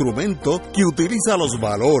este instrumento que utiliza los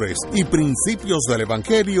valores y principios del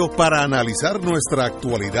Evangelio para analizar nuestra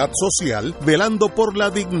actualidad social, velando por la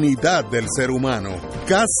dignidad del ser humano.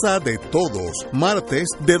 Casa de Todos, martes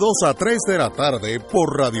de 2 a 3 de la tarde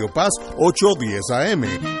por Radio Paz 810 AM.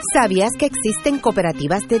 ¿Sabías que existen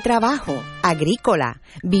cooperativas de trabajo, agrícola,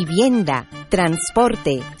 vivienda,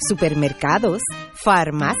 transporte, supermercados,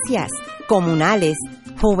 farmacias, comunales,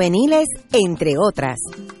 juveniles, entre otras.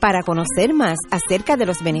 Para conocer más acerca de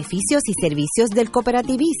los beneficios y servicios del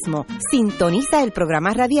cooperativismo, sintoniza el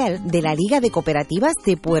programa radial de la Liga de Cooperativas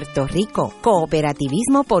de Puerto Rico,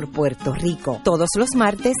 Cooperativismo por Puerto Rico, todos los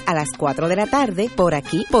martes a las 4 de la tarde, por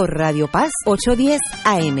aquí, por Radio Paz 810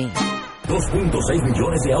 AM. 2.6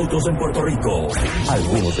 millones de autos en Puerto Rico,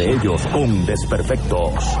 algunos de ellos con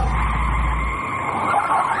desperfectos.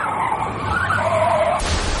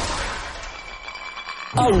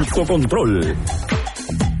 Autocontrol.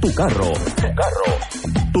 Tu carro.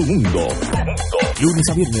 Tu mundo. Lunes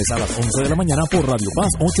a viernes a las 11 de la mañana por Radio Paz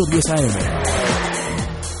 810 AM.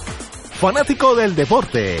 Fanático del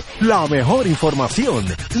deporte, la mejor información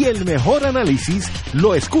y el mejor análisis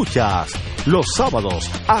lo escuchas los sábados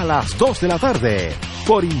a las 2 de la tarde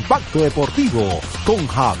por Impacto Deportivo con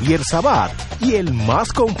Javier Sabat y el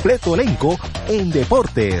más completo elenco en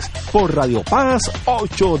deportes por Radio Paz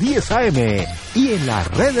 810 AM y en las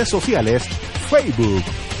redes sociales Facebook,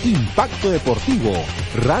 Impacto Deportivo,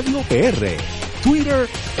 Radio PR, Twitter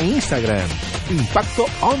e Instagram,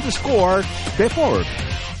 Impacto_Deport.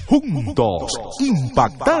 Juntos,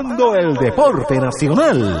 impactando el deporte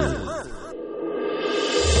nacional.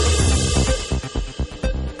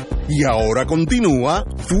 Y ahora continúa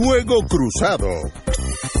Fuego Cruzado.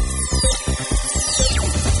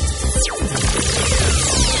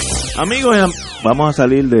 Amigos, vamos a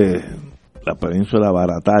salir de la península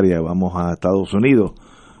barataria, vamos a Estados Unidos.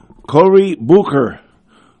 Cory Booker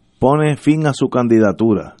pone fin a su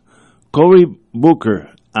candidatura. Cory Booker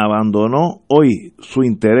abandonó hoy su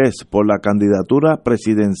interés por la candidatura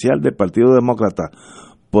presidencial del Partido Demócrata,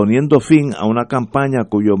 poniendo fin a una campaña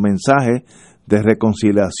cuyo mensaje de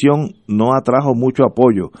reconciliación no atrajo mucho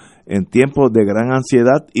apoyo en tiempos de gran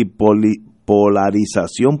ansiedad y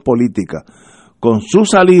polarización política. Con su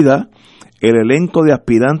salida, el elenco de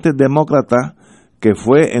aspirantes demócratas, que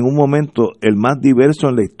fue en un momento el más diverso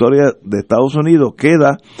en la historia de Estados Unidos,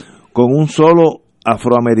 queda con un solo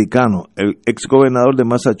afroamericano, el exgobernador de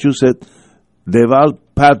Massachusetts, Deval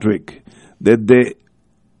Patrick. Desde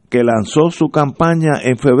que lanzó su campaña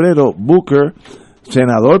en febrero, Booker,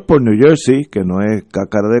 senador por New Jersey, que no es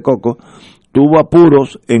cáscara de coco, tuvo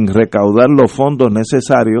apuros en recaudar los fondos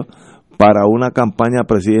necesarios para una campaña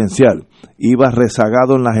presidencial. Iba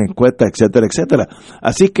rezagado en las encuestas, etcétera, etcétera.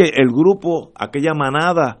 Así que el grupo, aquella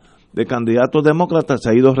manada de candidatos demócratas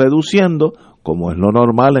se ha ido reduciendo, como es lo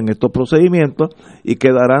normal en estos procedimientos, y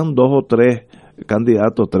quedarán 2 o 3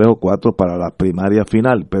 candidatos, 3 o 4 para la primaria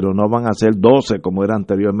final, pero no van a ser 12 como era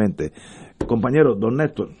anteriormente. Compañero, don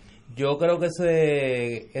Néstor. Yo creo que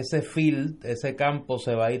ese field, ese campo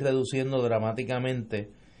se va a ir reduciendo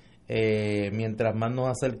dramáticamente mientras más nos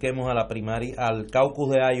acerquemos a la primaria, al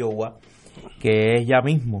caucus de Iowa, que es ya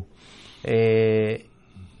mismo.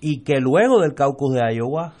 Y que luego del caucus de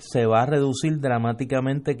Iowa se va a reducir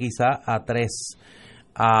dramáticamente quizá a 3,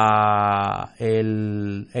 a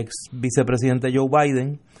el ex vicepresidente Joe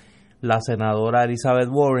Biden, la senadora Elizabeth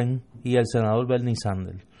Warren y el senador Bernie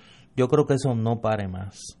Sanders. Yo creo que eso no pare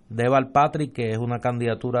más. Deval Patrick, que es una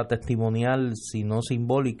candidatura testimonial, si no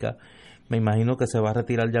simbólica, me imagino que se va a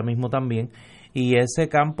retirar ya mismo también, y ese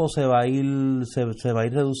campo se va a ir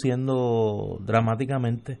reduciendo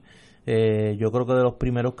dramáticamente. Yo creo que de los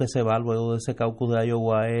primeros que se va luego de ese caucus de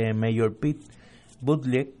Iowa es Mayor Pete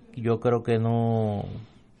Buttigieg. Yo creo que no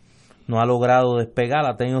ha logrado despegar,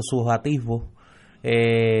 ha tenido sus atisbos.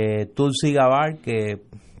 Tulsi Gabbard, que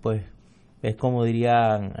pues es como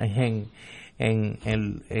dirían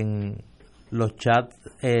en los chats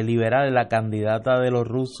liberales, la candidata de los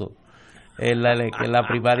rusos en la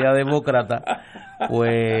primaria demócrata,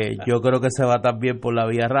 pues yo creo que se va también por la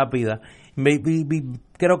vía rápida.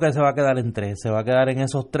 Creo que se va a quedar en 3, se va a quedar en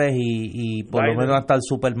esos 3 y por Biden, lo menos hasta el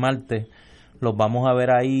supermartes los vamos a ver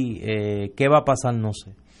ahí. ¿Qué va a pasar? No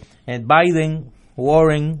sé. Biden,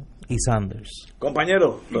 Warren y Sanders.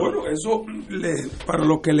 Compañero. Bueno, eso para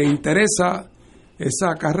los que les interesa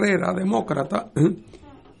esa carrera demócrata,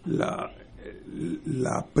 la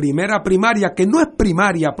primera primaria, que no es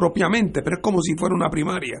primaria propiamente, pero es como si fuera una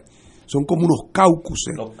primaria, son como unos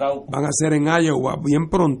caucuses, van a ser en Iowa bien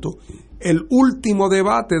pronto. El último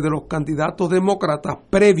debate de los candidatos demócratas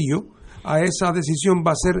previo a esa decisión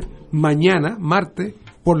va a ser mañana, martes,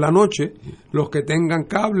 por la noche. Los que tengan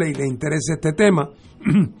cable y les interese este tema,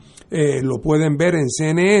 lo pueden ver en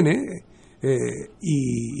CNN,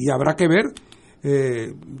 y habrá que ver.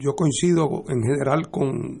 Yo coincido en general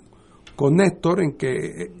con Néstor en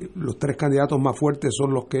que los 3 candidatos más fuertes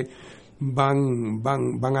son los que van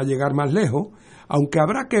a llegar más lejos, aunque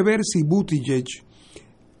habrá que ver si Buttigieg,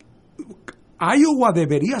 Iowa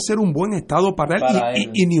debería ser un buen estado para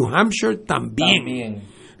él. Y New Hampshire también.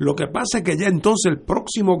 Lo que pasa es que ya entonces el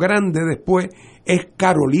próximo grande después es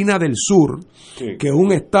Carolina del Sur, sí, que es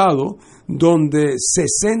un estado donde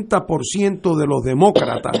 60% de los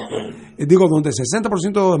demócratas, donde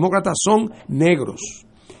 60% de los demócratas son negros.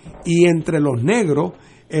 Y entre los negros,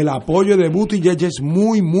 el apoyo de Buttigieg es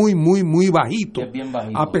muy bajito. Es bien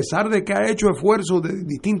bajito. A pesar de que ha hecho esfuerzos de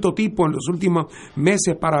distinto tipo en los últimos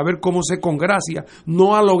meses para ver cómo se congracia,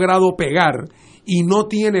 no ha logrado pegar y no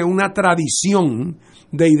tiene una tradición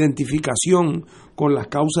de identificación con las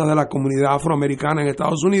causas de la comunidad afroamericana en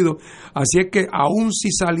Estados Unidos. Así es que aun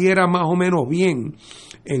si saliera más o menos bien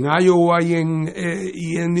en Iowa y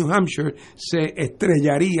en New Hampshire, se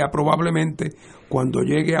estrellaría probablemente cuando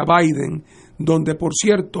llegue a Biden, donde, por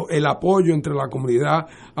cierto, el apoyo entre la comunidad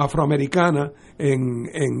afroamericana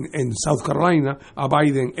en South Carolina a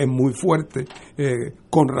Biden es muy fuerte,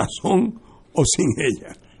 con razón o sin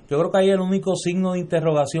ella. Yo creo que ahí el único signo de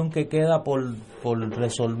interrogación que queda por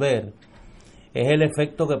resolver es el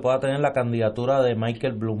efecto que pueda tener la candidatura de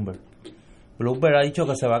Michael Bloomberg. Bloomberg ha dicho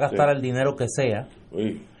que se va a gastar el dinero que sea,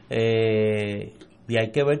 y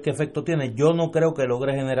hay que ver qué efecto tiene. Yo no creo que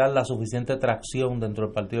logre generar la suficiente tracción dentro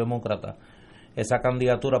del Partido Demócrata esa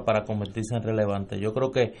candidatura para convertirse en relevante. Yo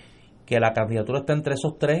creo que la candidatura está entre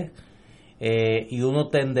esos tres, y uno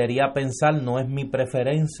tendería a pensar, no es mi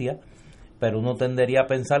preferencia, pero uno tendería a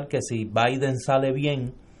pensar que si Biden sale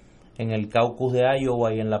bien en el caucus de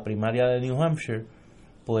Iowa y en la primaria de New Hampshire,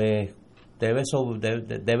 pues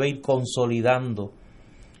debe ir consolidando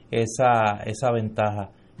esa ventaja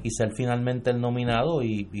y ser finalmente el nominado,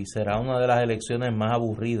 y será una de las elecciones más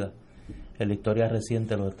aburridas en la historia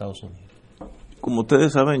reciente de los Estados Unidos. Como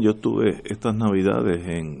ustedes saben, yo estuve estas Navidades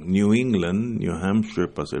en New England, New Hampshire,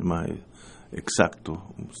 para ser más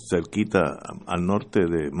exacto, cerquita al norte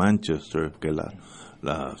de Manchester, que es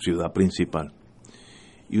la ciudad principal.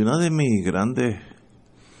 Y una de mis grandes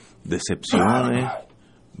decepciones,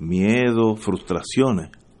 miedos, frustraciones,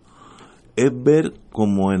 es ver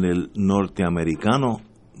como en el norteamericano,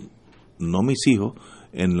 no mis hijos,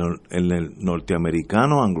 en el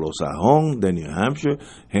norteamericano anglosajón de New Hampshire,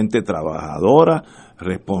 gente trabajadora,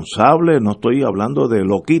 responsable, no estoy hablando de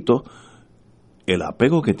loquitos, el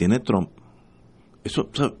apego que tiene Trump. Eso,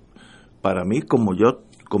 o sea, para mí, como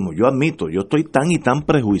yo admito, yo estoy tan y tan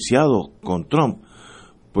prejuiciado con Trump,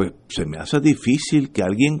 pues se me hace difícil que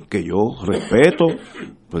alguien que yo respeto,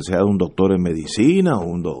 pues sea un doctor en medicina, o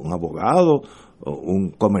un abogado, o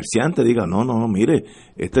un comerciante, diga, no, mire,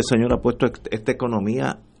 este señor ha puesto esta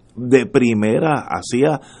economía de primera,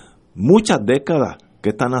 hacía muchas décadas que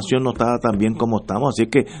esta nación no estaba tan bien como estamos, así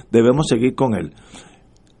que debemos seguir con él.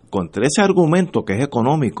 Contra ese argumento que es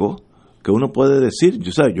económico, que uno puede decir,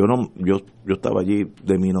 yo estaba allí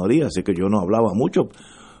de minoría, así que yo no hablaba mucho,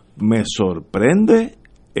 me sorprende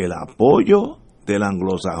el apoyo del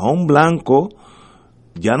anglosajón blanco.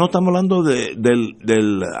 Ya no estamos hablando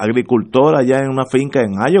del agricultor allá en una finca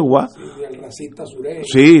en Iowa. Sí, del racista sureño.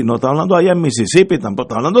 Sí, no estamos hablando allá en Mississippi, tampoco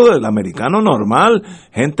estamos hablando del americano normal,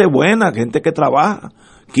 gente buena, gente que trabaja,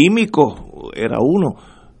 químicos, era uno,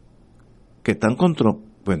 que están contra.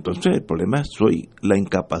 Pues entonces el problema es la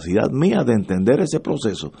incapacidad mía de entender ese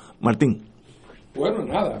proceso. Martín. Bueno,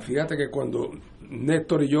 nada, fíjate que cuando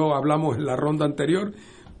Néstor y yo hablamos en la ronda anterior,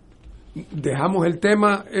 dejamos el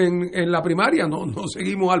tema en la primaria, no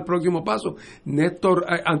seguimos al próximo paso. Néstor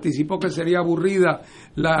anticipó que sería aburrida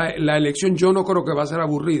la elección. Yo no creo que va a ser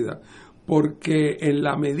aburrida, porque en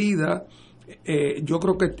la medida, yo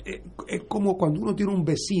creo que es como cuando uno tiene un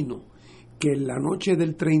vecino que en la noche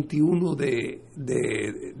del 31 de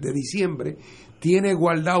diciembre tiene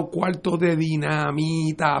guardado cuartos de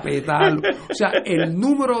dinamita, petal, o sea, el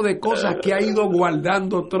número de cosas que ha ido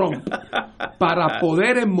guardando Trump para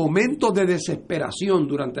poder en momentos de desesperación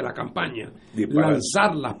durante la campaña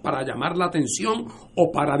lanzarlas para llamar la atención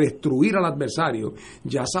o para destruir al adversario.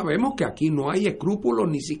 Ya sabemos que aquí no hay escrúpulos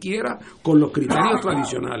ni siquiera con los criterios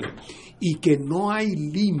tradicionales, y que no hay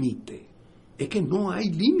límite, es que no hay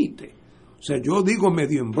límite. O sea, yo digo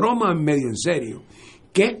medio en broma, medio en serio,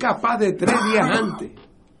 que es capaz de 3 días antes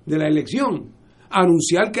de la elección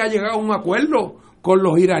anunciar que ha llegado a un acuerdo con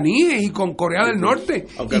los iraníes y con Corea del Norte,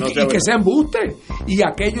 y que sea embuste, y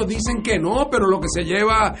aquellos dicen que no, pero lo que se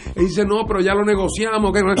lleva, dice no, pero ya lo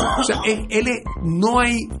negociamos, que no. O sea,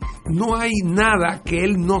 no hay nada que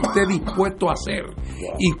él no esté dispuesto a hacer.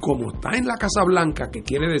 Y como está en la Casa Blanca, que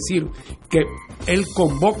quiere decir que él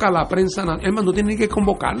convoca a la prensa, él no tiene ni que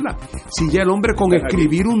convocarla, si ya el hombre con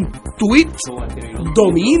escribir un tweet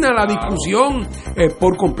domina la discusión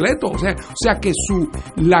por completo. O sea que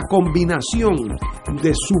la combinación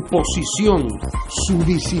de su posición, su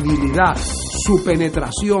visibilidad, su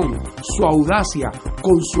penetración, su audacia,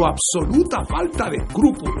 con su absoluta falta de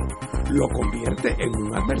escrúpulos, lo convierte en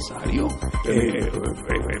un adversario,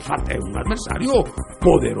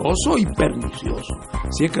 poderoso y pernicioso.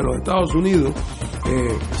 Así es que los Estados Unidos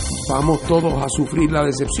vamos todos a sufrir la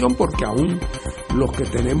decepción, porque aún los que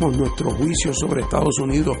tenemos nuestro juicio sobre Estados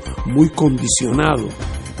Unidos muy condicionado,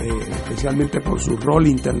 especialmente por su rol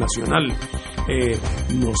internacional,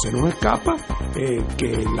 no se nos escapa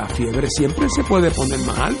que la fiebre siempre se puede poner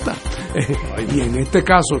más alta. Y en este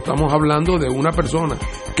caso estamos hablando de una persona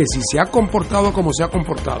que, si se ha comportado como se ha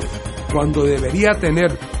comportado, cuando debería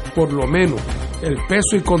tener por lo menos el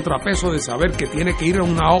peso y contrapeso de saber que tiene que ir a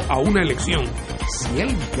una elección, si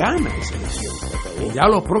él gana esa elección y ya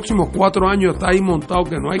los próximos 4 años está ahí montado,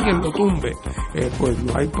 que no hay quien lo tumbe, pues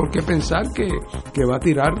no hay por qué pensar que va a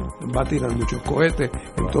tirar muchos cohetes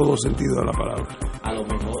en todo sentido de la palabra. A lo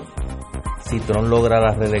mejor, si Trump logra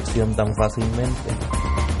la reelección tan fácilmente,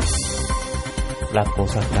 las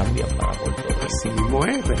cosas cambian para Puerto Rico. Así mismo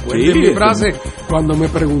es. Recuerden mi frase, cuando me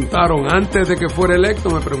preguntaron, antes de que fuera electo,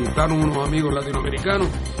 me preguntaron unos amigos latinoamericanos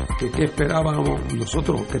que qué esperábamos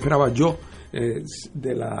nosotros, qué esperaba yo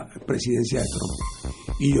de la presidencia de Trump.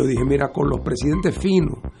 Y yo dije, mira, con los presidentes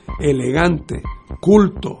finos, elegantes,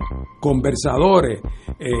 cultos, conversadores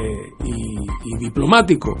y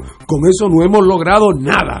diplomáticos, con eso no hemos logrado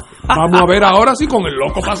nada. Vamos a ver ahora si con el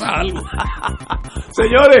loco pasa algo.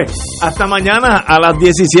 Señores, hasta mañana a las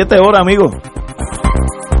 17 horas, amigos.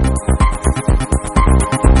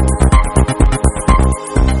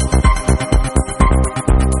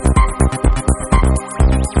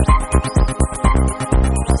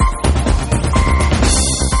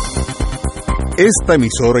 Esta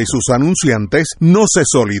emisora y sus anunciantes no se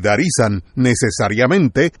solidarizan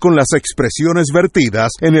necesariamente con las expresiones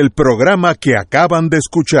vertidas en el programa que acaban de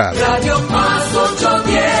escuchar. Radio Paz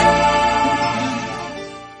 810.